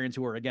libertarians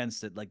who were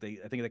against it. Like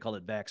I think they called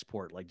it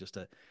Vaxport, like just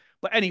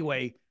but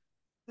anyway,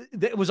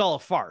 it was all a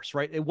farce,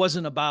 right? It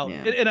wasn't about,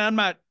 Yeah. and I'm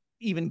not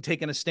even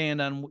taking a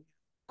stand on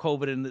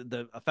COVID and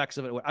the effects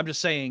of it. I'm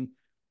just saying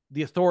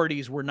the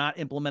authorities were not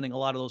implementing a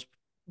lot of those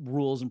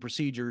rules and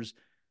procedures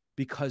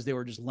because they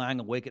were just lying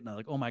awake at night,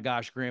 like, oh my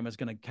gosh, grandma's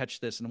going to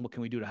catch this, and what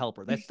can we do to help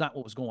her? That's not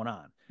what was going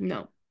on.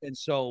 No. And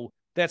so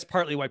that's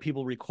partly why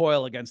people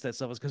recoil against that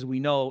stuff, is because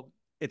we know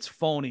it's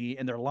phony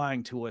and they're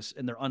lying to us,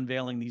 and they're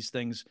unveiling these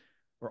things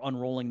or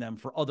unrolling them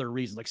for other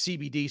reasons. Like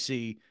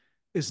CBDC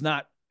is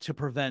not to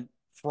prevent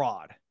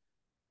fraud.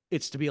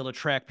 It's to be able to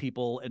track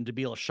people and to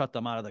be able to shut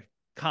them out of the Yeah.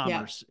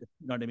 commerce.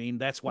 You know what I mean?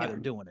 That's why Yeah. they're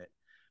doing it.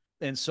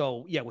 And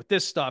so, yeah, with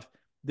this stuff,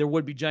 there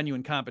would be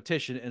genuine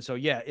competition. And so,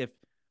 yeah, if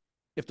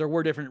there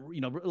were different,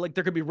 like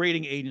there could be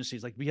rating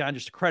agencies, like beyond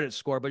just a credit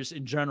score, but just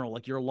in general,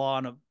 like your law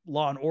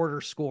and order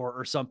score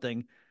or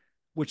something,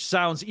 which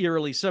sounds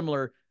eerily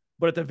similar,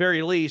 but at the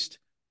very least,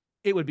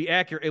 it would be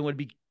accurate. It would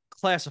be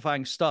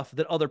classifying stuff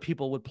that other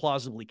people would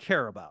plausibly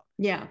care about.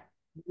 Yeah.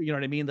 You know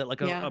what I mean? That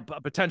like Yeah. a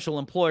potential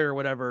employer or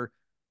whatever,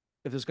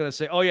 if it's going to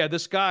say, oh yeah,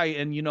 this guy,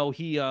 and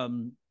he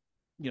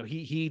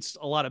eats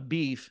a lot of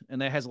beef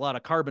and that has a lot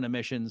of carbon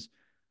emissions.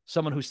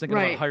 Someone who's thinking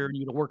about Right. hiring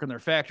you to work in their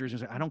factories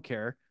and say, I don't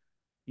care.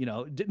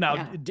 Now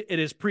Yeah. in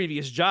his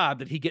previous job,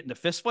 did he get into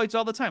fistfights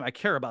all the time? I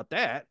care about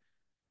that.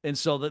 And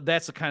so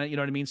that's the kind of, you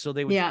know what I mean? So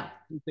they would Yeah.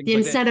 do things The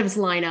like that. incentives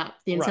line up.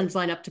 The Right. incentives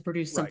line up to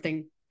produce Right.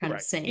 something kind of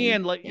Right. sane.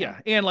 And like, Yeah.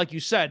 yeah. And like you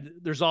said,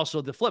 there's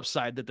also the flip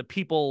side that the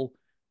people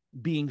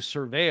being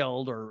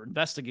surveilled or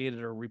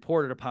investigated or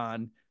reported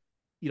upon,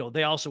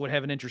 they also would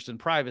have an interest in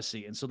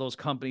privacy. And so those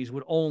companies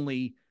would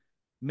only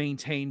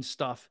maintain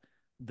stuff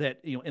that,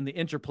 in the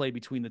interplay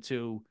between the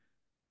two,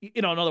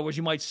 in other words,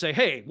 you might say,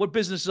 hey, what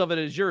business of it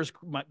is yours,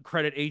 my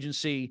credit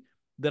agency,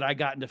 that I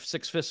got into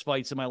 6 fist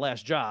fights in my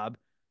last job?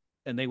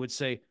 And they would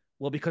say,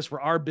 well, because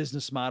for our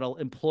business model,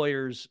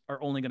 employers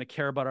are only going to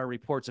care about our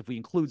reports if we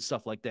include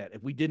stuff like that.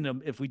 If we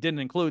didn't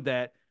include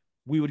that,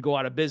 we would go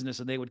out of business,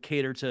 and they would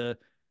cater to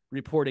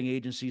reporting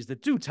agencies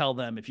that do tell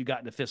them if you got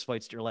into fist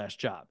fights at your last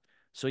job.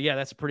 So yeah,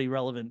 that's a pretty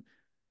relevant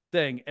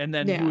thing. And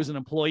then you Yeah. as an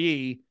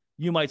employee,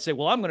 you might say,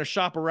 well, I'm going to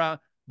shop around.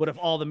 But if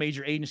all the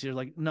major agencies are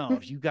like, no,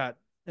 if you got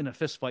in a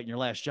fist fight in your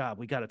last job,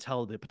 we got to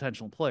tell the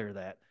potential employer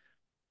that,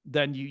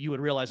 then you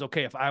would realize,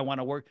 okay, if I want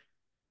to work,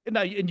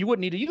 and you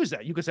wouldn't need to use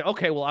that. You could say,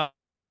 okay, well,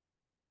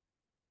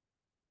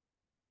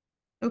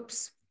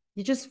 Oops.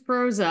 You just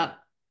froze up.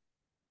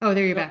 Oh,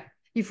 there you're oh, back.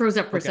 You froze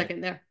up for a okay,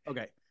 second there.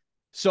 okay.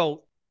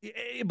 So,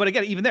 but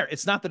again, even there,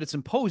 it's not that it's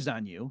imposed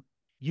on you.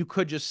 You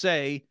could just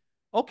say,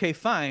 okay,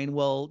 fine.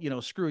 Well,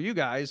 screw you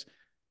guys.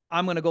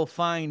 I'm going to go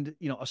find,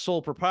 a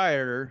sole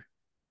proprietor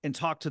and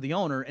talk to the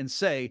owner and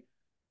say,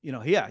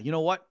 yeah, you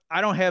know what?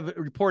 I don't have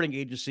reporting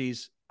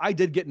agencies. I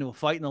did get into a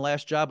fight in the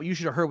last job, but you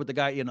should have heard what the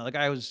guy, the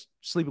guy was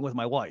sleeping with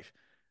my wife.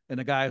 And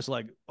the guy was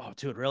like, oh,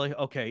 dude, really?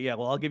 Okay. Yeah.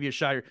 Well, I'll give you a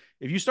shot.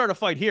 If you start a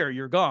fight here,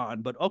 you're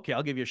gone, but okay,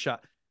 I'll give you a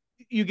shot.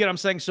 You get what I'm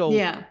saying? So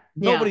Yeah.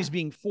 Yeah. nobody's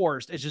being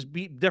forced. It's just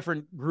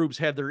different groups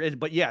have their,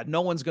 but yeah,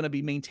 no one's going to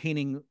be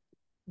maintaining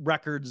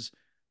records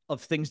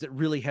of things that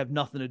really have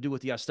nothing to do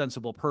with the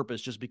ostensible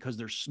purpose just because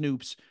they're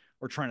snoops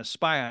or trying to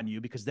spy on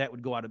you, because that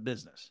would go out of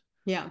business.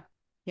 Yeah.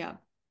 Yeah.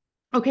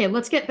 Okay,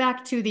 let's get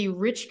back to the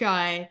rich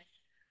guy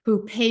who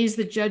pays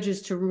the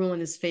judges to rule in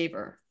his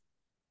favor.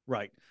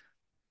 Right.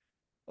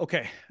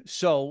 Okay.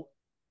 So,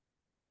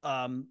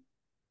 um,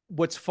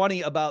 what's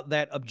funny about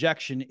that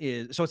objection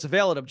is, so it's a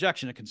valid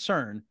objection, a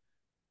concern,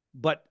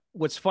 but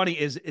what's funny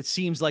is it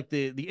seems like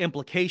the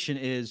implication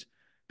is,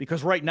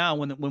 because right now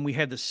when we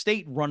had the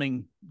state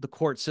running the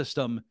court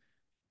system,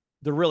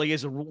 there really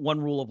is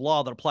one rule of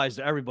law that applies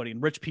to everybody,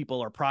 and rich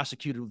people are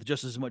prosecuted with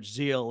just as much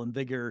zeal and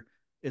vigor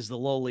as the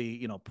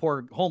lowly,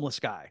 poor homeless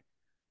guy.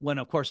 When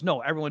of course,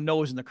 no, everyone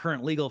knows in the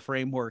current legal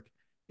framework,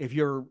 if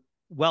you're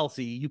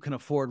wealthy, you can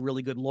afford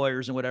really good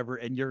lawyers and whatever,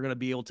 and you're going to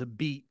be able to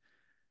beat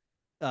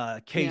Yeah.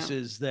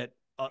 cases that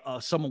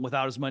someone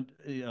without as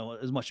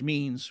much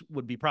means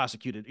would be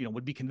prosecuted,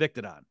 would be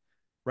convicted on,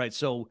 right?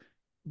 So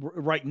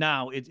right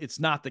now, it's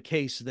not the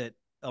case that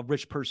a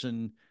rich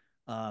person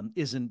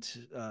isn't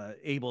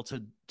able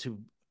to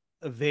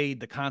evade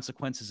the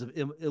consequences of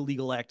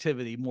illegal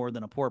activity more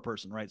than a poor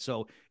person, right?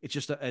 So it's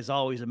just, as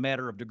always, a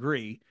matter of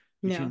degree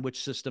Yeah. between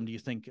which system do you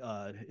think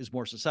is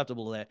more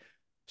susceptible to that.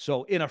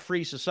 So in a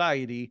free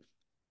society,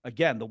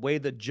 again, the way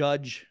the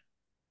judge,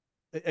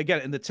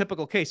 again, in the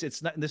typical case,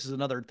 it's not, and this is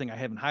another thing I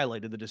haven't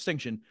highlighted, the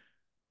distinction.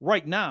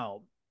 Right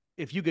now,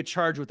 if you get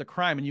charged with a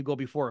crime and you go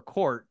before a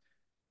court,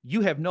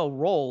 you have no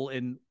role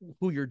in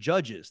who your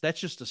judge is. That's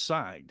just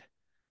assigned,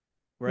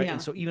 right? And Yeah.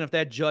 so even if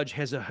that judge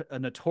has a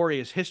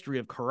notorious history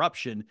of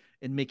corruption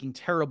and making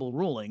terrible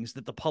rulings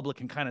that the public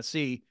can kind of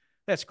see,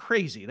 that's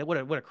crazy. What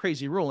a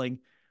crazy ruling.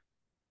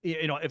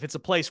 If it's a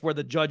place where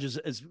the judge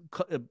is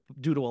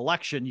due to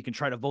election, you can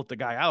try to vote the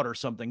guy out or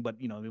something, but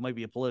it might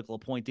be a political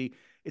appointee.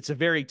 It's a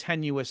very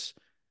tenuous,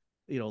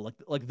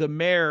 like the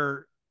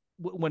mayor,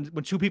 when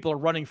two people are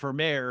running for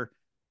mayor,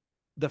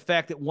 the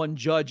fact that one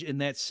judge in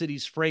that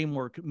city's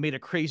framework made a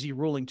crazy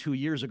ruling 2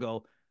 years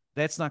ago,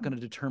 that's not going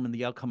to determine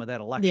the outcome of that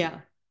election, Yeah.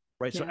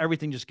 right? So Yeah.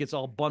 everything just gets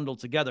all bundled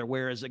together.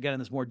 Whereas again, in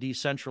this more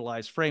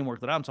decentralized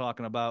framework that I'm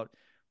talking about,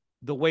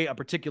 the way a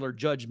particular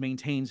judge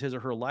maintains his or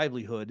her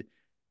livelihood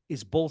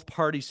is both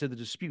parties to the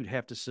dispute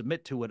have to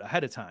submit to it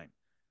ahead of time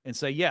and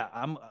say, yeah,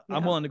 I'm Yeah.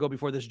 willing to go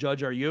before this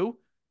judge. Are you?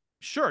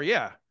 Sure,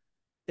 yeah.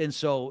 And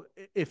so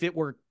if it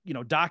were,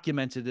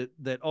 documented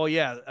that, oh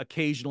yeah,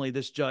 occasionally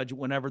this judge,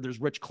 whenever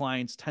there's rich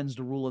clients, tends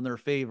to rule in their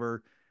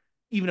favor,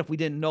 even if we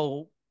didn't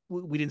know,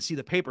 we didn't see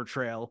the paper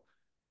trail,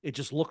 it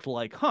just looked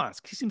like,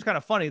 it seems kind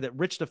of funny that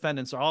rich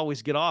defendants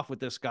always get off with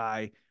this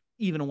guy,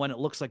 even when it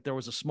looks like there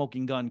was a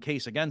smoking gun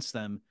case against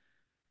them.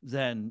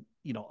 Then,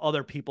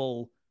 other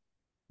people,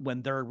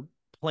 when they're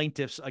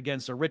plaintiffs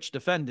against a rich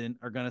defendant,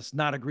 are going to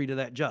not agree to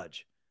that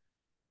judge,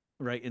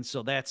 right? And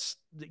so that's,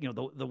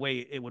 the way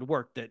it would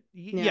work, that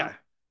Yeah. yeah,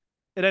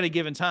 at any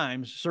given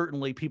time,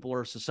 certainly people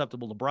are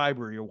susceptible to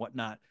bribery or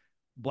whatnot,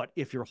 but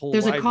if your whole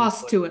There's a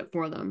cost livelihood, to it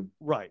for them.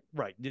 right,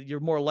 you're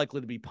more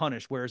likely to be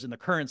punished. Whereas in the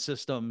current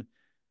system,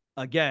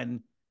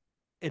 again,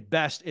 at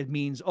best it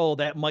means, oh,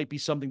 that might be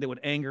something that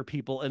would anger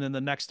people, and in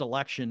the next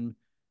election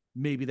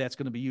maybe that's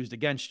going to be used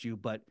against you,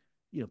 but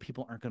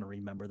people aren't going to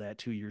remember that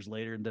 2 years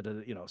later, and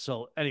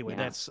so anyway,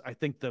 Yeah. that's, I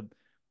think,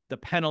 the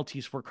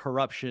penalties for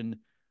corruption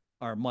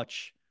are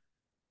much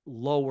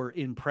lower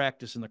in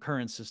practice in the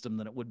current system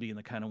than it would be in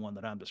the kind of one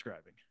that I'm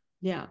describing.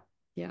 Yeah.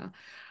 Yeah.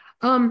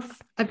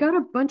 I've got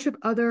a bunch of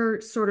other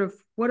sort of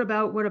what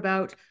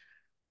about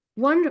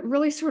one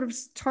really sort of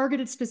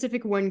targeted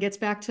specific one gets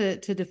back to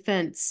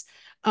defense.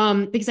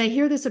 Because I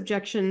hear this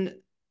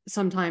objection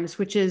sometimes,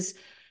 which is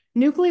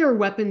nuclear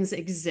weapons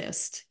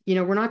exist.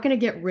 We're not going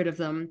to get rid of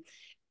them.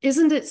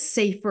 Isn't it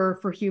safer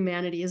for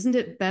humanity? Isn't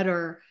it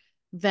better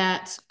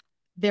that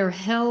they're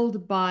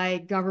held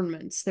by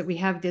governments, that we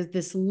have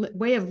this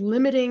way of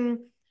limiting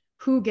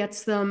who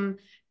gets them,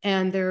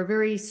 and there are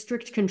very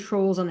strict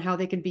controls on how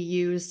they can be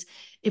used?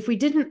 If we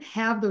didn't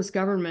have those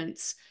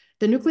governments,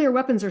 the nuclear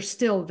weapons are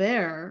still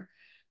there.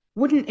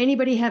 Wouldn't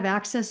anybody have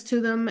access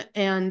to them?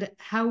 And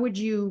how would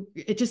you,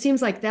 it just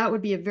seems like that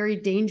would be a very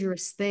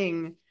dangerous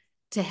thing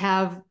to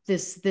have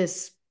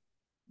this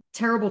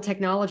terrible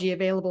technology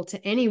available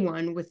to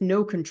anyone with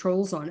no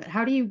controls on it.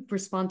 How do you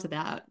respond to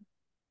that?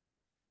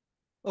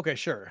 Okay,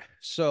 sure.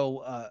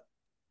 So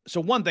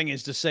one thing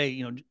is to say,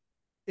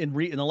 in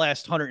the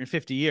last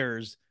 150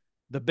 years,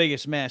 the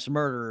biggest mass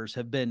murderers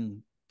have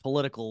been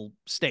political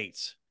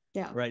states,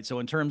 Yeah. right? So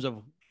in terms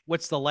of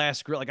what's the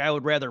last, like I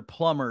would rather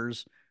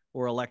plumbers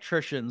or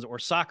electricians or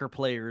soccer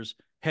players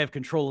have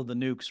control of the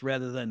nukes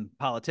rather than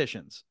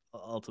politicians,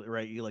 ultimately,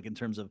 right? Like in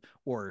terms of,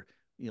 or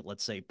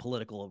let's say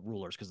political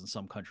rulers, because in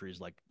some countries,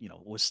 like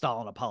was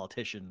Stalin a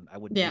politician? I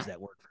wouldn't use Yeah.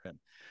 that word for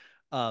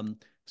him.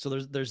 So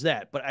there's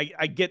that, but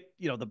I get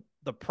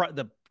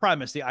the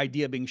premise, the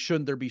idea being,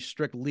 shouldn't there be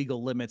strict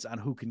legal limits on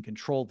who can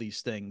control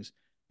these things?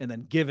 And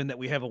then, given that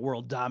we have a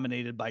world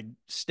dominated by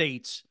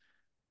states,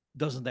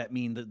 doesn't that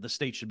mean that the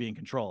state should be in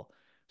control?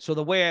 So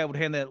the way I would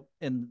hand that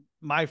in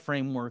my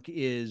framework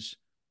is,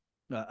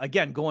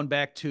 again, going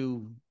back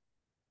to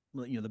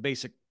the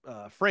basic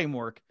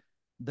framework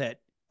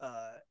that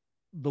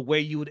the way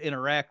you would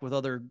interact with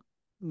other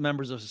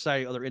members of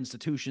society, other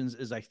institutions,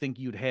 is I think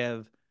you'd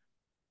have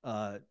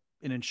uh,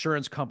 an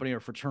insurance company or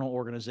fraternal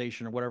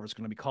organization or whatever it's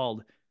going to be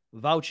called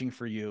vouching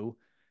for you.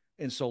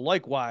 And so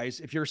likewise,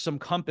 if you're some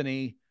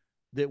company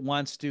that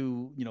wants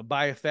to,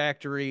 buy a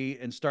factory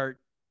and start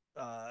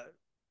uh,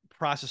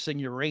 processing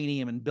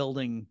uranium and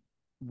building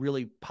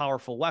really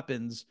powerful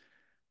weapons,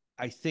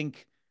 I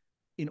think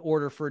in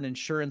order for an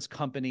insurance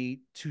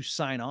company to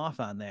sign off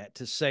on that,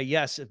 to say,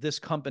 yes, if this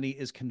company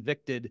is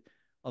convicted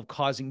of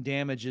causing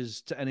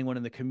damages to anyone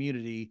in the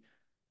community,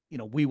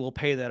 we will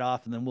pay that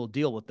off and then we'll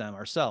deal with them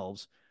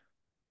ourselves.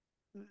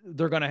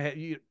 They're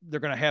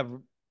gonna have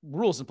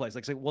rules in place.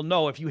 Like say, well,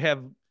 no, if you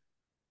have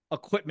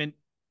equipment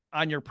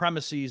on your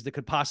premises that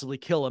could possibly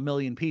kill 1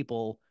 million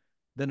people,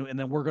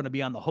 then we're going to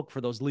be on the hook for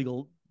those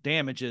legal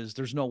damages.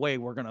 There's no way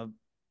we're going to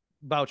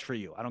vouch for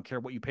you. I don't care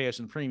what you pay us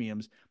in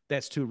premiums.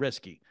 That's too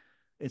risky.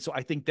 And so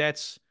I think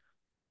that's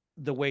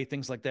the way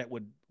things like that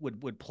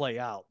would play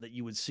out. That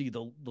you would see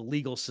the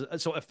legal.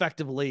 So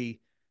effectively,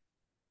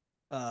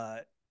 uh,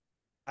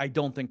 I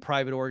don't think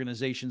private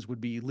organizations would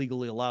be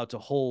legally allowed to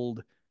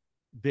hold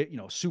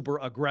super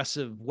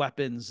aggressive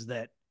weapons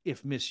that,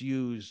 if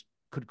misused,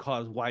 could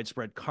cause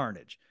widespread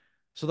carnage.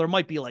 So there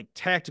might be like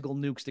tactical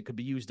nukes that could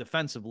be used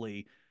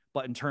defensively,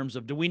 but in terms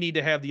of, do we need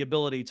to have the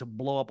ability to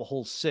blow up a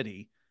whole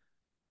city?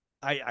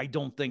 I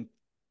don't think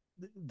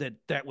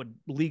that would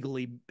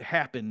legally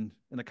happen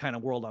in the kind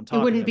of world I'm It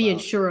talking wouldn't be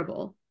about.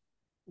 insurable.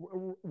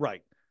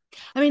 Right.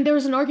 I mean, there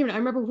was an argument. I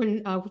remember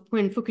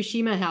when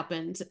Fukushima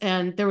happened,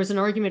 and there was an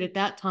argument at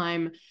that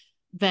time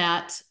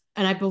that,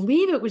 and I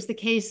believe it was the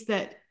case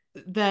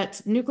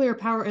that nuclear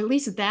power, at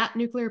least that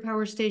nuclear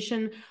power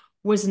station,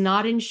 was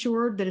not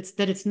insured.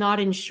 That it's not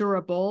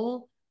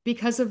insurable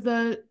because of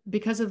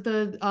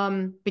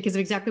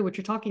exactly what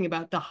you're talking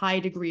about, the high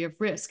degree of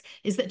risk.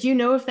 Do you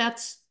know if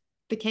that's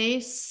the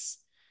case?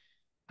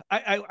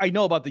 I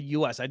know about the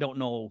U.S. I don't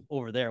know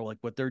over there like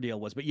what their deal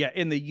was, but yeah,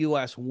 in the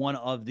U.S., one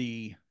of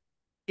the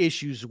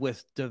issues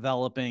with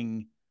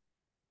developing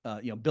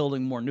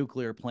building more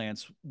nuclear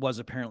plants was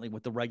apparently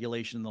with the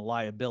regulation and the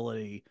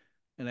liability.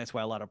 And that's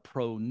why a lot of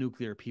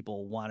pro-nuclear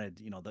people wanted,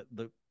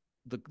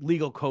 the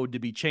legal code to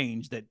be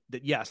changed, that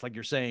yes, like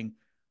you're saying,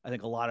 I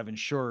think a lot of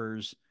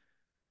insurers,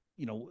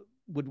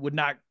 would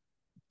not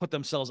put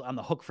themselves on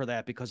the hook for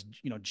that, because,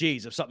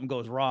 geez, if something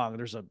goes wrong,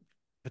 there's a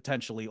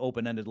potentially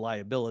open-ended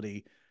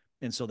liability.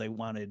 And so they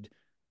wanted,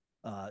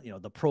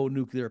 the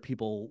pro-nuclear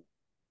people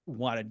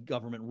wanted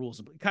government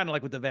rules, kind of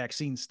like with the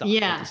vaccine stuff, right?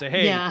 To Yeah, say,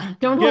 hey, yeah.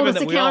 Don't hold given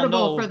us that we all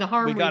accountable for know the we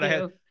harm we got to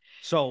have, do.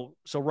 so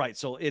right.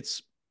 So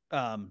it's,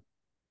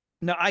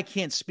 now I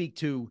can't speak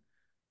to,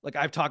 like,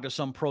 I've talked to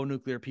some pro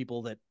nuclear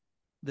people that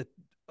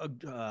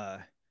uh,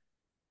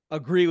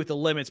 agree with the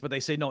limits, but they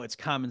say, no, it's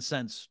common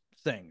sense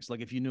things. Like,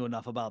 if you knew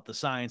enough about the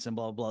science and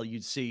blah, blah, blah,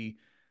 you'd see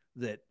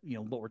that,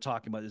 what we're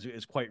talking about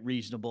is quite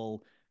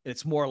reasonable.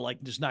 It's more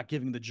like just not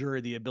giving the jury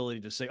the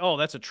ability to say, oh,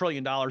 that's $1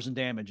 trillion in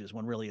damages,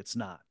 when really it's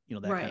not,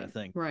 that kind of Right,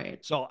 thing.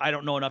 right. So I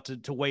don't know enough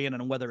to weigh in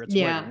on whether it's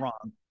right or Yeah,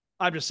 wrong.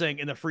 I'm just saying,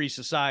 in the free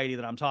society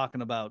that I'm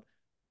talking about,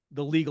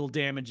 the legal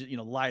damage,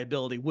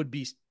 liability would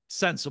be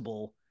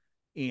sensible.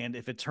 And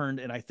if it turned,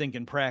 and I think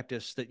in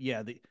practice that,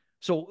 yeah,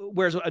 so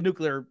whereas a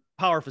nuclear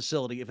power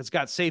facility, if it's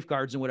got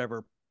safeguards and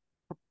whatever,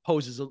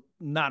 poses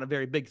not a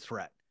very big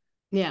threat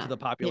to yeah, the yeah,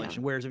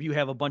 population. Whereas if you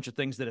have a bunch of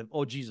things that have,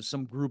 oh, Jesus,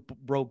 some group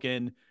broke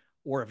in,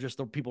 or if just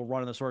the people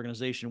running this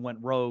organization went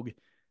rogue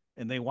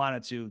and they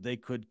wanted to, they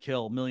could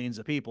kill millions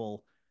of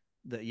people.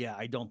 that, yeah,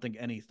 I don't think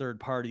any third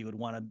party would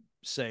want to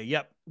say,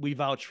 yep, we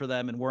vouch for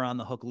them and we're on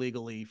the hook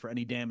legally for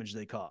any damage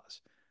they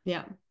cause.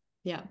 Yeah.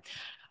 Yeah.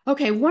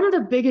 Okay. One of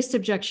the biggest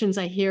objections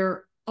I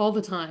hear all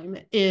the time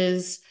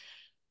is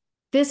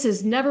this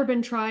has never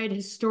been tried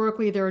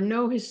historically. There are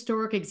no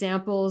historic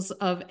examples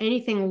of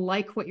anything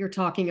like what you're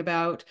talking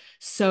about.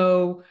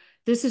 So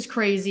this is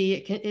crazy.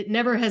 It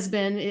never has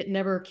been. It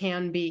never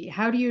can be.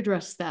 How do you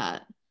address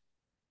that?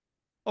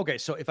 Okay,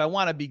 so if I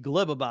want to be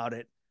glib about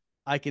it,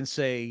 I can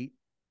say,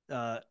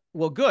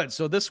 well, good.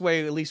 So this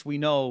way, at least we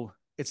know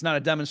it's not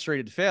a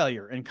demonstrated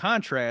failure. In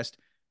contrast,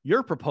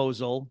 your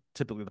proposal,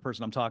 typically the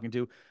person I'm talking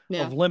to,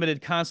 Yeah. of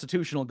limited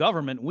constitutional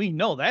government, we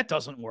know that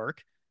doesn't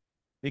work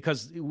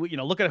because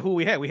look at who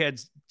we had. We had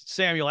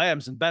Samuel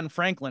Adams and Ben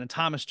Franklin and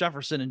Thomas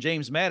Jefferson and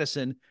James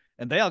Madison,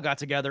 and they all got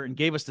together and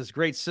gave us this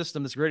great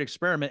system, this great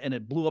experiment, and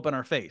it blew up in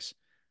our face.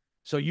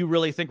 So you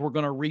really think we're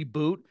going to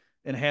reboot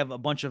and have a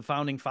bunch of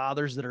founding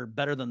fathers that are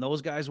better than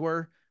those guys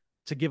were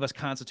to give us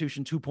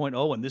Constitution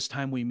 2.0, and this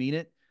time we mean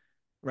it?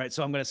 Right.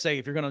 So I'm going to say,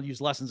 if you're going to use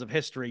lessons of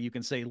history, you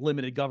can say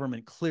limited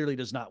government clearly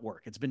does not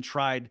work. It's been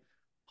tried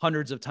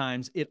hundreds of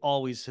times. It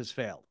always has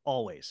failed,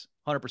 always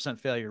 100%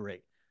 failure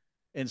rate.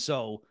 And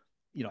so,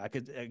 I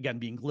could, again,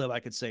 being glib,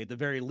 I could say at the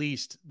very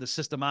least, the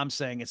system I'm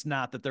saying, it's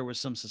not that there was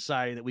some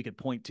society that we could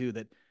point to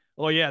that,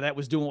 oh yeah, that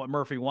was doing what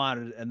Murphy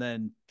wanted. And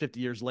then 50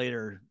 years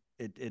later,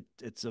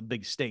 it's a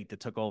big state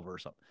that took over or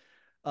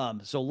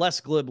something. So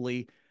less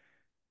glibly,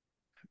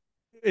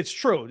 it's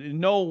true.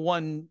 No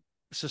one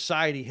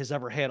society has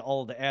ever had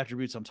all of the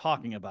attributes I'm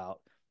talking about,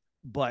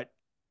 but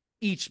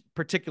each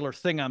particular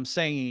thing I'm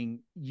saying,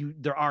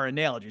 there are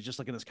analogies, just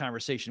like in this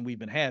conversation we've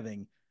been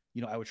having.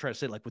 I would try to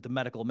say, like with the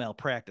medical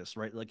malpractice,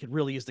 right? Like it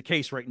really is the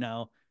case right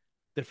now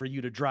that for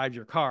you to drive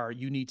your car,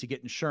 you need to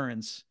get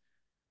insurance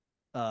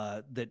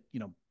that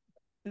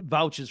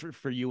vouches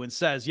for you and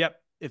says,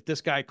 yep, if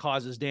this guy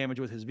causes damage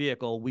with his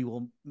vehicle, we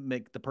will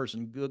make the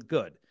person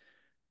good.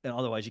 And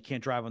otherwise you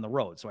can't drive on the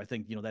road. So I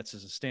think, that's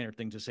just a standard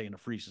thing to say in a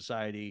free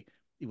society.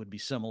 It would be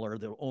similar.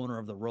 The owner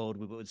of the road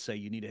would say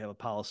you need to have a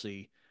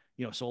policy,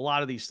 so a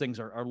lot of these things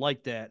are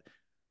like that.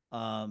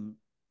 And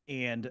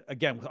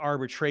again, with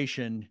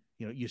arbitration,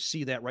 you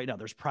see that right now.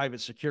 There's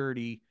private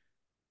security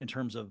in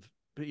terms of,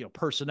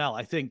 personnel.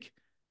 I think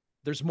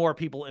there's more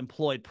people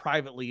employed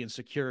privately in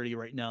security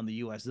right now in the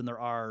US than there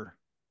are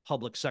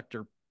public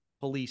sector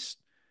police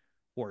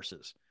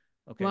forces.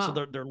 Okay. So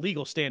Wow. their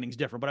legal standing's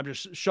different, but I'm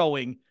just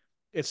showing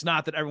it's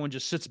not that everyone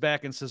just sits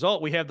back and says, oh,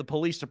 we have the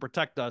police to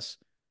protect us.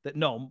 That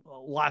no,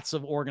 lots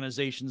of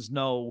organizations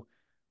know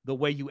the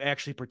way you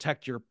actually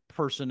protect your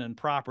person and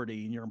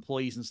property and your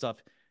employees and stuff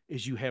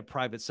is you have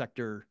private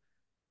sector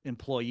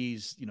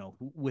employees,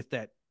 with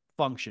that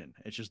function.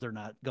 It's just they're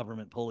not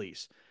government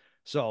police.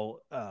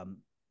 So,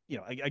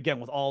 again,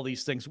 with all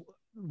these things,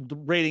 the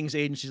ratings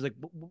agencies, like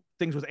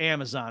things with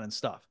Amazon and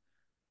stuff,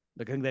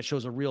 like I think that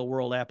shows a real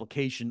world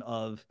application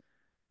of,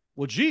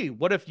 well, gee,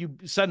 what if you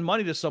send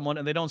money to someone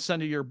and they don't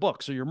send you your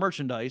books or your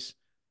merchandise?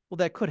 Well,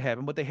 that could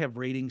happen, but they have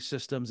rating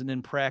systems, and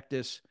in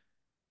practice,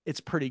 it's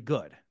pretty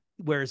good.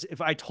 Whereas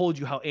if I told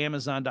you how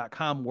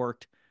Amazon.com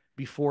worked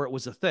before it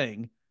was a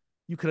thing,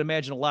 you could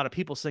imagine a lot of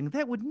people saying,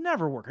 that would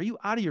never work. Are you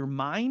out of your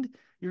mind?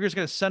 You're just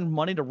going to send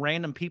money to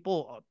random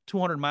people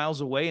 200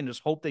 miles away and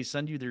just hope they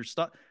send you their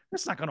stuff?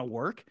 That's not going to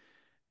work.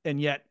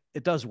 And yet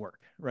it does work,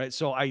 right?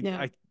 So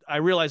Yeah. I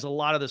realize a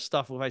lot of this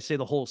stuff, if I say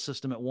the whole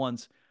system at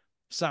once,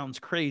 sounds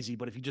crazy,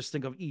 but if you just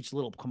think of each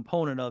little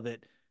component of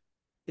it,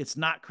 it's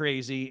not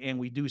crazy. And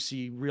we do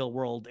see real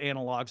world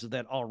analogs of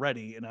that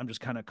already. And I'm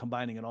just kind of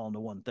combining it all into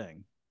one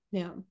thing.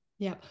 Yeah.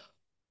 Yeah.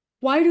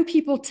 Why do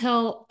people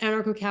tell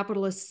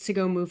anarcho-capitalists to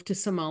go move to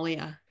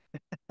Somalia?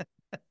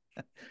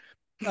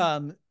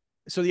 Um,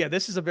 so yeah,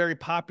 this is a very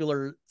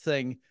popular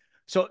thing.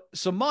 So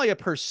Somalia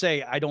per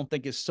se, I don't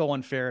think is so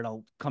unfair, and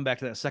I'll come back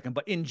to that in a second.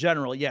 But in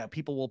general, yeah,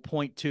 people will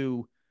point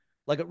to,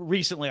 like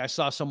recently, I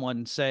saw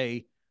someone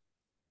say,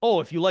 "Oh,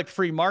 if you like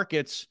free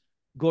markets,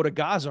 go to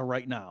Gaza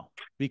right now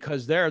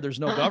because there's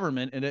no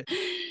government in it."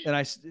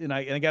 And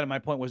again, my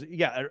point was,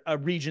 yeah, a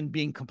region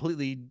being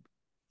completely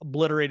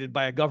obliterated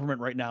by a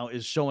government right now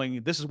is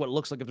showing this is what it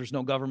looks like if there's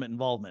no government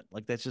involvement.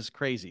 Like that's just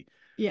crazy.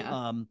 Yeah.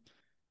 Um,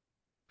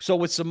 so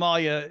with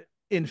Somalia,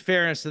 in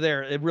fairness to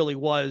there, it really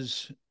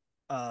was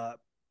a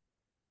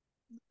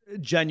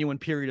genuine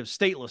period of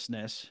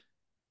statelessness.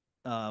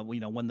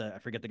 When I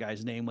forget the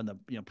guy's name, when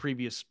the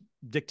previous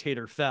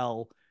dictator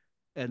fell,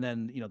 and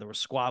then there was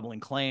squabbling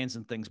clans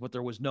and things, but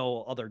there was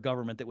no other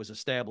government that was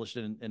established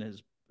in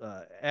his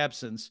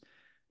absence,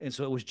 and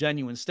so it was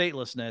genuine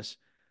statelessness.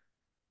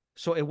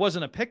 So it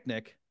wasn't a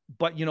picnic,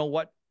 but you know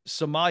what?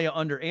 Somalia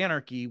under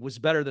anarchy was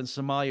better than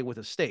Somalia with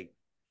a state.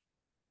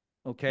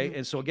 Okay,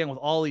 and so again, with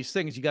all these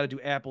things, you got to do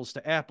apples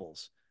to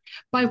apples.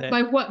 That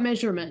By what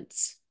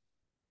measurements?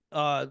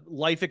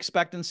 life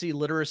expectancy,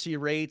 literacy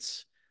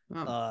rates,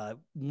 Wow.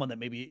 one that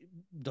maybe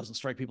doesn't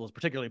strike people as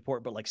particularly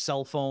important, but like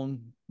cell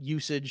phone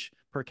usage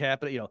per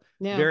capita,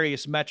 Yeah.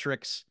 various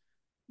metrics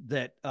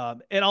that,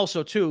 and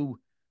also too,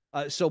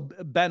 So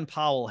Ben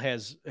Powell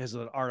has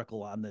an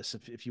article on this.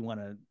 If you want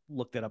to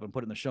look that up and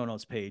put it in the show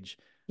notes page,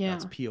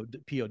 it's Yeah.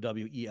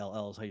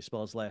 Powell is how you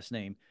spell his last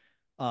name.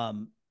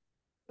 Um,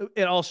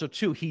 and also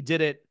too, he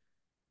did it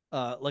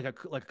like a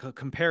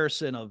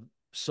comparison of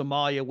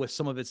Somalia with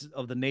some of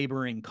the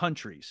neighboring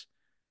countries,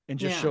 and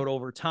just Yeah. showed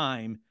over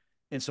time.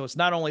 And so it's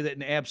not only that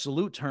in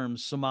absolute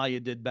terms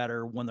Somalia did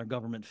better when their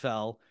government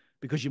fell,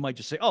 because you might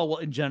just say, oh well,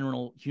 in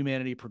general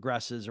humanity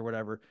progresses or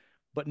whatever,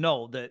 but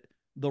no, that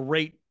the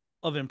rate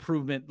of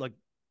improvement, like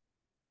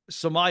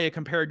Somalia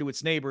compared to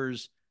its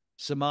neighbors,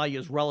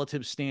 Somalia's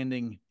relative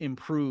standing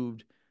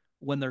improved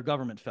when their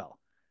government fell.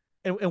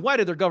 And why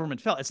did their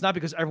government fell? It's not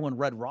because everyone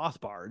read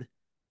Rothbard.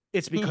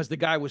 It's because the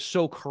guy was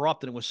so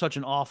corrupt and it was such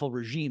an awful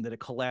regime that it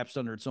collapsed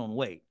under its own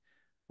weight.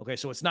 Okay,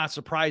 so it's not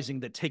surprising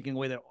that taking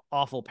away that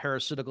awful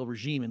parasitical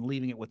regime and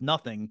leaving it with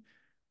nothing,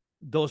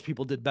 those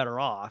people did better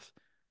off,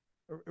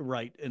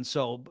 right? And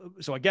so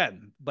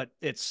again, but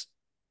it's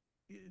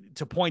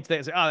to point to that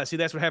and say, oh, see,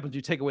 that's what happens when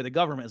you take away the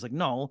government. It's like,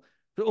 no.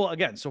 Well,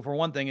 again, so for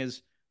one thing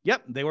is,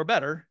 yep, they were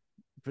better.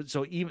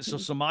 So even so,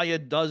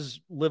 Somalia does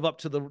live up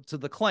to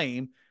the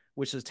claim,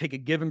 which is take a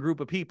given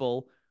group of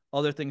people,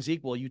 other things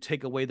equal, you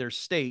take away their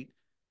state,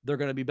 they're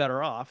going to be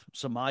better off.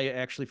 Somalia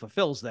actually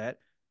fulfills that.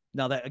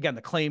 Now that again,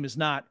 the claim is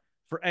not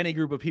for any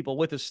group of people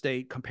with a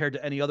state compared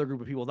to any other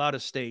group of people without a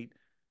state,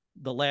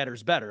 the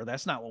latter's better.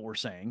 That's not what we're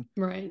saying,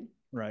 Right.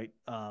 right?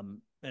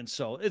 And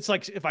so it's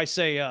like if I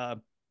say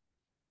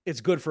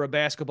it's good for a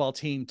basketball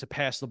team to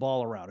pass the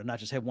ball around and not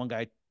just have one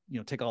guy,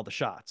 take all the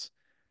shots.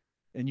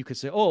 And you could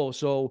say, oh,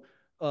 so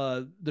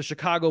the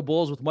Chicago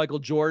Bulls with Michael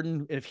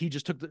Jordan, if he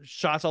just took the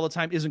shots all the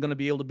time, isn't going to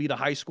be able to beat a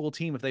high school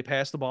team if they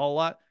pass the ball a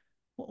lot.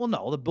 Well,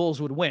 no, the Bulls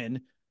would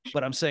win,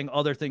 but I'm saying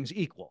other things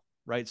equal,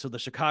 right? So the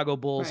Chicago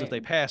Bulls, if they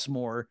Right. pass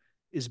more,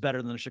 is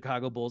better than the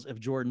Chicago Bulls if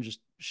Jordan just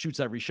shoots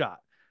every shot,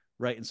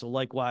 right? And so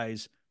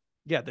likewise,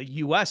 yeah, the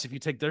U.S., if you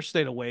take their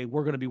state away,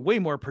 we're going to be way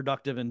more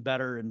productive and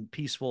better and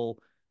peaceful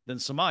than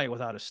Somalia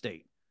without a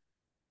state.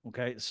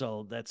 Okay,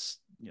 so that's.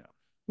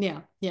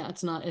 Yeah. Yeah.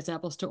 It's not, it's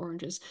apples to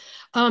oranges.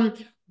 Um,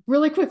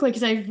 Really quickly,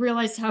 because I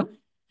realized how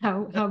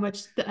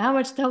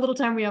little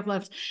time we have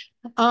left.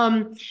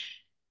 Um,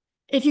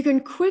 if you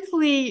can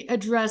quickly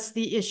address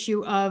the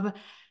issue of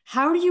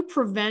how do you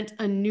prevent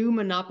a new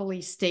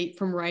monopoly state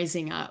from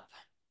rising up?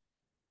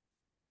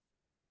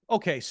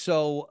 Okay,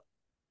 so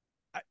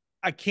I,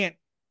 I can't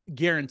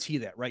guarantee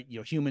that, right?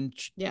 Yeah.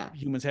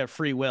 Humans have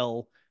free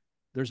will.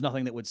 There's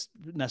nothing that would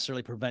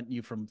necessarily prevent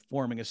you from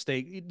forming a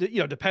state.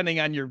 Depending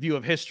on your view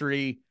of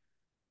history,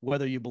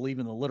 whether you believe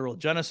in the literal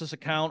Genesis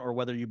account or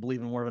whether you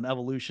believe in more of an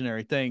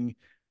evolutionary thing,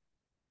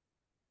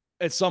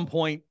 at some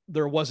point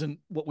there wasn't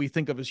what we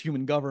think of as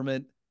human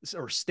government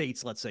or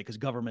states, let's say, because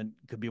government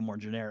could be a more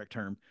generic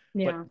term,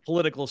 but Yeah.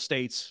 political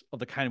states of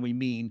the kind we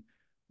mean,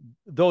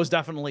 those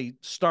definitely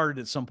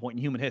started at some point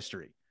in human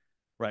history,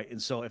 right?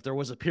 And so if there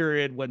was a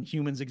period when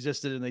humans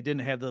existed and they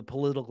didn't have the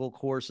political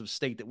course of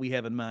state that we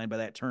have in mind by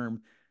that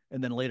term,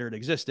 and then later it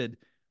existed,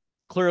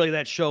 clearly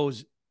that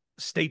shows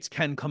states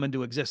can come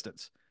into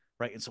existence,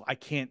 right? And so I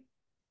can't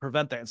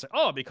prevent that and say,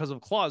 oh, because of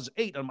clause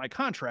 8 on my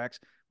contracts.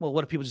 Well,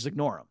 what if people just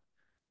ignore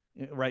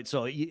them, right?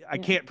 So I Yeah.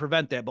 can't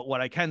prevent that. But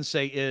what I can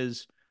say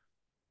is,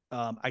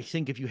 I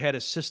think if you had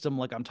a system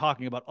like I'm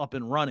talking about up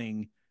and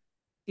running,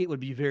 it would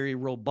be very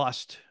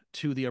robust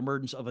to the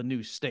emergence of a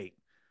new state.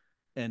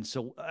 And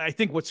so I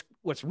think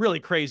what's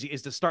really crazy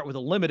is to start with a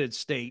limited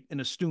state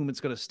and assume it's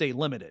going to stay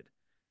limited,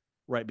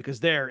 right? Because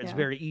there it's Yeah.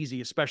 very easy,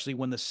 especially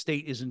when the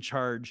state is in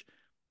charge.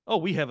 Oh,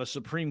 we have a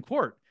Supreme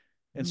Court.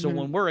 And so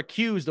when Mhm. we're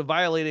accused of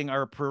violating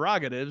our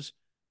prerogatives,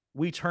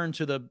 we turn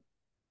to the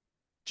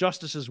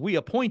justices we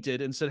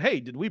appointed and said, hey,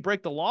 did we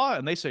break the law?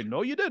 And they say,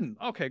 no, you didn't.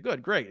 Okay,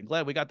 good, great. I'm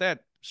glad we got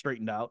that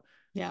straightened out.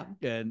 Yeah.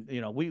 And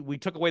we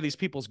took away these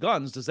people's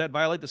guns. Does that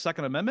violate the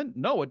Second Amendment?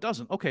 No, it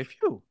doesn't. Okay,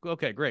 phew.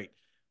 Okay, great.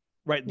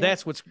 Right. Yeah.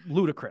 That's what's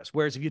ludicrous.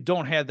 Whereas if you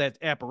don't have that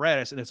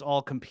apparatus and it's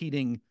all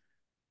competing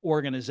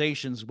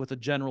organizations with a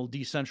general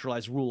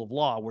decentralized rule of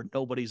law where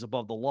nobody's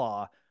above the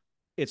law,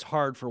 it's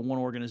hard for one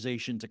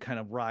organization to kind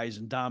of rise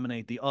and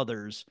dominate the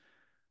others.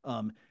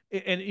 Um,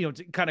 and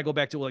to kind of go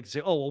back to like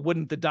say, oh, well,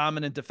 wouldn't the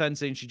dominant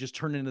defense agency just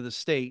turn into the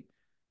state?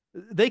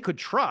 They could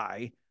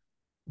try,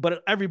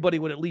 but everybody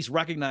would at least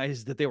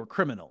recognize that they were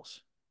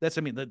criminals. That's,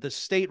 I mean, the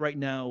state right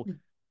now,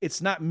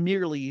 it's not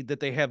merely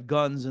that they have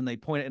guns and they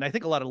point it. And I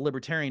think a lot of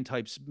libertarian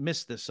types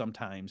miss this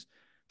sometimes,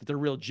 that they're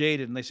real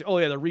jaded and they say, oh,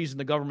 yeah, the reason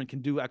the government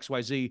can do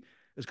XYZ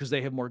is because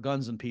they have more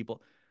guns than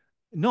people.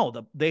 No,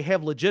 they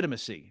have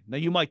legitimacy. Now,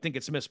 you might think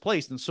it's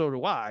misplaced, and so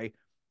do I,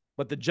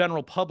 but the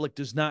general public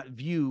does not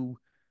view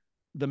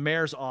the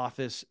mayor's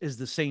office as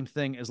the same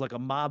thing as like a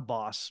mob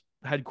boss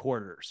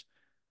headquarters,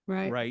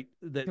 Right. right?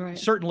 That Right.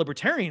 certain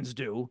libertarians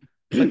do,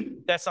 but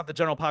that's not the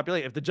general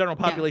population. If the general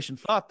Yeah. population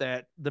thought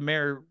that, the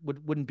mayor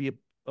wouldn't be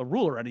a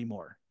ruler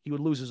anymore. He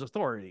would lose his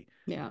authority.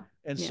 Yeah.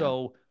 And Yeah.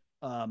 so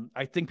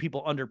I think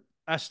people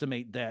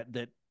underestimate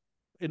that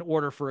in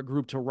order for a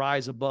group to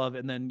rise above,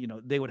 and then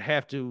they would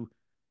have to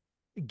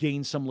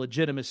gain some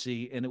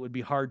legitimacy, and it would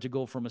be hard to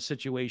go from a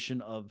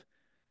situation of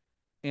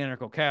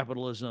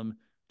anarcho-capitalism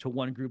to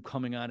one group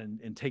coming on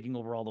and taking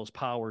over all those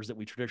powers that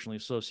we traditionally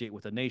associate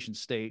with a nation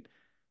state,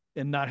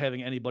 and not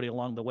having anybody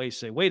along the way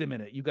say, wait a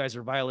minute, you guys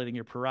are violating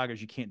your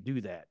prerogatives. You can't do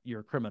that.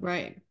 You're a criminal.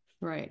 Right.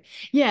 Right.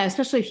 Yeah,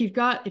 especially if you've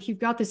got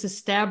this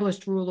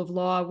established rule of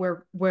law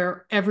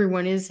where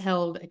everyone is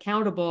held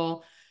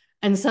accountable,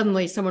 and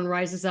suddenly someone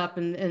rises up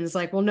and is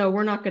like, well, no,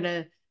 we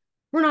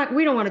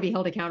don't want to be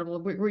held accountable.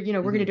 We're going to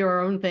Mm-hmm. do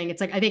our own thing.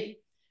 It's like, I think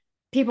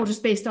people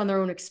just based on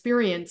their own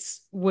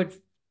experience would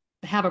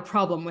have a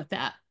problem with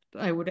that.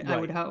 I would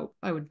Right. hope,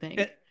 I would And,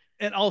 think.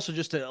 and also,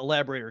 just to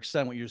elaborate or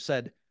extend what you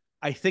said,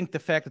 I think the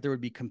fact that there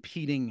would be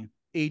competing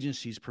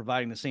agencies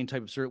providing the same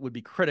type of service would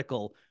be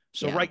critical.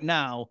 So Yeah. right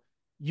now,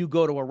 you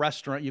go to a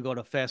restaurant, you go to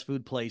a fast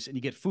food place, and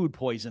you get food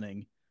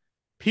poisoning.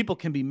 People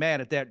can be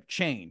mad at that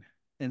chain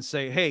and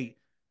say, "Hey,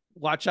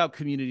 watch out,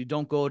 community!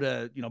 Don't go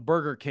to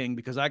Burger King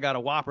because I got a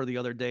Whopper the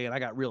other day and I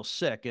got real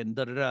sick." And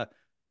da da da.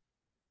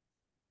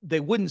 They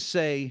wouldn't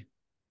say,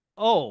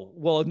 "Oh,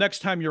 well, next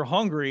time you're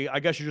hungry, I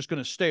guess you're just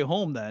going to stay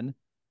home then."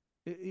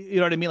 You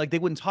know what I mean? Like they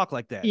wouldn't talk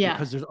like that Yeah.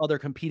 because there's other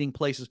competing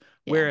places.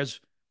 Yeah. Whereas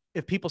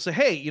if people say,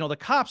 "Hey, the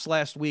cops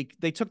last week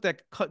they took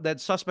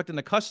that suspect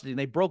into custody and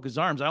they broke his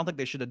arms. I don't think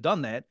they should have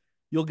done that."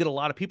 You'll get a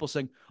lot of people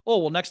saying, "Oh,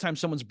 well, next time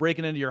someone's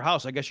breaking into your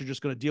house, I guess you're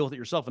just going to deal with it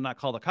yourself and not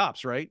call the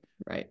cops, right?"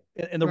 Right.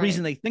 And the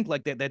reason Right. they think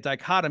like that, that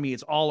dichotomy,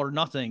 it's all or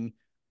nothing,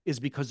 is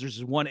because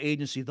there's one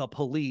agency, the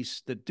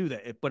police, that do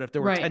that. But if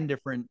there were 10 Right.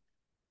 different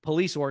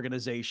police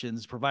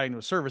organizations providing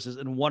those services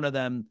and one of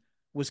them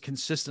was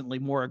consistently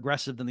more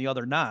aggressive than the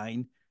other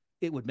nine,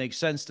 it would make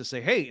sense to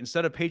say, hey,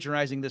 instead of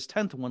patronizing this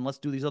 10th one, let's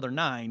do these other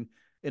nine.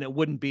 And it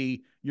wouldn't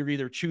be you're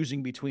either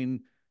choosing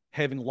between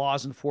having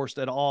laws enforced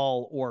at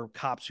all or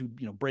cops who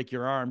break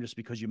your arm just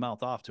because you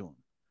mouth off to them.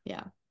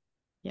 Yeah.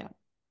 Yeah.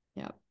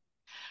 Yeah.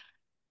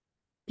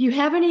 Do you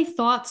have any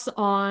thoughts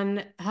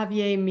on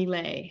Javier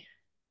Milei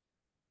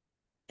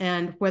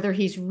and whether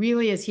is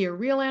he a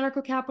real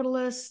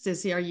anarcho-capitalist?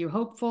 Are you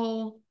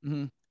hopeful?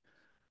 Mm-hmm.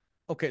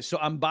 Okay, so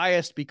I'm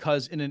biased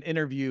because in an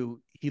interview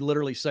he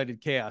literally cited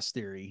chaos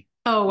theory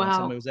Oh, when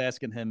somebody wow. was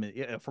asking him.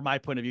 From my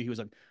point of view, he was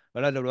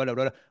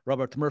like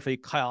Robert Murphy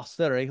chaos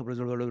theory, but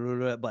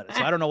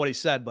so I don't know what he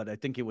said, but I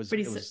think it was But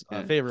it he's,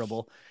 was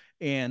favorable.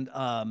 And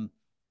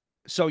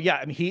so yeah,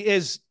 I mean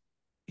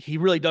he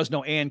really does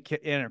know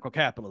anarcho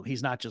capital.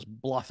 He's not just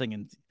bluffing.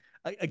 And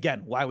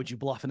again, why would you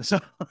bluff in this?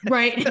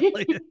 right.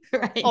 Like,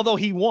 Right. although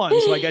he won,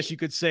 so I guess you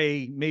could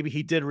say maybe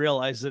he did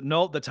realize that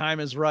no, the time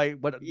is right.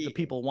 What the Yeah.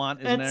 people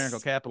want is an That's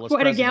anarcho-capitalist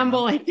quite a president.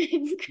 gamble, I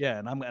think. Yeah,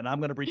 and I'm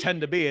going to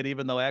pretend to be it,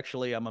 even though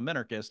actually I'm a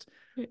minarchist.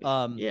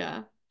 Um,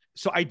 Yeah.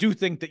 so I do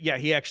think that yeah,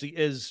 he actually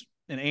is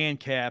an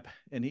ANCAP,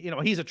 and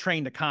he's a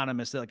trained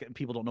economist. Like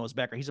people don't know his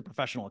background. He's a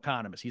professional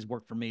economist. He's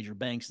worked for major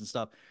banks and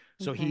stuff.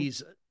 So Okay.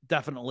 he's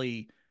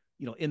definitely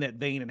in that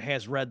vein and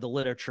has read the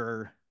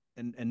literature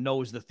and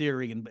knows the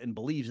theory and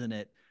believes in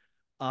it.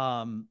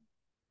 Um,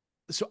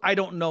 so I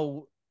don't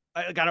know.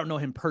 I don't know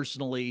him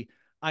personally.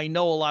 I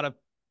know a lot of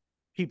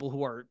people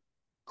who are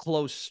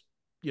close,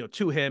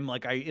 to him.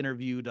 Like I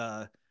interviewed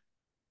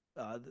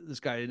this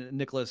guy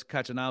Nicholas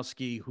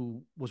Kachanowski,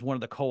 who was one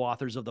of the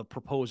co-authors of the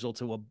proposal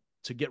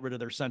to get rid of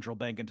their central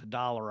bank and to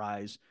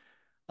dollarize.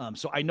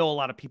 So I know a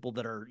lot of people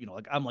that are,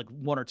 like I'm like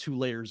one or two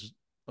layers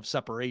of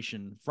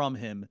separation from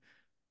him,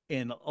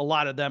 and a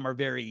lot of them are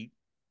very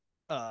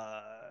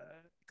uh,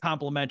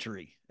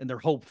 complimentary and they're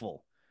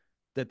hopeful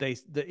that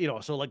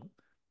so like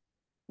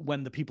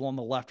when the people on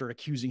the left are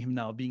accusing him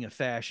now of being a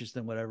fascist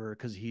and whatever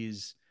because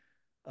he's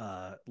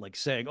like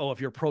saying, oh, if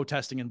you're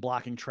protesting and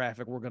blocking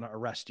traffic, we're going to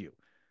arrest you.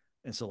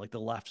 And so like the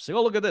left say,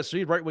 oh, look at this, so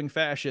he's right wing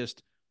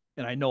fascist.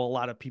 And I know a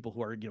lot of people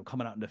who are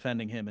coming out and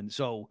defending him. And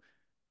so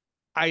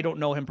I don't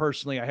know him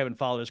personally. I haven't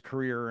followed his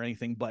career or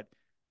anything, but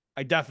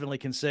I definitely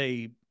can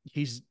say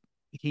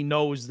he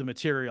knows the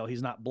material.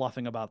 He's not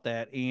bluffing about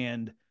that.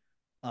 And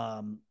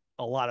um,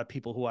 a lot of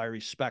people who I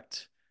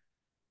respect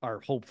are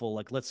hopeful.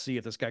 Like, let's see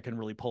if this guy can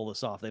really pull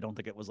this off. They don't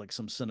think it was like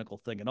some cynical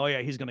thing. And oh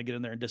yeah, he's going to get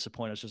in there and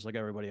disappoint us just like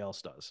everybody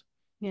else does.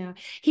 Yeah.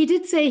 He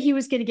did say he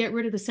was going to get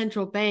rid of the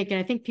central bank, and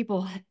I think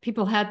people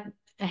had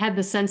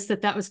the sense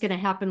that that was going to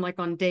happen like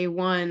on day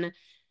one,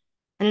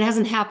 and it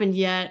hasn't happened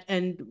yet.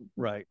 And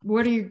Right.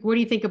 what do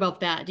you think about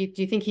that? Do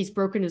you think he's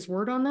broken his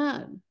word on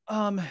that?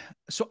 Um.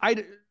 So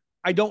I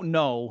don't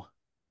know.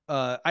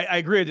 I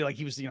agree with you. Like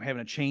he was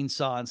having a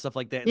chainsaw and stuff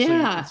like that, and so it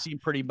Yeah.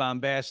 seemed pretty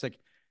bombastic.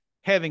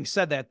 Having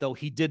said that, though,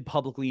 he did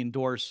publicly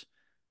endorse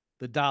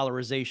the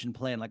dollarization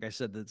plan. Like I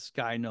said, this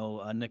guy,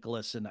 no,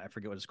 Nicholas, and I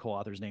forget what his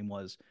co-author's name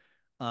was.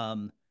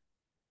 Um,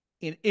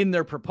 in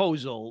their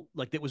proposal,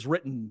 like it was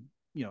written,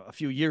 a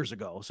few years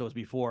ago, so it was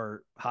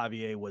before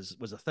Javier was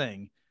a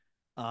thing,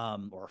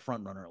 or a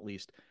front runner at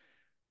least.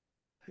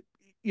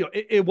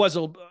 It was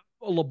a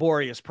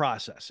laborious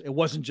process. It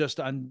wasn't just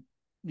on,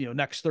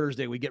 next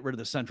Thursday we get rid of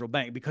the central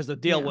bank because the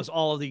deal Yeah. was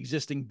all of the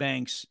existing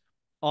banks,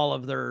 all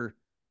of their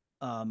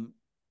um,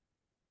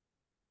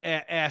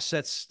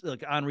 assets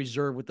like on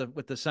reserve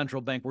with the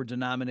central bank were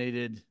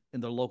denominated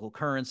in their local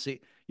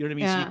currency. You know what I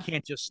mean? So you Yeah.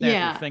 can't just snap your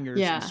Yeah. fingers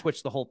and Yeah.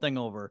 switch the whole thing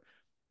over.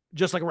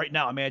 Just like right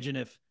now, imagine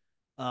if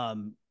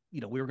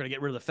We were going to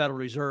get rid of the Federal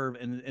Reserve,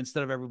 and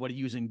instead of everybody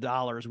using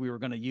dollars, we were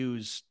going to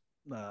use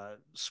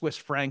Swiss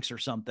francs or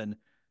something.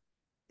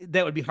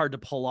 That would be hard to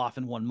pull off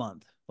in 1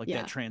 month, like that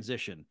Yeah.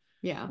 transition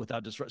Yeah.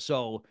 without disrupt.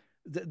 So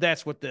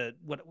that's what the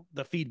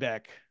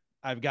feedback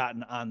I've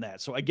gotten on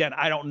that. So again,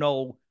 I don't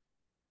know.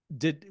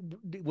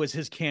 Was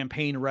his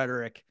campaign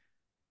rhetoric?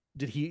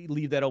 Did he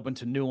leave that open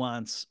to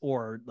nuance,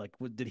 or like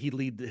did he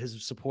lead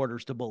his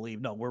supporters to believe,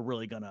 no, we're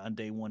really gonna on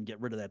day one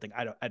get rid of that thing?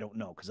 I don't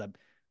know, because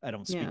I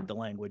don't Yeah. speak the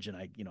language, and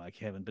I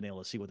haven't been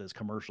able to see what his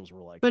commercials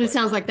were like. But it But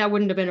sounds like that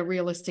wouldn't have been a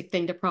realistic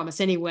thing to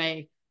promise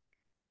anyway.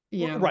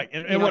 right,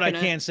 You're and not what I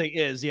gonna. can say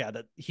is, yeah,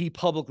 that he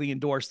publicly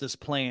endorsed this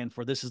plan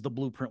for this is the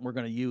blueprint we're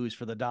going to use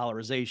for the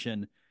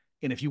dollarization.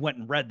 And if you went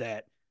and read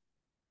that,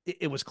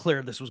 it was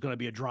clear this was going to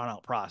be a drawn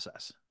out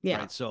process, Yeah.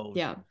 right? So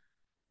Yeah.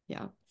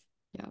 Yeah.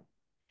 Yeah.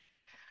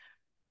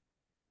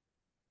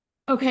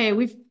 Okay,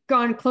 we've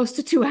gone close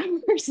to 2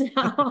 hours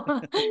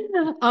now.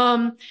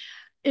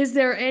 Is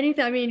there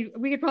anything, I mean,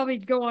 we could probably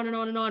go on and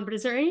on and on, but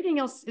is there anything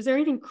else? Is there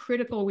anything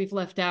critical we've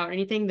left out?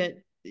 Anything that,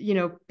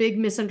 big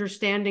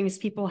misunderstandings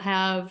people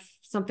have,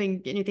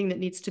 anything that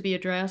needs to be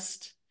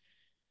addressed?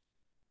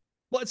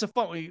 well, it's a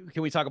fun.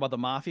 Can we talk about the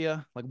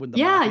mafia? Like when the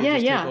Yeah, mafia yeah,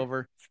 just take yeah.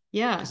 over?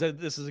 Because Yeah.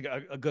 this is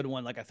a good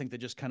one. Like I think that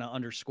just kind of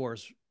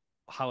underscores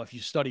how if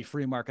you study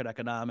free market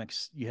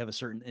economics, you have a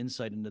certain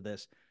insight into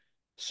this.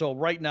 So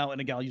right now,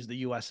 and again, I'll use the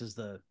U.S. as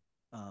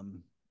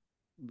um,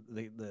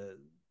 the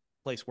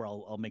place where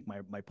I'll make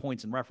my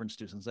points in reference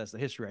to, since that's the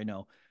history I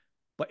know.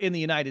 But in the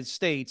United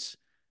States,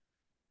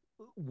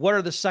 what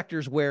are the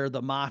sectors where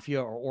the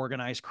mafia or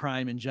organized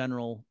crime in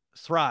general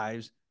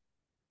thrives?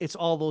 It's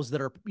all those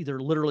that are either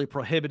literally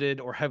prohibited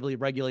or heavily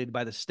regulated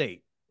by the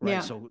state, right?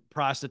 Yeah. So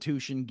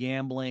prostitution,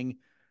 gambling,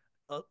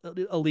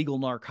 illegal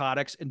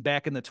narcotics. And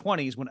back in the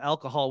 20s, when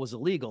alcohol was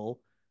illegal,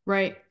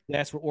 Right.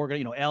 that's what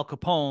Al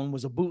Capone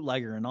was a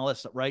bootlegger and all that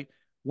stuff, right?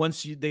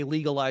 Once they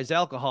legalized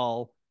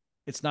alcohol,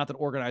 it's not that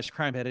organized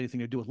crime had anything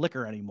to do with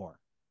liquor anymore.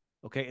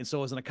 Okay. And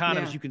so as an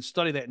economist, Yeah. you can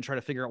study that and try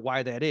to figure out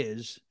why that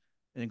is,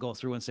 and then go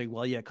through and say,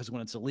 well, yeah, because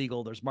when it's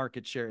illegal, there's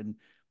market share, and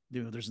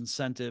there's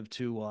incentive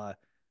to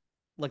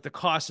like the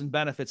costs and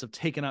benefits of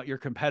taking out your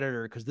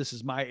competitor, because this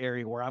is my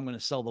area where I'm going to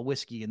sell the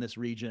whiskey in this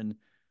region.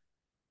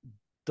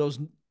 Those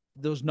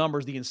those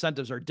numbers, the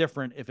incentives are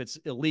different if it's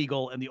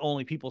illegal, and the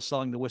only people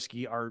selling the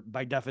whiskey are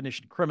by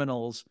definition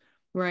criminals,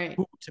 Right.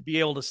 who, to be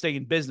able to stay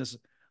in business,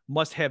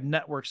 must have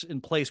networks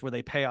in place where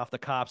they pay off the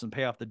cops and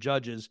pay off the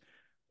judges.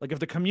 Like if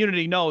the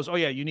community knows, oh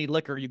yeah, you need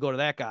liquor, you go to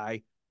that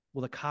guy.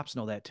 Well, the cops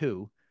know that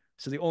too.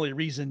 So the only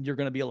reason you're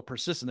going to be able to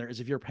persist in there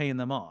is if you're paying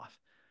them off.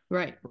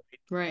 Right. Right?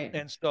 Right.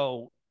 And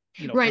so,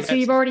 for Right. So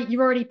that, you've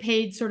already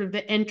paid sort of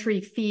the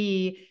entry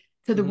fee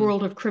to the mm-hmm.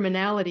 world of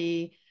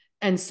criminality.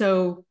 And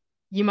so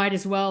you might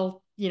as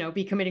well,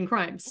 be committing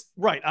crimes,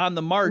 Right, on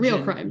the real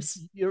margin,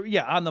 crimes.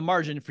 on the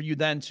margin, for you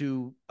then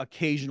to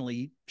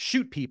occasionally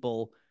shoot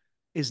people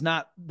is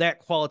not that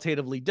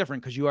qualitatively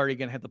different, because you already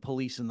going to have the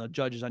police and the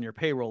judges on your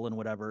payroll and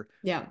whatever.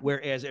 Yeah.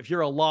 Whereas if you're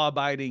a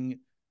law-abiding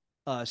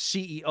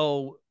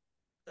CEO,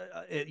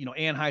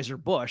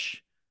 Anheuser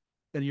Busch,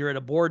 and you're at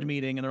a board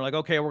meeting and they're like,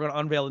 okay, we're going to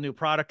unveil a new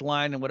product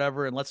line and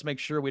whatever, and let's make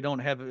sure we don't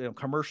have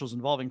commercials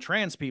involving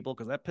trans people,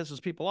 because that pisses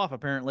people off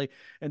apparently.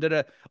 And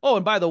oh,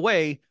 and by the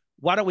way,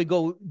 why don't we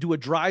go do a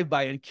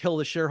drive-by and kill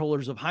the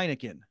shareholders of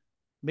Heineken?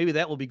 Maybe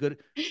that will be good.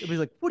 It'll be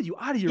like, what are you,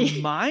 out of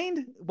your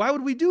mind? Why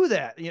would we do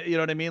that? You know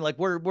what I mean? Like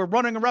we're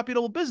running a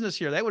reputable business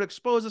here. That would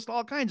expose us to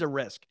all kinds of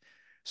risk.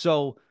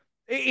 So,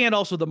 and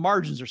also the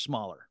margins are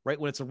smaller, right?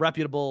 When it's a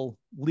reputable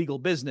legal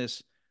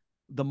business,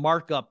 the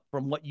markup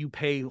from what you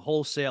pay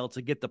wholesale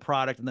to get the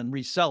product and then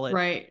resell it,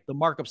 Right. the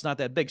markup's not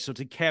that big. So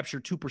to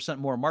capture 2%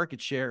 more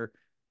market share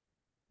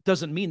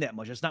doesn't mean that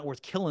much. It's not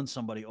worth killing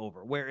somebody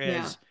over. Yeah.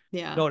 Whereas,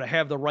 Yeah. to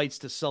have the rights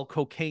to sell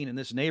cocaine in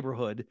this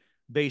neighborhood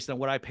based on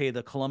what I pay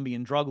the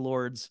Colombian drug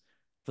lords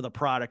for the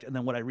product and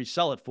then what I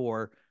resell it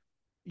for,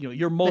 you're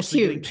That's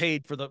mostly getting huge.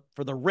 paid for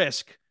the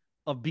risk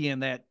of being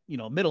that,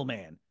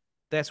 middleman.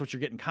 That's what you're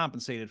getting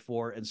compensated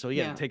for. And so,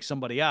 yeah, to Yeah. take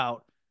somebody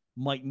out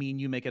might mean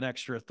you make an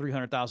extra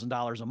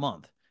 $300,000 a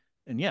month.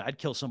 And yeah, I'd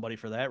kill somebody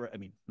for that. I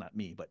mean, not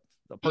me, but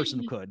a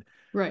person could.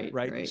 Right.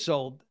 Right. Right.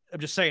 So I'm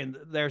just saying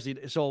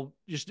so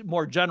just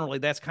more generally,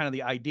 that's kind of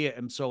the idea.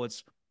 And so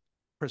it's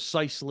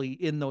precisely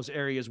in those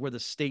areas where the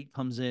state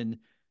comes in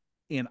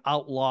and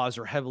outlaws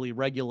or heavily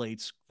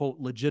regulates, quote,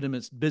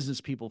 legitimate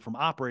business people from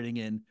operating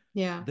in,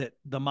 Yeah. that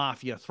the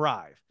mafia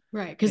thrive.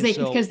 Right. And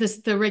Because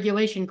so, the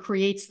regulation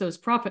creates those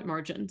profit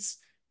margins.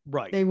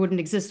 right, They wouldn't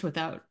exist right.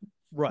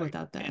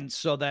 without that. And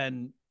so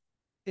then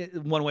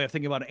one way of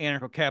thinking about an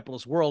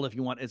anarcho-capitalist world, if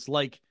you want, it's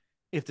like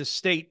if the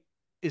state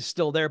is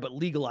still there but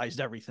legalized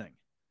everything.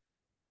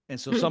 And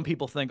so some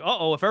people think,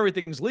 oh, if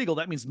everything's legal,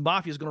 that means the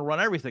mafia is going to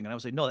run everything. And I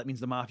would say, no, that means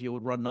the mafia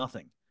would run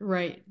nothing.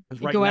 Right. Because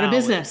You right go out of now,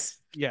 business.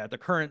 at the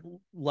current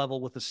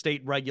level, with the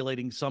state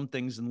regulating some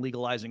things and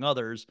legalizing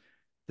others,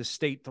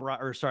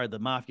 the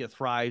mafia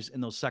thrives in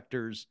those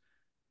sectors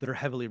that are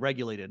heavily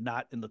regulated,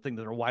 not in the thing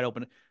that are wide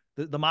open.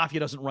 The mafia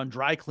doesn't run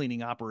dry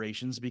cleaning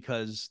operations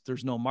because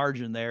there's no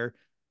margin there.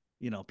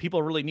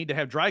 people really need to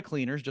have dry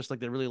cleaners just like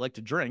they really like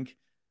to drink,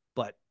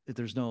 but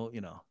there's no,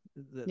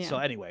 Yeah. so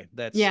anyway,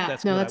 Yeah.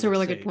 that's No, what I that's a would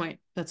really good say. point.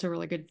 That's a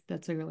really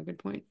good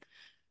point.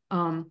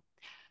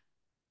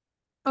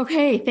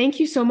 Okay. Thank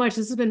you so much.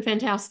 This has been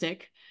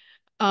fantastic.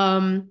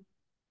 Um,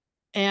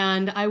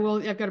 and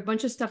I've got a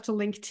bunch of stuff to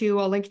link to.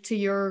 I'll link to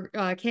your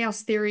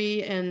chaos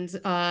theory and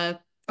oh,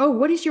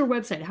 what is your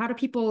website? How do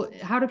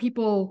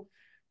people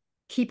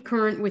keep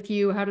current with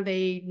you? How do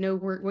they know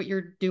what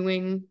you're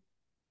doing?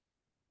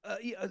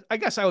 Yeah, I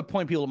guess I would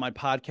point people to my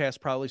podcast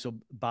probably. So Okay.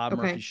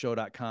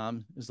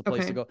 bobmurphyshow.com is the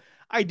place to Okay. go.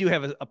 I do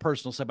have a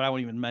personal site, but I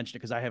won't even mention it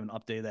because I haven't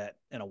updated that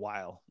in a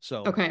while.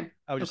 So Okay.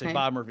 I would just say Okay.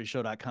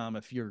 bobmurphyshow.com.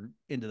 If you're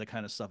into the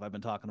kind of stuff I've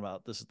been talking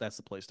about, that's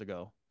the place to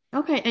go.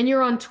 Okay. And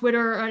you're on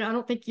Twitter. I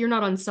don't think you're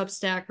not on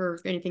Substack or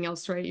anything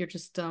else, right? You're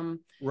just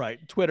Right.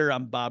 Twitter,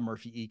 I'm Bob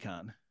Murphy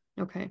Econ.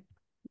 okay.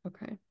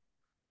 Okay.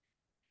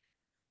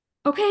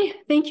 Okay.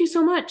 Thank you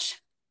so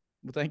much.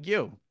 Well, thank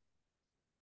you.